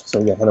him off. So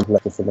yeah, Hannibal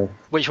Lecter for me.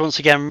 Which once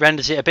again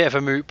renders it a bit of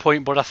a moot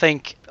point, but I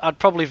think I'd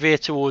probably veer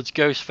towards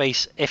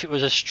Ghostface if it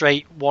was a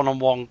straight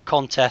one-on-one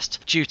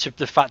contest, due to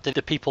the fact that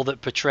the people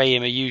that portray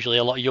him are usually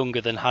a lot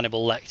younger than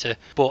Hannibal Lecter.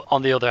 But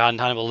on the other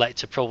hand, Hannibal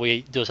Lecter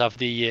probably does have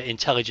the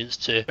intelligence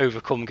to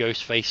overcome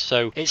Ghostface,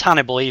 so it's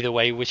Hannibal either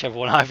way, whichever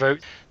one I vote.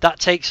 That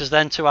takes us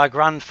then to our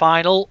grand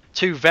final.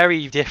 2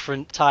 very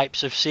different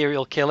types of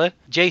serial killer.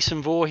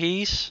 Jason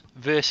Voorhees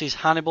versus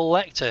Hannibal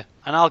Lecter.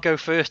 And I'll go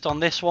first on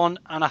this one,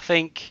 and I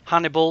think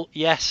Hannibal,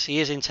 yes, he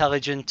is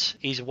intelligent,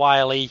 he's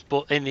wily,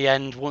 but in the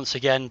end, once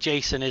again,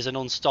 Jason is an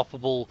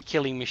unstoppable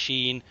killing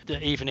machine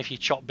that even if you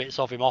chop bits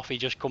of him off, he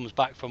just comes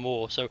back for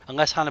more. So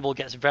unless Hannibal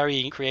gets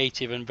very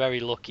creative and very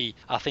lucky,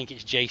 I think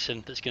it's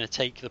Jason that's going to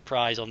take the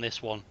prize on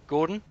this one.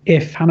 Gordon?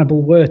 If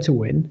Hannibal were to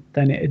win,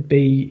 then it'd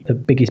be the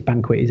biggest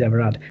banquet he's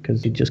ever had,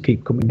 because he'd just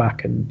keep coming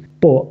back.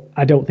 But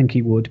I don't think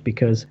he would,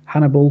 because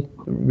Hannibal,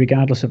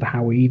 regardless of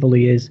how evil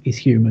he is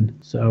human.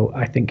 So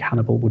I think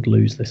Hannibal would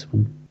lose this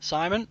one.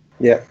 Simon?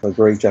 Yeah, I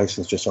agree.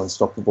 Jason's just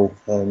unstoppable,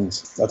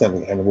 and I don't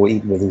think Hannibal,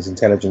 even with his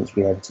intelligence,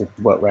 will be able to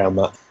work around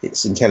that.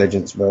 It's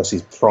intelligence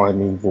versus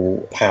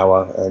primeval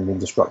power and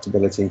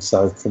indestructibility.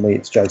 So for me,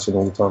 it's Jason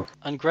all the time.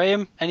 And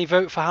Graham, any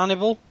vote for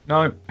Hannibal?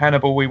 No,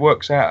 Hannibal, he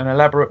works out an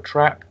elaborate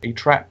trap. He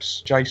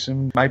traps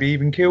Jason, maybe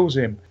even kills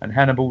him. And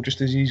Hannibal,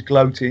 just as he's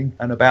gloating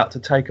and about to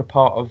take a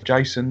part of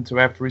Jason to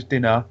have for his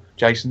dinner,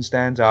 Jason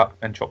stands up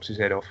and chops his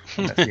head off.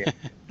 And that's the end.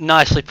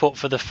 Nicely put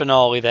for the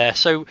finale there.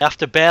 So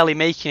after barely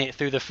making it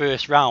through the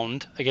first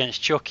round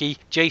against Chucky,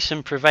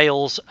 Jason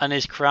prevails and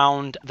is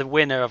crowned the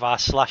winner of our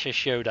slasher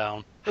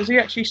showdown. Does he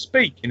actually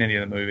speak in any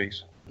of the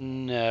movies?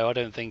 No, I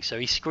don't think so.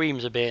 He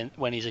screams a bit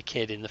when he's a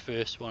kid in the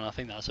first one. I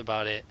think that's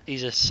about it.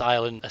 He's a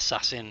silent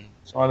assassin.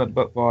 Silent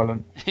but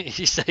violent.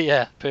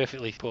 Yeah,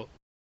 perfectly put.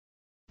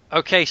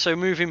 Okay, so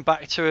moving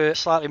back to a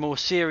slightly more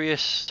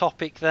serious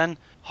topic then.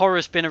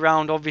 Horror's been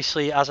around,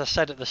 obviously, as I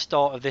said at the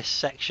start of this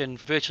section,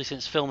 virtually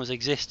since film has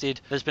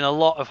existed. There's been a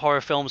lot of horror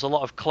films, a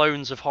lot of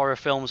clones of horror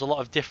films, a lot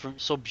of different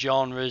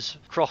subgenres,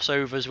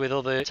 crossovers with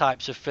other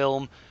types of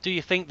film. Do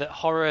you think that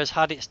horror has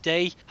had its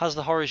day? Has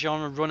the horror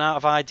genre run out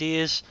of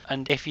ideas?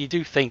 And if you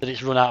do think that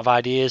it's run out of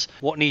ideas,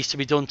 what needs to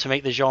be done to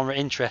make the genre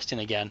interesting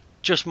again?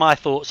 Just my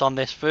thoughts on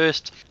this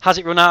first. Has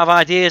it run out of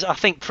ideas? I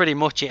think pretty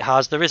much it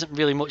has. There isn't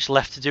really much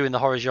left to do in the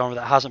horror genre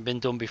that hasn't been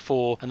done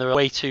before, and there are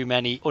way too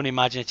many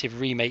unimaginative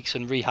remakes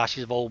and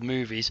rehashes of old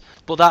movies.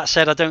 But that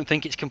said, I don't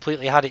think it's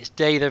completely had its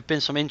day. There have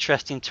been some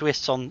interesting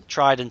twists on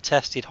tried and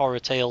tested horror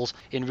tales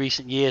in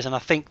recent years, and I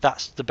think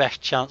that's the best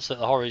chance that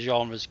the horror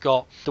genre's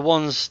got. The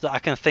ones that I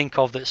can think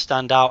of that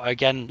stand out,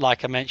 again,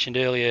 like I mentioned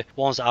earlier,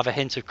 ones that have a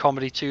hint of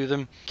comedy to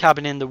them.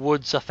 Cabin in the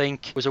Woods, I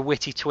think, was a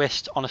witty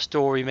twist on a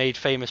story made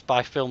famous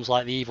by films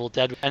like The Evil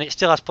Dead, and it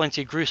still has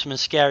plenty of gruesome and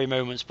scary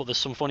moments, but there's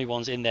some funny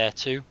ones in there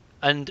too.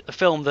 And a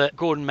film that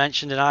Gordon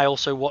mentioned and I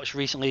also watched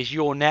recently is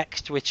You're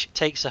Next, which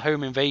takes the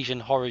home invasion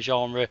horror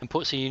genre and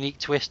puts a unique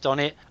twist on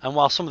it. And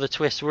while some of the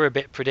twists were a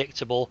bit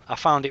predictable, I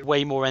found it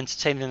way more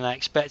entertaining than I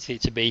expected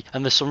it to be.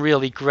 And there's some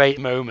really great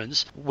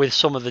moments with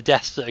some of the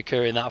deaths that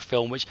occur in that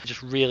film, which are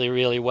just really,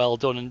 really well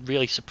done and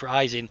really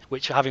surprising,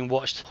 which, having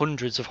watched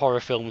hundreds of horror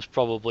films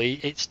probably,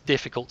 it's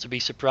difficult to be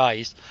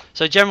surprised.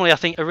 So generally I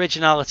think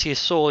originality is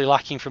sorely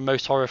lacking from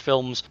most horror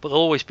films, but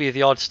there'll always be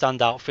the odd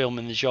standout film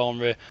in the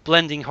genre.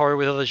 Blending horror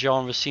with other genres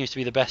seems to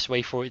be the best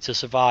way for it to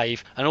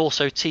survive, and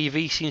also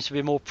TV seems to be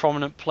a more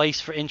prominent place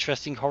for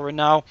interesting horror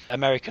now.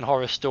 American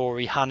Horror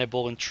Story,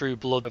 Hannibal and True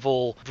Blood have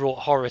all brought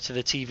horror to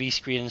the TV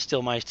screen and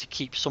still managed to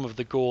keep some of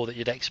the gore that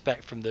you'd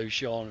expect from those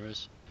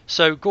genres.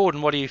 So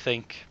Gordon, what do you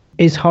think?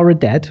 Is horror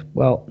dead?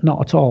 Well,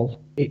 not at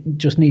all. It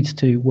just needs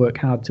to work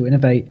hard to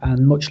innovate,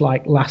 and much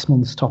like last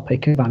month's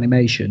topic of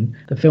animation,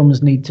 the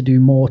films need to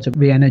do more to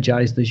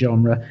re-energise the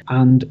genre,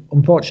 and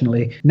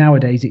unfortunately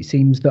nowadays it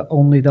seems that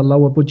only the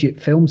lower budget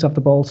films have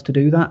the balls to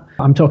do that.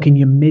 I'm talking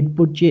your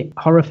mid-budget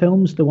horror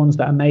films, the ones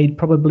that are made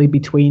probably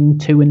between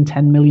 $2 and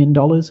 $10 million,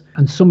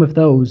 and some of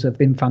those have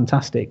been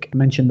fantastic. I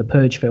mentioned the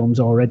Purge films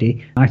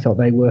already. I thought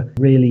they were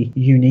really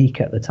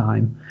unique at the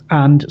time,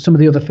 and some of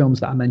the other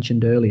films that I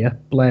mentioned earlier,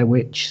 Blair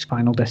Witch,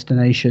 Final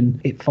Destination,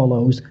 It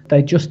Follows,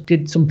 they just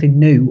did something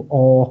new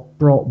or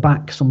brought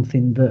back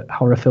something that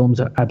horror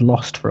films had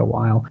lost for a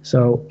while.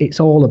 So it's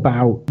all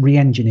about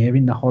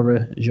re-engineering the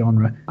horror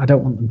genre. I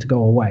don't want them to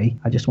go away.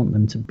 I just want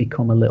them to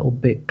become a little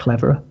bit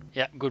cleverer.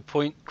 Yeah, good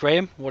point.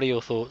 Graham, what are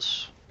your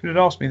thoughts? If you'd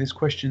asked me this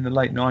question in the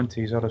late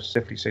 90s, I'd have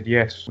definitely said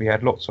yes. We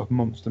had lots of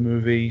monster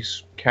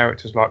movies.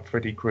 Characters like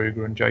Freddy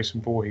Krueger and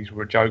Jason Voorhees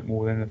were a joke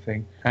more than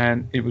anything.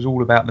 And it was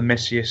all about the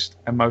messiest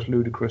and most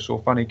ludicrous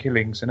or funny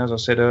killings. And as I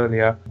said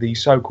earlier, the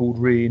so-called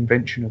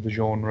reinvention of the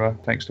genre,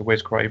 thanks to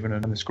Wes Craven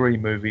and the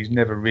Scream movies,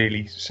 never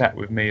really sat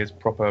with me as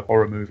proper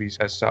horror movies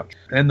as such.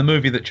 And the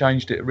movie that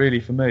changed it really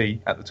for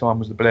me at the time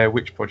was the Blair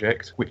Witch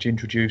Project, which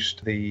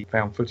introduced the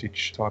found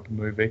footage type of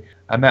movie.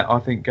 And that, I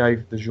think,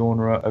 gave the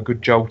genre a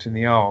good jolt in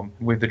the arm,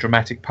 with the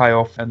dramatic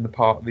payoff and the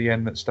part at the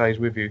end that stays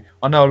with you.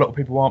 I know a lot of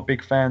people aren't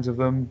big fans of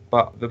them,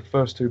 but the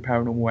first two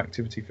Paranormal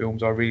Activity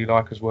films I really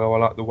like as well. I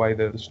like the way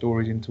the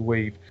stories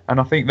interweave. And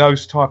I think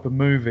those type of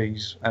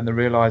movies and the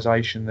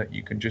realisation that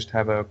you can just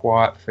have a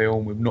quiet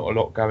film with not a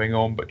lot going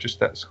on, but just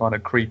that kind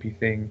of creepy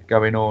thing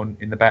going on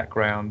in the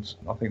background,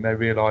 I think they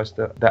realised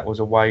that that was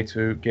a way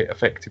to get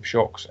effective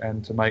shocks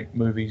and to make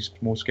movies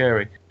more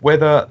scary.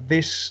 Whether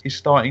this is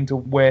starting to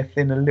wear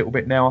thin a little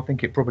bit now, I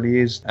think it probably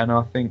is. And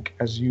I think,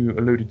 as you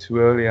alluded to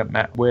earlier,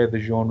 Matt, where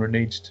the genre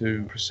needs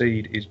to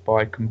proceed is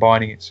by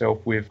combining itself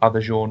with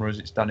other genres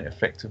it's done it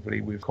effectively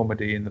with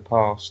comedy in the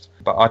past.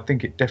 But I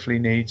think it definitely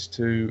needs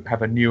to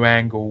have a new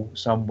angle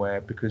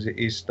somewhere, because it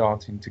is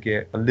starting to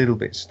get a little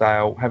bit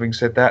stale. Having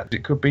said that,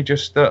 it could be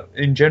just that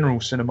in general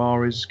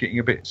cinema is getting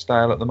a bit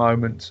stale at the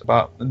moment,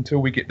 but until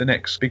we get the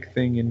next big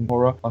thing in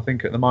horror, I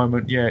think at the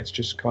moment, yeah, it's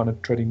just kind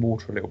of treading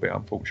water a little bit,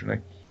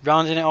 unfortunately.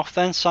 Rounding it off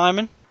then,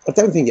 Simon? I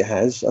don't think it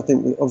has. I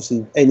think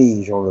obviously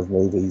any genre of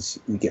movies,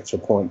 you get to a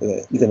point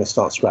that you're going to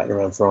start scratching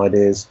around for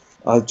ideas.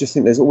 I just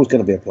think there's always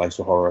going to be a place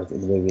for horror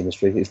in the movie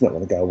industry. It's not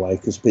going to go away,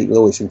 because people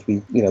always seem to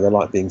be, they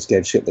like being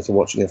scared shitless of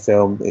watching a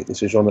film.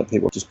 It's a genre that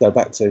people just go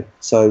back to.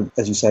 So,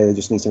 as you say, they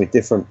just need something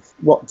different.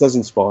 What does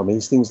inspire me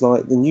is things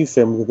like the new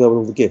film, The Girl with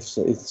All the Gifts.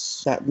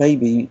 It's that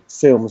maybe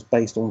films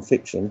based on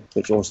fiction,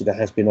 which obviously there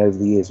has been over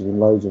the years. There's been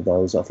loads of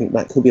those. I think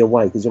that could be a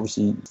way, because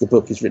obviously the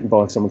book is written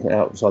by someone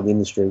outside the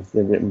industry.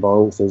 They're written by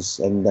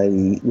authors, and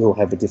they will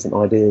have different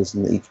ideas,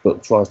 and each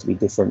book tries to be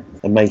different.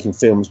 And making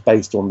films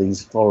based on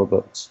these horror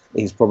books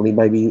is probably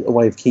maybe a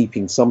way of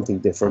keeping something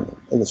different,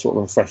 and the sort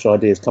of fresh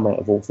ideas come out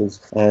of authors,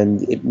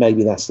 and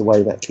maybe that's the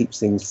way that keeps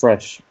things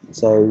fresh.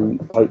 So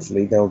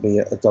hopefully there'll be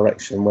a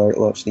direction where it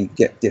will actually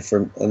get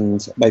different,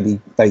 and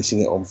maybe basing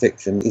it on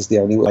fiction is the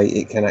only way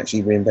it can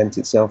actually reinvent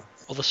itself.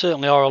 Well, there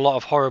certainly are a lot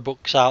of horror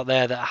books out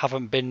there that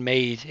haven't been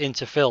made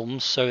into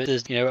films, so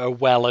there's a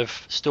well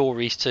of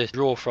stories to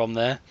draw from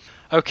there.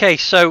 Okay,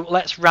 so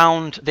let's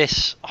round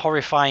this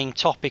horrifying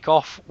topic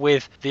off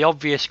with the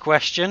obvious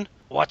question: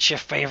 what's your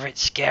favourite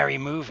scary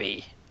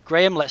movie?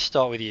 Graham, let's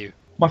start with you.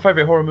 My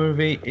favourite horror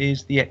movie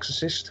is The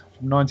Exorcist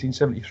from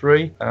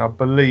 1973. I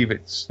believe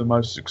it's the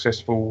most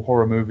successful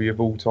horror movie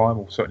of all time,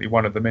 or certainly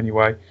one of them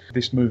anyway.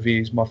 This movie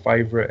is my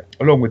favourite,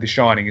 along with The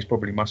Shining is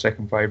probably my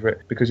second favourite,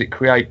 because it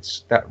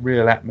creates that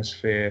real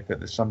atmosphere that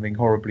there's something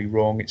horribly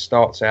wrong. It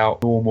starts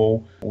out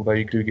normal, although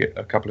you do get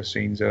a couple of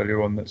scenes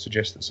earlier on that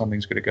suggest that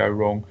something's going to go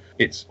wrong.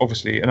 It's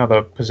obviously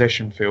another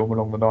possession film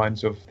along the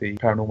lines of the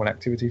Paranormal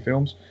Activity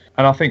films.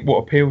 And I think what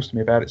appeals to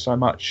me about it so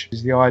much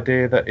is the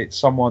idea that it's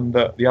someone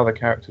that the other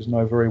characters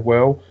know very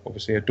well,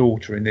 obviously a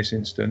daughter in this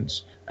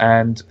instance,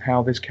 and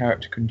how this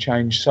character can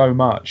change so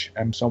much,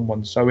 and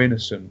someone so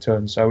innocent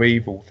turns so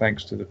evil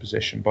thanks to the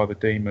possession by the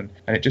demon.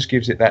 And it just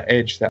gives it that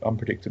edge, that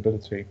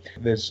unpredictability.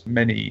 There's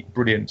many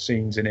brilliant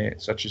scenes in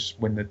it, such as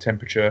when the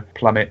temperature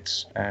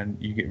plummets and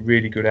you get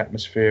really good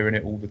atmosphere in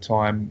it all the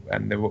time.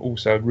 And there were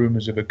also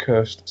rumours of a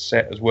cursed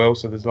set as well,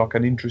 so there's like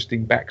an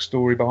interesting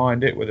backstory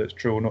behind it. Whether it's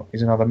true or not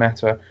is another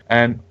matter.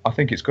 And I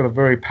think it's got a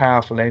very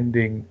powerful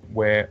ending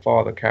where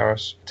Father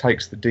Karras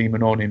takes the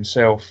demon on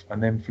himself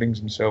and then flings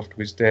himself to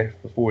his death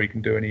before he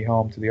can do any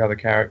harm to the other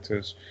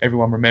characters.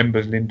 Everyone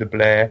remembers Linda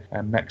Blair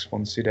and Max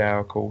von Sydow,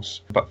 of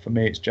course, but for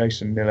me it's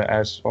Jason Miller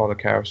as Father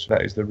Karras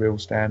that is the real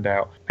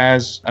standout.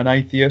 As an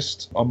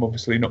atheist, I'm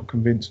obviously not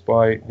convinced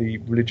by the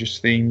religious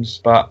themes,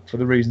 but for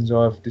the reasons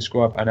I've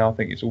described, and I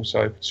think it's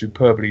also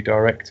superbly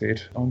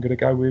directed, I'm going to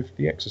go with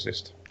The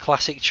Exorcist.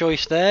 Classic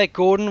choice there.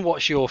 Gordon,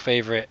 what's your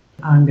favourite?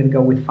 I'm going to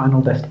go with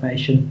Final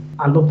Destination.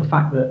 I love the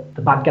fact that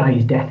the bad guy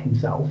is death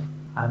himself.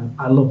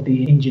 I love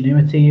the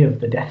ingenuity of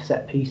the death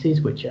set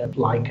pieces, which are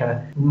like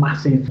a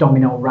massive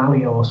domino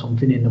rally or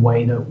something, in the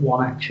way that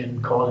one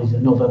action causes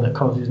another, that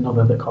causes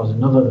another, that causes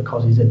another, that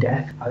causes a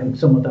death. I think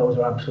some of those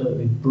are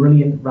absolutely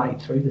brilliant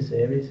right through the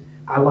series.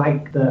 I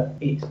like that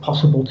it's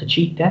possible to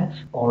cheat death,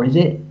 or is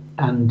it?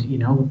 And,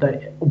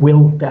 that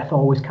will death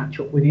always catch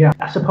up with you?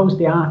 I suppose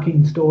the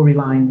arcing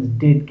storylines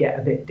did get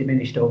a bit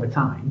diminished over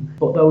time,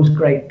 but those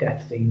great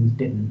death scenes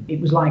didn't. It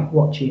was like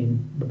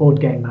watching the board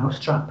game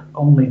Mousetrap,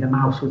 only the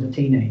mouse was a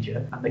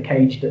teenager, and the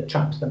cage that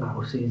traps the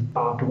mouse is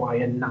barbed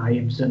wire,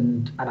 knives,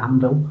 and an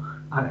anvil.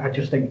 I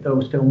just think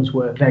those films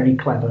were very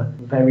clever,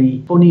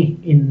 very funny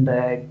in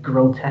their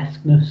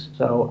grotesqueness.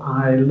 So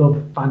I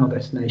love Final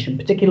Destination,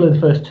 particularly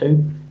the first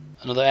two.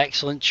 Another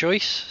excellent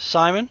choice.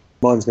 Simon?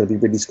 Mine's going to be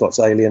Ridley Scott's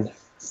Alien.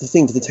 The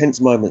thing for the tense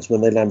moments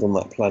when they land on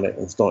that planet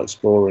and start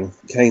exploring,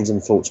 Kane's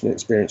unfortunate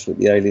experience with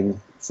the alien,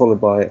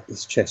 followed by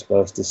this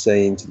chestburster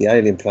scene to the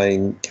alien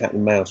playing cat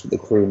and mouse with the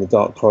crew in the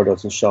dark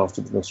corridors and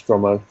shafted the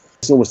Nostromo.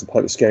 It's almost a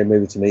perfect scary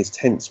movie to me. It's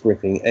tense,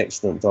 gripping,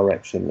 excellent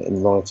direction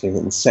and writing,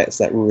 and sets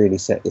that really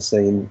set the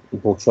scene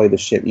and portray the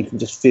ship. You can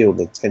just feel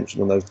the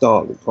tension on those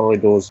dark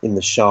corridors in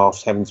the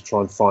shaft, having to try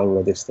and find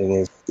where this thing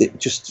is. It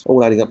just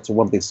all adding up to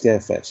one big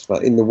scare fest.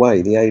 But in the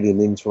way the alien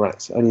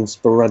interacts, only in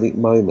sporadic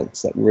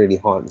moments, that really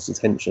heightens the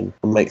tension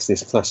and makes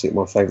this classic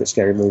my favourite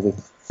scary movie.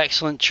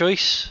 Excellent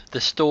choice,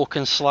 the stalk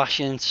and slash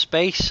in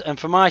space. And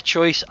for my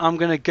choice, I'm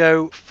going to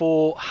go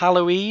for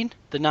Halloween,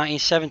 the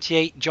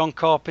 1978 John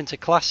Carpenter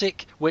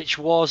classic, which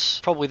was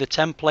probably the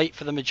template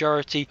for the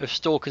majority of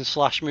stalk and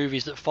slash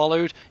movies that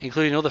followed,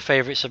 including other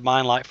favourites of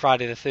mine like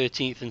Friday the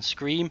 13th and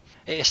Scream.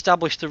 It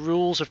established the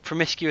rules of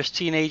promiscuous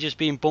teenagers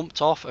being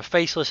bumped off, a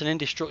faceless and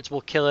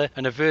indestructible killer,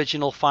 and a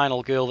virginal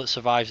final girl that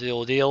survives the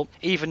ordeal.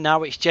 Even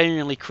now, it's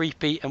genuinely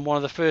creepy and one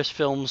of the first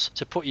films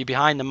to put you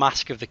behind the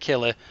mask of the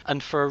killer,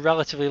 and for a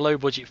relatively low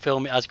budget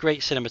film, it has great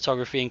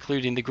cinematography,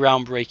 including the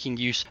groundbreaking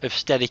use of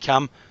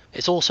Steadicam.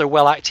 It's also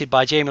well acted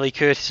by Jamie Lee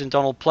Curtis and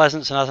Donald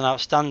Pleasance, and has an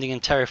outstanding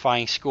and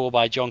terrifying score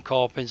by John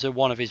Carpenter,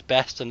 one of his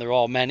best, and there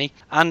are many.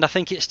 And I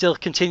think it still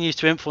continues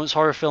to influence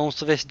horror films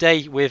to this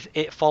day, with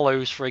It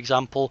Follows, for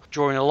example,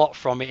 drawing a lot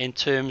from it in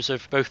terms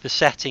of both the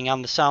setting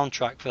and the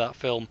soundtrack for that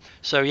film.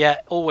 So yeah,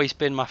 always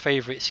been my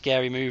favourite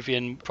scary movie,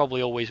 and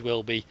probably always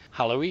will be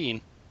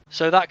Halloween.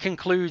 So that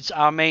concludes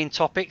our main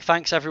topic.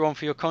 Thanks everyone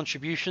for your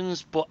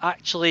contributions, but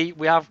actually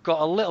we have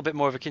got a little bit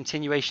more of a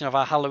continuation of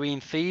our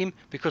Halloween theme,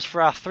 because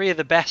for our 3 of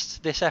the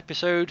best this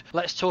episode,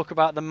 let's talk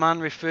about the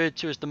man referred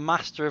to as the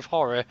master of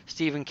horror,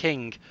 Stephen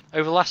King.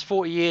 Over the last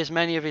 40 years,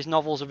 many of his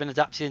novels have been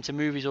adapted into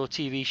movies or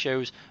TV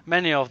shows,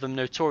 many of them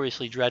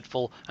notoriously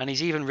dreadful, and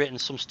he's even written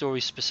some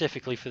stories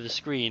specifically for the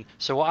screen.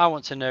 So what I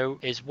want to know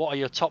is, what are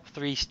your top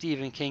 3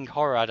 Stephen King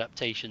horror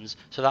adaptations?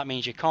 So that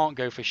means you can't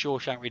go for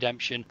Shawshank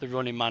Redemption, The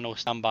Running Man, or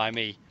Stand By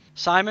Me.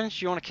 Simon, do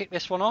you want to kick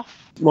this one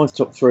off? My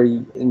top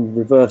 3 in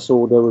reverse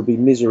order would be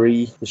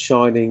Misery, The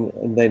Shining,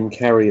 and then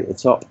Carrie at the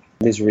top.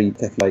 Misery,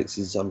 Pepe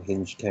Yates'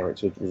 unhinged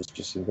character was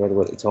just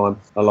incredible at the time.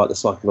 I like the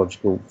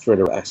psychological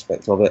thriller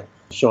aspect of it.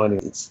 Shining,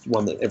 it's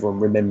one that everyone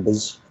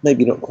remembers.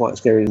 Maybe not quite as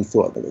scary as you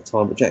thought at the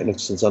time, but Jack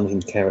Nicholson's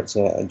unhinged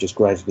character and just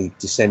gradually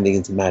descending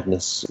into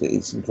madness,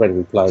 it's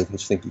incredibly played. I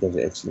just think he does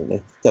it excellently.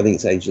 I don't think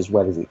it's aged as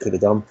well as it could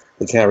have done.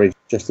 But Carrie,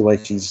 just the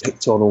way she's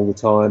picked on all the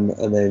time,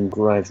 and then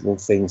gradual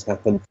things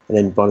happen, and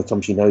then by the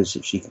time she knows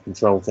that she can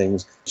control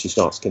things, she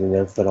starts getting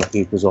her fellow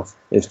pupils off.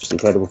 It's just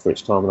incredible for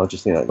its time, and I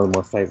just think that's one of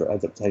my favourite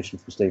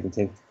adaptations from Stephen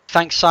King.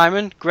 Thanks,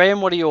 Simon.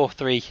 Graham, what are your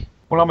 3?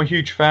 Well, I'm a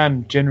huge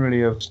fan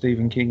generally of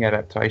Stephen King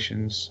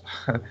adaptations.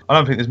 I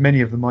don't think there's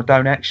many of them I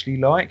don't actually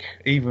like.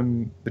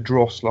 Even the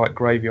dross like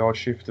Graveyard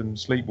Shift and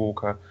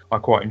Sleepwalker I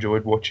quite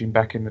enjoyed watching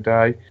back in the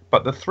day.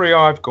 But the 3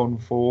 I've gone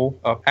for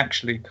are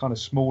actually kind of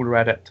smaller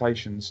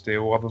adaptations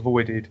still. I've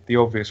avoided the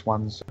obvious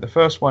ones. The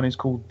first one is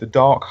called The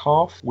Dark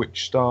Half,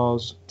 which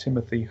stars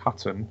Timothy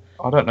Hutton.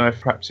 I don't know if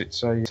perhaps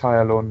it's a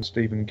tale on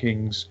Stephen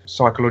King's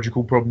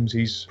psychological problems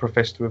he's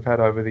professed to have had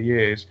over the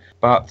years,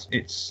 but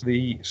it's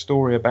the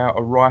story about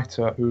a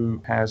writer who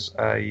has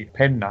a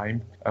pen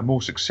name, a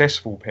more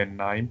successful pen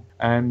name,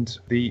 and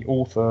the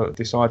author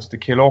decides to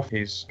kill off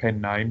his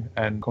pen name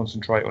and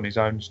concentrate on his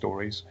own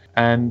stories,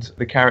 and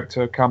the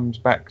character comes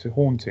back to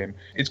haunt him.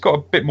 It's got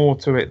a bit more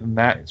to it than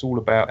that. It's all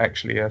about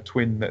actually a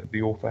twin that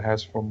the author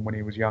has from when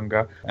he was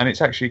younger, and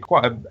it's actually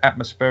quite an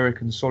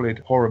atmospheric and solid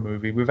horror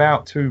movie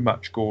without too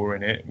much gore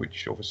in it,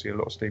 which obviously a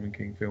lot of Stephen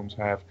King films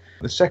have.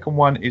 The second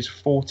one is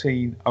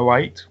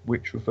 1408,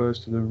 which refers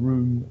to the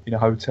room in a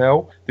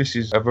hotel. This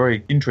is a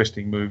very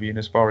interesting movie, and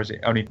as far as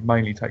it only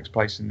mainly takes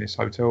place in this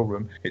hotel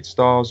room, it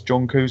stars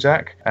John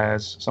Cusack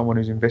as someone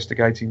who's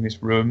investigating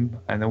this room,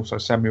 and also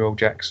Samuel L.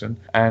 Jackson,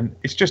 and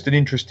it's just an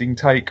interesting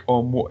take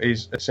on what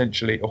is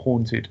essentially a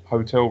haunted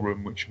hotel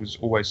room, which was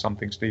always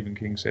something Stephen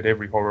King said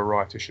every horror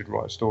writer should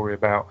write a story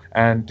about.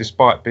 And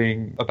despite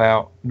being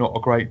about not a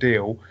great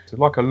deal, so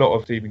like a lot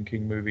of Stephen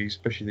King movies,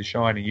 especially The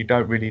Shining, you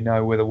don't really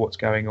know whether what's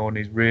going on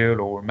is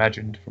real or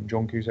imagined from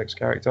John Cusack's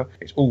character.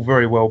 It's all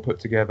very well put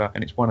together,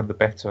 and it's one of the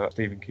better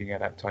Stephen King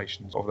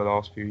adaptations of the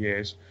last few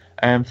years.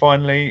 And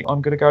finally,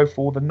 I'm going to go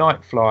for The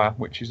Night Flyer,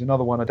 which is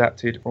another one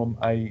adapted from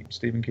a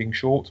Stephen King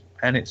short.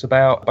 And it's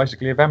about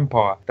basically a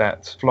vampire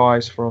that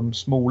flies from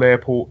small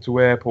airport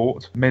to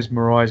airport,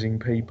 mesmerising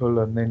people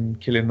and then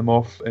killing them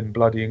off in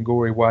bloody and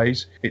gory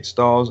ways. It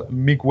stars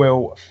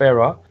Miguel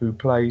Ferrer, who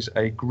plays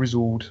a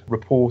grizzled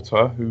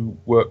reporter who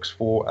works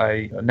for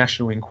a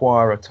National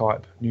Enquirer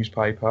type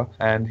newspaper,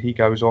 and he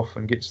goes off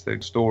and gets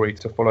the story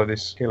to follow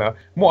this killer.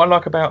 And what I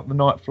like about The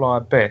Night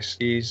Flyer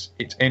best is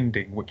its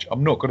ending, which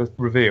I'm not going to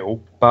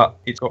reveal, but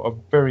it's got a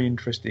very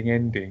interesting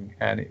ending,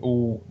 and it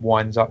all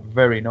winds up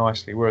very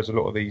nicely, whereas a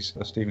lot of these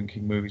Stephen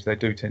King movies, they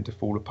do tend to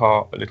fall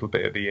apart a little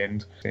bit at the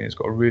end. And it's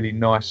got a really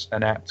nice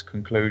and apt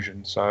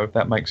conclusion, so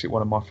that makes it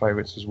one of my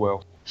favourites as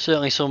well.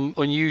 Certainly some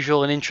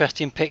unusual and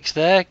interesting picks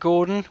there.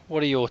 Gordon,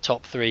 what are your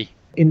top 3?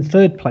 In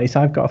third place,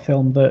 I've got a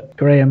film that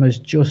Graham has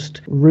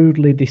just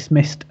rudely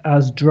dismissed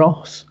as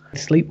dross,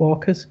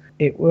 Sleepwalkers.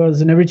 It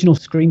was an original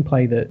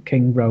screenplay that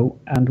King wrote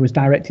and was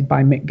directed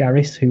by Mick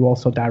Garris, who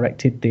also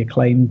directed the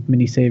acclaimed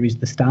miniseries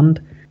The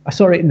Stand. I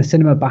saw it in the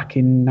cinema back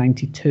in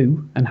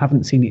 '92 and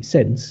haven't seen it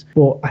since,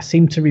 but I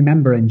seem to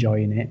remember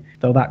enjoying it,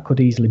 though that could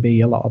easily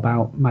be a lot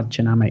about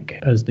Madchen Amick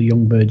as the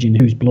young virgin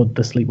whose blood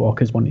the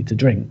Sleepwalkers wanted to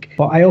drink.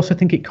 But I also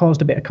think it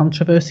caused a bit of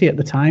controversy at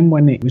the time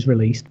when it was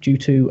released due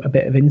to a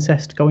bit of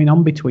incest going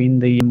on between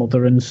the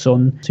mother and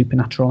son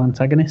supernatural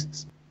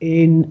antagonists.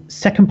 In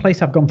second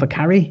place, I've gone for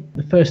Carrie,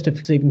 the first of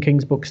Stephen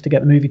King's books to get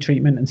the movie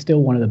treatment and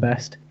still one of the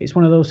best. It's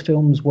one of those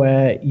films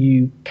where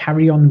you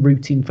carry on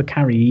rooting for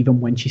Carrie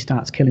even when she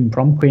starts killing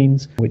prom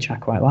queens, which I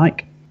quite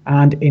like.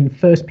 And in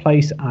first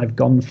place, I've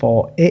gone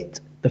for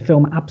It. The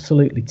film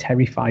absolutely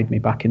terrified me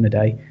back in the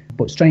day.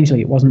 But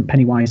strangely, it wasn't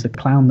Pennywise the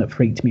clown that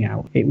freaked me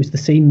out. It was the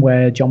scene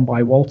where John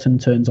By Walton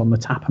turns on the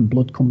tap and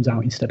blood comes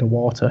out instead of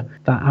water.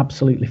 That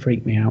absolutely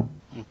freaked me out.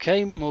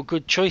 Okay, more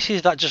good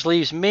choices. That just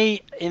leaves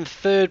me in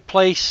third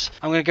place.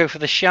 I'm going to go for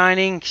The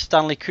Shining,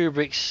 Stanley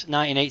Kubrick's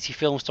 1980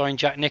 film starring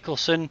Jack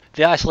Nicholson.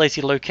 The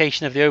isolated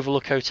location of the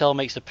Overlook Hotel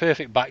makes the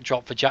perfect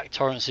backdrop for Jack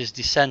Torrance's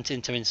descent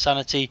into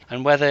insanity,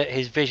 and whether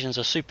his visions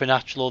are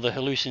supernatural or the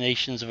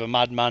hallucinations of a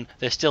madman,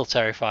 they're still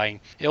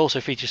terrifying. It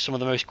also features some of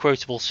the most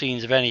quotable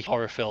scenes of any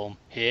horror film.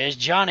 Here's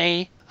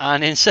Johnny!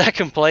 And in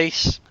second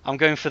place, I'm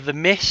going for The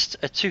Mist,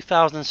 a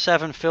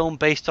 2007 film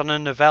based on a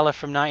novella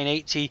from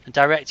 1980 and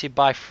directed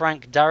by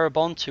Frank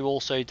Darabont, who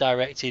also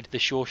directed The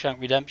Shawshank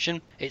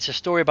Redemption. It's a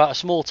story about a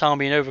small town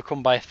being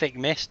overcome by a thick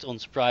mist,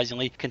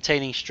 unsurprisingly,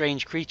 containing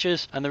strange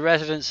creatures, and the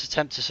residents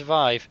attempt to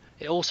survive.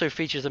 It also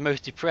features the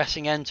most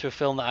depressing end to a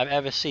film that I've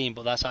ever seen,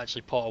 but that's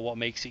actually part of what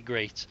makes it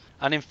great.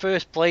 And in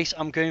first place,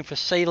 I'm going for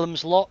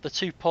Salem's Lot, the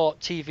two-part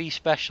TV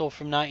special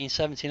from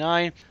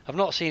 1979. I've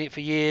not seen it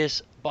for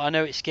years, but I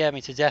know it scared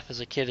me to death as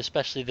a kid,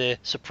 especially the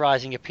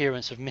surprising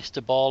appearance of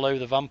Mr. Barlow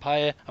the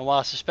vampire, and while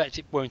I suspect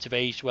it won't have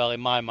aged well, in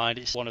my mind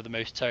it's one of the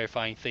most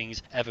terrifying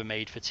things ever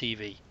made for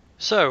TV.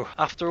 So,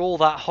 after all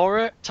that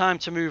horror, time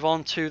to move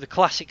on to the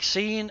classic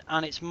scene,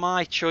 and it's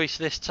my choice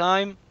this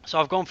time. So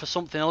I've gone for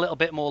something a little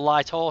bit more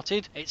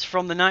light-hearted. It's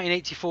from the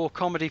 1984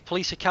 comedy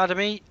Police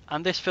Academy,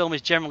 and this film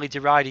is generally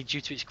derided due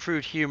to its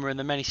crude humour and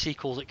the many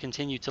sequels that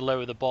continue to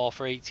lower the bar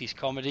for 80s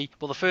comedy.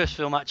 But the first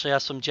film actually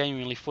has some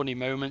genuinely funny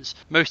moments,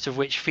 most of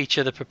which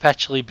feature the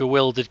perpetually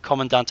bewildered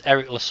Commandant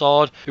Eric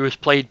Lassard, who was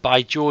played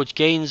by George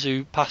Gaines,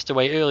 who passed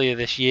away earlier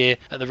this year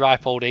at the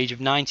ripe old age of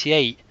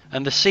 98.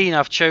 And the scene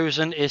I've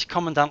chosen is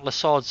Commandant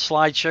Lassard's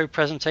slideshow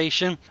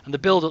presentation, and the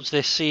build-up to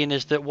this scene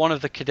is that one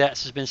of the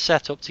cadets has been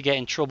set up to get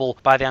in trouble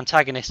by the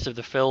antagonists of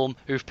the film,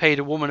 who've paid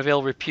a woman of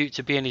ill repute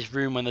to be in his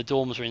room when the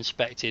dorms are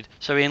inspected,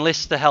 so he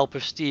enlists the help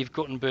of Steve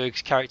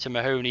Guttenberg's character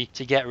Mahoney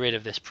to get rid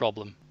of this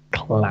problem.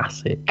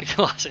 Classic.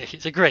 Classic.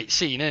 It's a great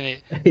scene,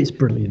 isn't it? It's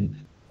brilliant.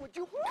 Would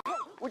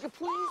you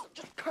please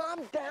just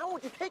calm down?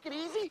 Would you take it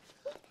easy?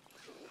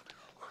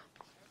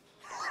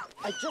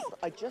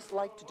 I just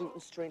like to do it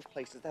in strange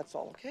places, that's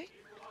all, okay?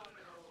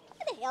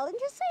 Why the hell didn't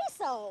you say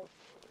so?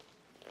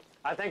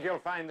 I think you'll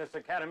find this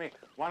academy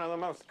one of the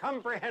most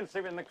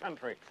comprehensive in the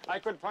country. I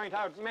could point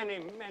out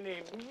many,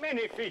 many,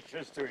 many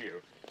features to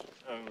you.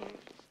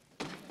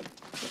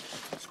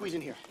 Squeeze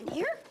in here. In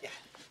here? Yeah.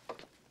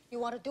 You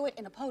want to do it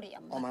in a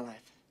podium? All my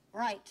life.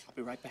 Right. I'll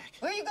be right back.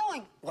 Where are you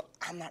going? Well,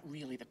 I'm not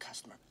really the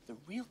customer. The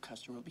real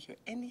customer will be here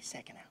any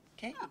second now,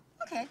 okay? Oh,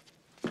 okay.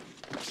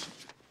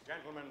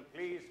 Gentlemen,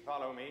 please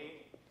follow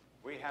me.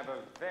 We have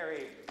a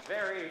very,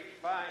 very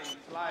fine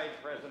slide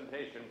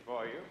presentation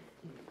for you.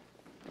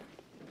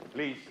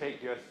 Please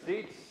take your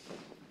seats.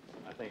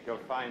 I think you'll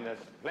find there's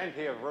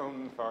plenty of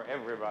room for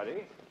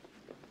everybody.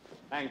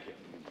 Thank you.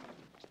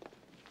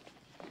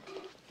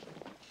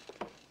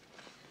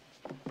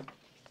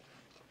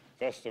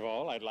 First of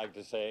all, I'd like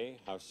to say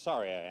how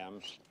sorry I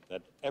am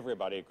that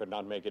everybody could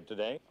not make it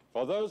today.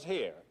 For those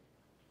here,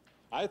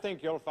 I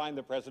think you'll find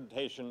the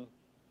presentation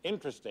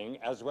interesting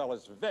as well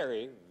as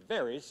very,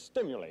 very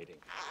stimulating.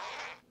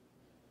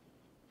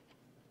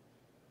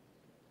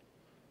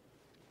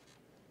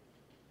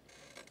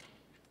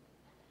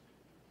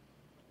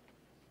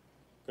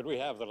 Could we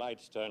have the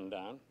lights turned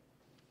down?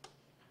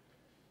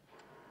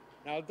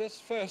 Now, this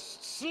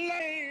first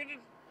slide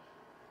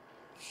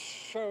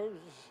shows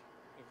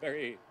a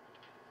very,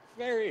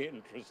 very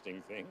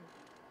interesting thing.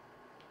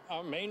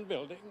 Our main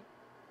building.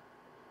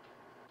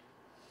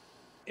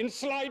 In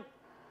slide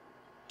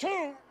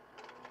 2,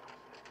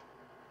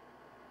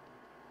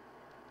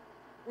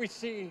 we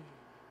see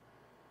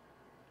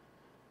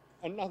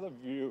another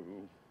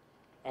view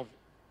of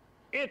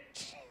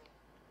it.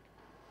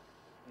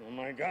 Oh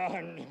my God,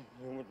 you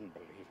wouldn't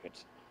believe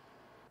it.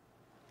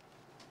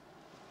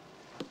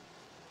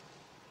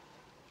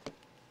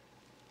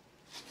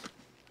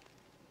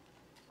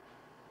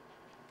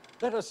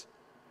 Let us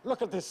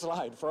look at this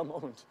slide for a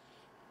moment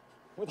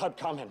without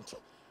comment.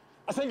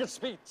 I think it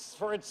speaks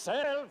for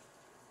itself.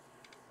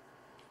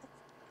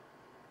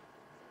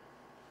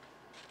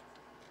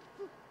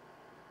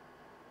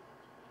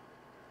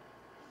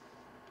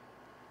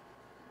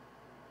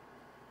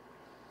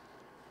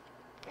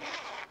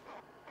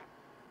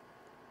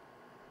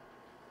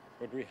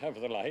 Would we have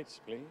the lights,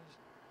 please?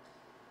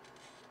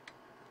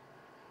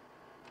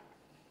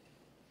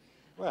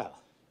 Well,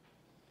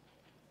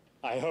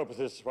 I hope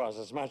this was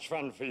as much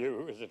fun for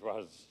you as it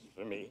was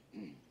for me.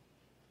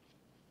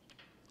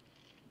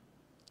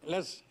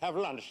 Let's have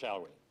lunch,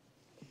 shall we?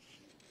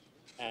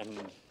 And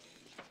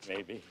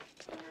maybe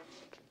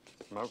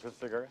smoke a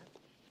cigarette?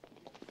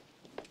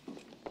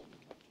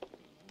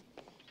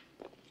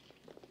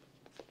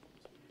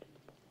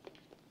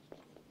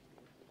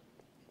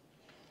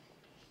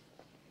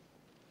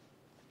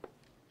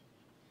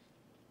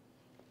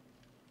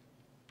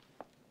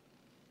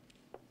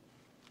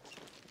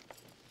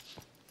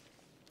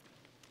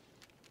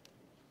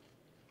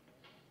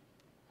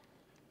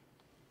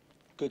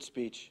 Good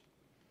speech.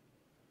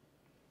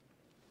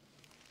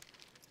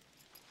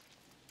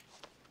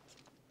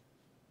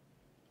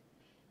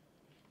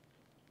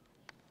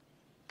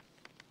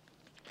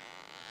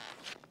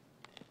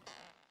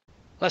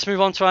 Let's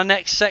move on to our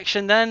next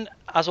section then.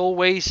 As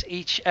always,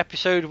 each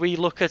episode we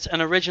look at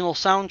an original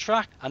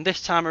soundtrack, and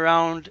this time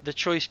around the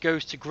choice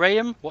goes to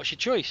Graham. What's your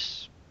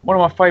choice? One of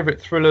my favourite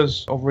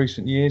thrillers of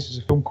recent years is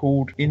a film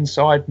called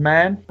Inside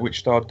Man, which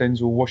starred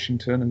Denzel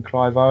Washington and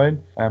Clive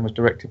Owen and was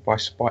directed by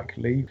Spike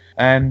Lee.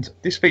 And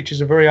this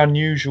features a very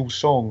unusual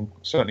song,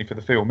 certainly for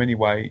the film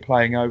anyway,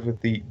 playing over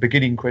the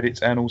beginning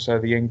credits and also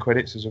the end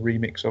credits as a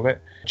remix of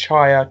it.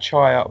 Chaya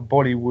Chaya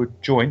Bollywood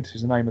Joint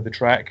is the name of the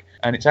track,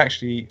 and it's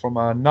actually from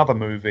another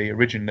movie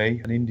originally,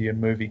 an Indian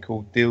movie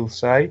called Dil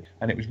Se,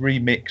 and it was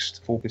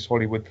remixed for this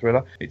Hollywood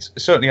thriller. It's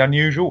certainly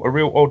unusual, a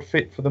real odd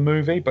fit for the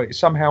movie, but it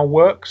somehow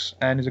works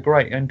and is a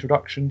great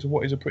introduction to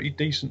what is a pretty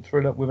decent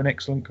thriller with an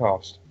excellent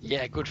cast.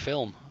 Yeah, good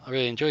film. I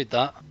really enjoyed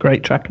that.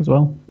 Great track as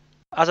well.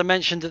 As I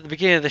mentioned at the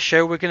beginning of the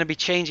show, we're going to be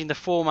changing the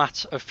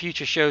format of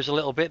future shows a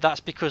little bit. That's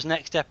because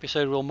next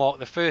episode will mark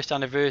the first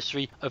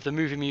anniversary of the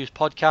Movie Muse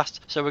podcast,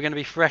 so we're going to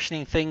be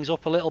freshening things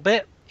up a little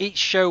bit. Each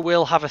show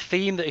will have a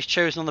theme that is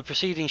chosen on the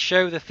preceding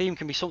show. The theme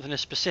can be something as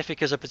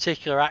specific as a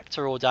particular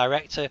actor or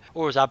director,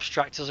 or as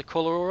abstract as a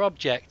colour or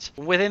object.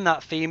 Within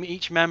that theme,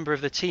 each member of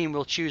the team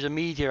will choose a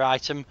media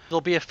item. There'll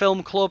be a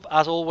film club,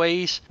 as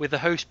always, with the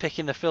host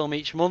picking the film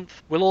each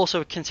month. We'll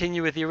also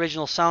continue with the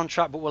original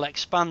soundtrack, but we'll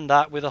expand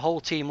that with the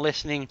whole team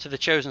listening to the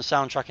chosen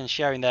soundtrack and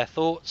sharing their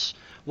thoughts.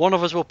 One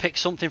of us will pick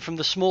something from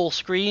the small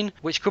screen,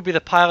 which could be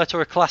the pilot or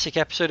a classic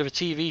episode of a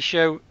TV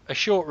show, a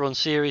short-run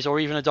series, or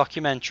even a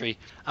documentary.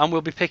 And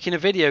we'll be picking a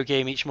video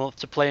game each month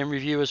to play and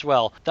review as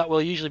well. That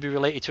will usually be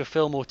related to a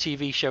film or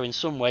TV show in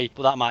some way,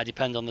 but that might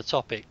depend on the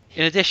topic.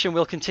 In addition,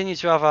 we'll continue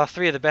to have our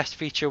 3 of the best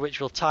feature, which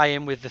will tie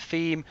in with the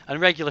theme, and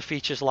regular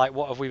features like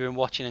What Have We Been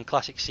Watching and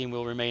Classic Scene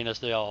will remain as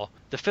they are.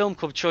 The film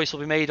club choice will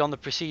be made on the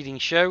preceding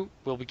show.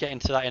 We'll be getting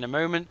to that in a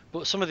moment,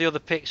 but some of the other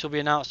picks will be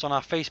announced on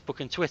our Facebook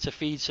and Twitter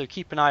feeds, so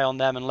keep an eye on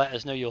them and let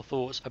us know your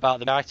thoughts about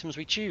the items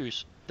we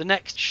choose. The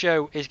next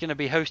show is going to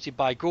be hosted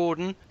by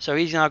Gordon, so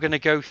he's now going to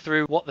go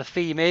through what the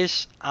theme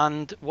is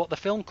and what the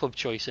film club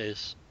choice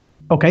is.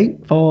 Okay,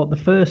 for the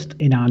first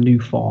in our new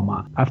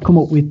format, I've come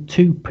up with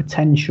 2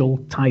 potential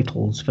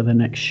titles for the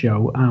next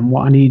show, and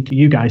what I need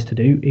you guys to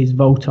do is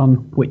vote on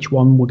which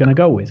one we're going to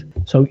go with.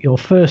 So your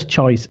first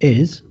choice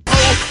is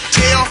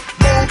Hotel,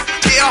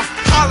 Motel,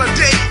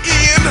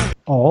 Holiday Inn,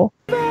 or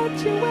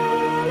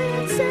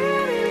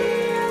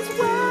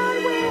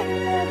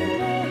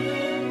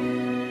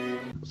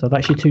so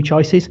that's your 2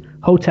 choices: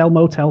 Hotel,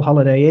 Motel,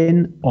 Holiday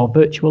Inn, or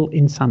Virtual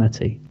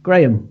Insanity.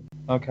 Graham?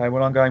 Okay,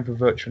 well, I'm going for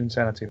Virtual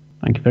Insanity.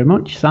 Thank you very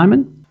much.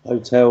 Simon?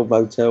 Hotel,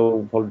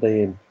 Motel,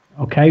 Holiday Inn.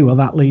 Okay, well,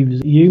 that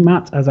leaves you,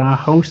 Matt, as our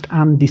host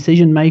and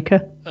decision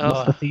maker.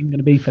 What's the theme going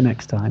to be for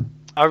next time?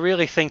 I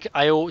really think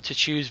I ought to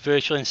choose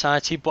Virtual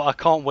Insanity, but I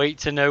can't wait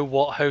to know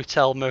what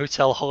Hotel,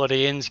 Motel,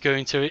 Holiday Inn is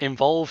going to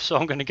involve, so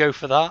I'm going to go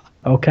for that.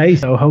 Okay,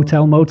 so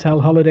Hotel, Motel,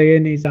 Holiday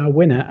Inn is our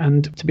winner,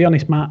 and to be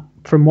honest, Matt,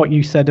 from what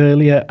you said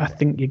earlier, I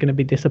think you're going to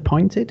be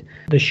disappointed.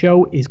 The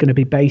show is going to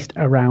be based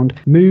around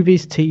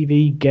movies,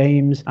 TV,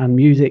 games, and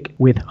music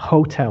with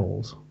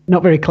hotels.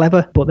 Not very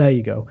clever, but there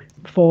you go.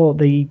 For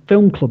the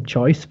film club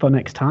choice for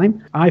next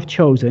time, I've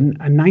chosen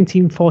a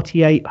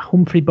 1948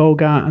 Humphrey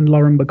Bogart and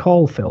Lauren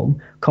Bacall film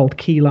called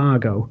Key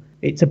Largo.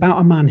 It's about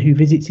a man who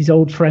visits his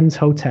old friend's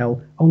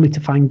hotel only to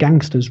find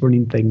gangsters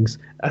running things.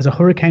 As a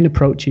hurricane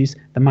approaches,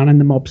 the man and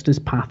the mobster's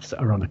paths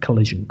are on a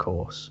collision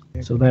course.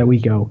 So there we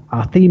go.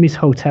 Our theme is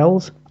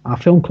hotels. Our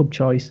film club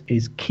choice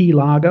is Key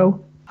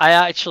Largo. I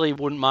actually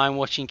wouldn't mind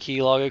watching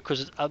Key Largo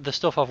because the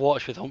stuff I've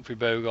watched with Humphrey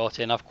Bogart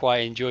in I've quite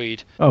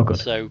enjoyed. Oh, good.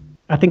 So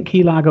I think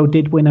Key Largo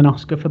did win an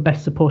Oscar for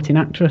Best Supporting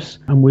Actress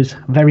and was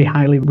very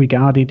highly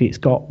regarded. It's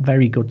got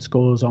very good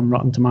scores on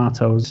Rotten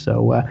Tomatoes,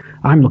 so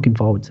I'm looking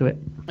forward to it.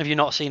 Have you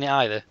not seen it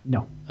either?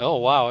 No. Oh,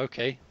 wow,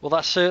 okay. Well,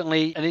 that's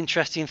certainly an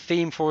interesting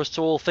theme for us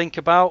to all think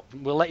about.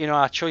 We'll let you know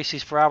our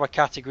choices for our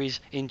categories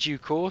in due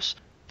course.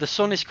 The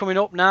sun is coming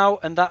up now,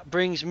 and that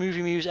brings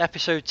Movie Muse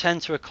episode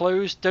 10 to a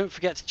close. Don't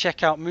forget to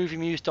check out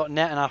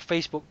moviemuse.net and our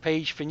Facebook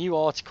page for new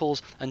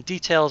articles and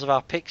details of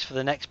our picks for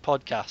the next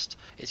podcast.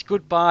 It's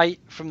goodbye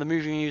from the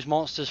Movie Muse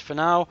monsters for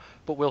now,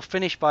 but we'll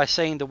finish by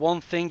saying the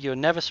one thing you're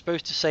never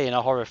supposed to say in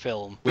a horror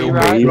film. We'll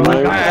be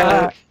right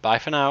back. Bye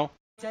for now.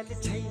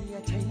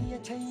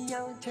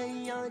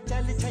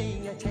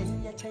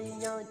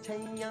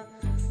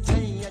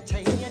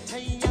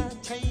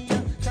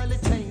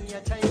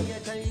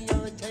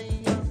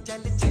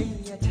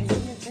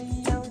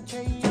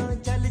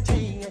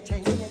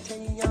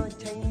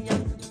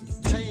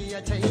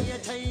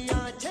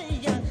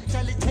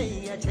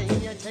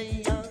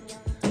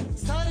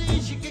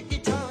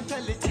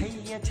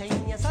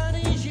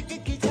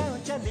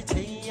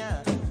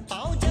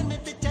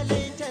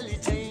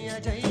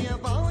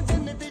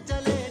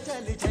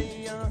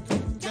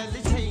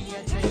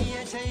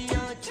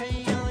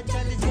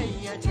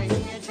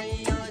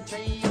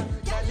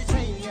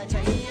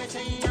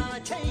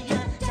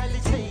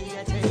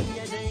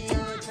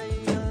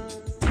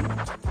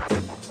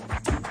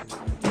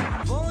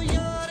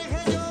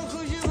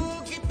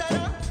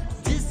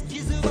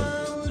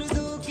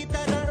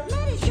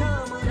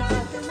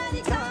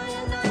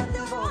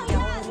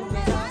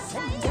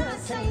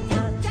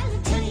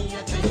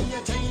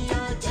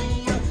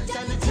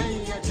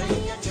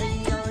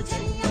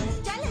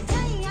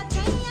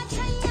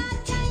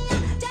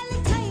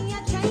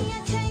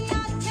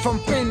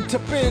 to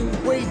bin,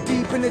 way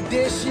deep in the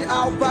dish. She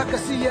out back, I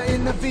see her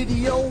in the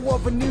video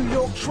of a New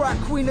York track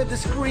queen of the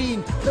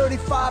screen.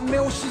 35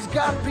 mil, she's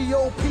got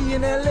P.O.P.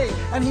 in L.A.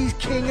 and he's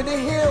king of the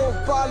hill.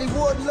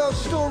 Bollywood love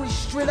story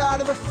straight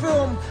out of a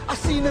film. I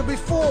seen her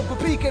before, but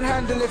he can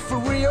handle it for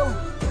real.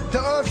 The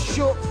earth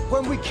shook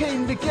when we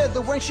came together,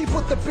 when she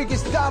put the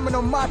biggest diamond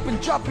on my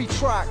Punjabi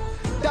track.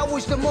 That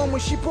was the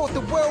moment she brought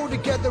the world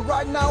together.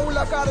 Right now all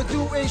I gotta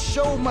do is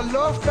show my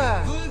love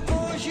back.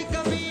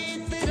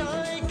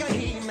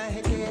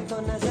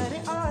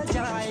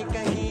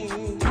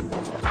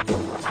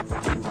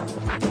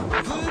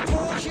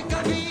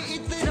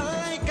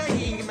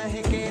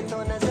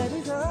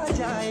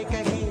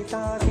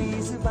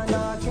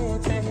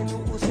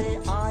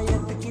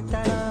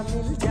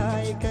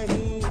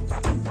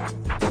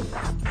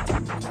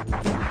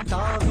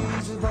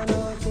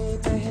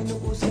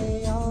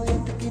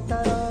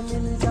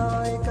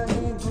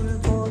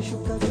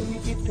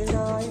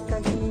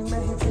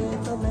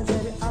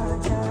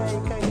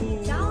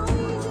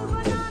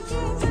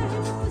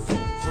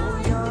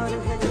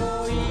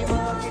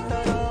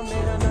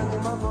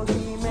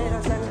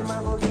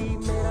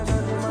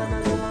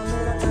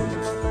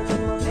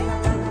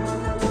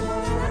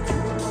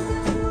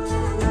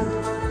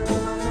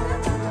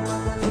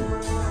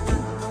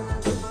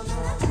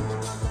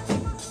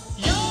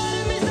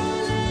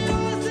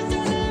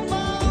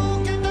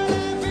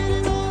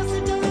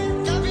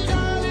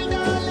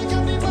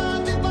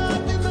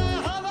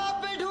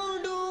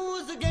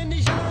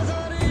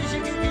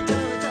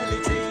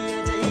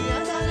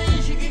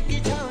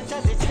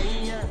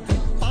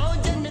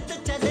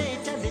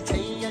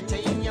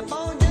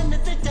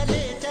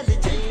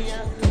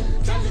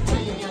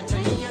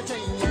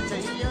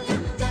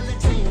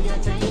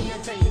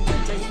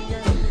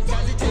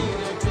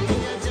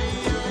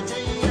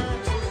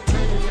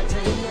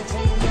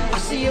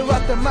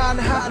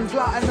 Manhattan,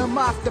 platinum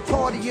after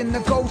party in the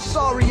gold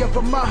sorry of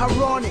a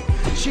Maharani.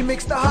 She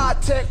mixed the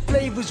high-tech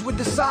flavors with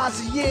the signs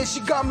of years. She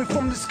got me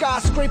from the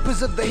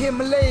skyscrapers of the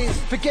Himalayas.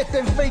 Forget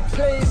them fake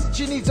plays,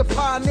 she needs a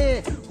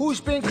pioneer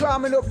who's been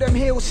climbing up them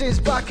hills since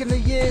back in the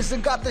years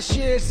and got the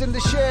shares in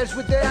the shares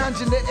with their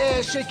hands in the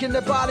air, shaking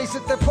their bodies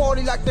at the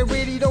party like they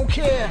really don't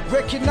care.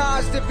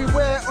 Recognized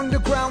everywhere,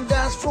 underground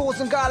dance floors,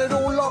 and got it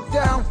all locked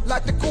down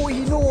like the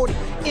Kohinoor.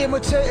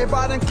 Imitated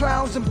by them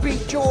clowns and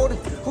beat Jordan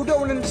who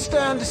don't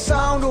understand the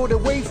sound or the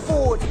way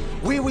forward.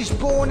 We was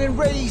born and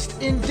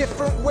raised in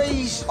different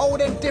ways, all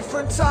them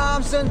different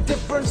times and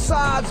different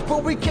sides,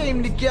 but we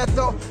came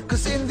together,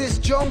 cause in this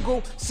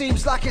jungle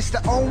seems like it's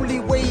the only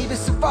way to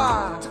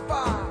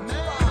survive.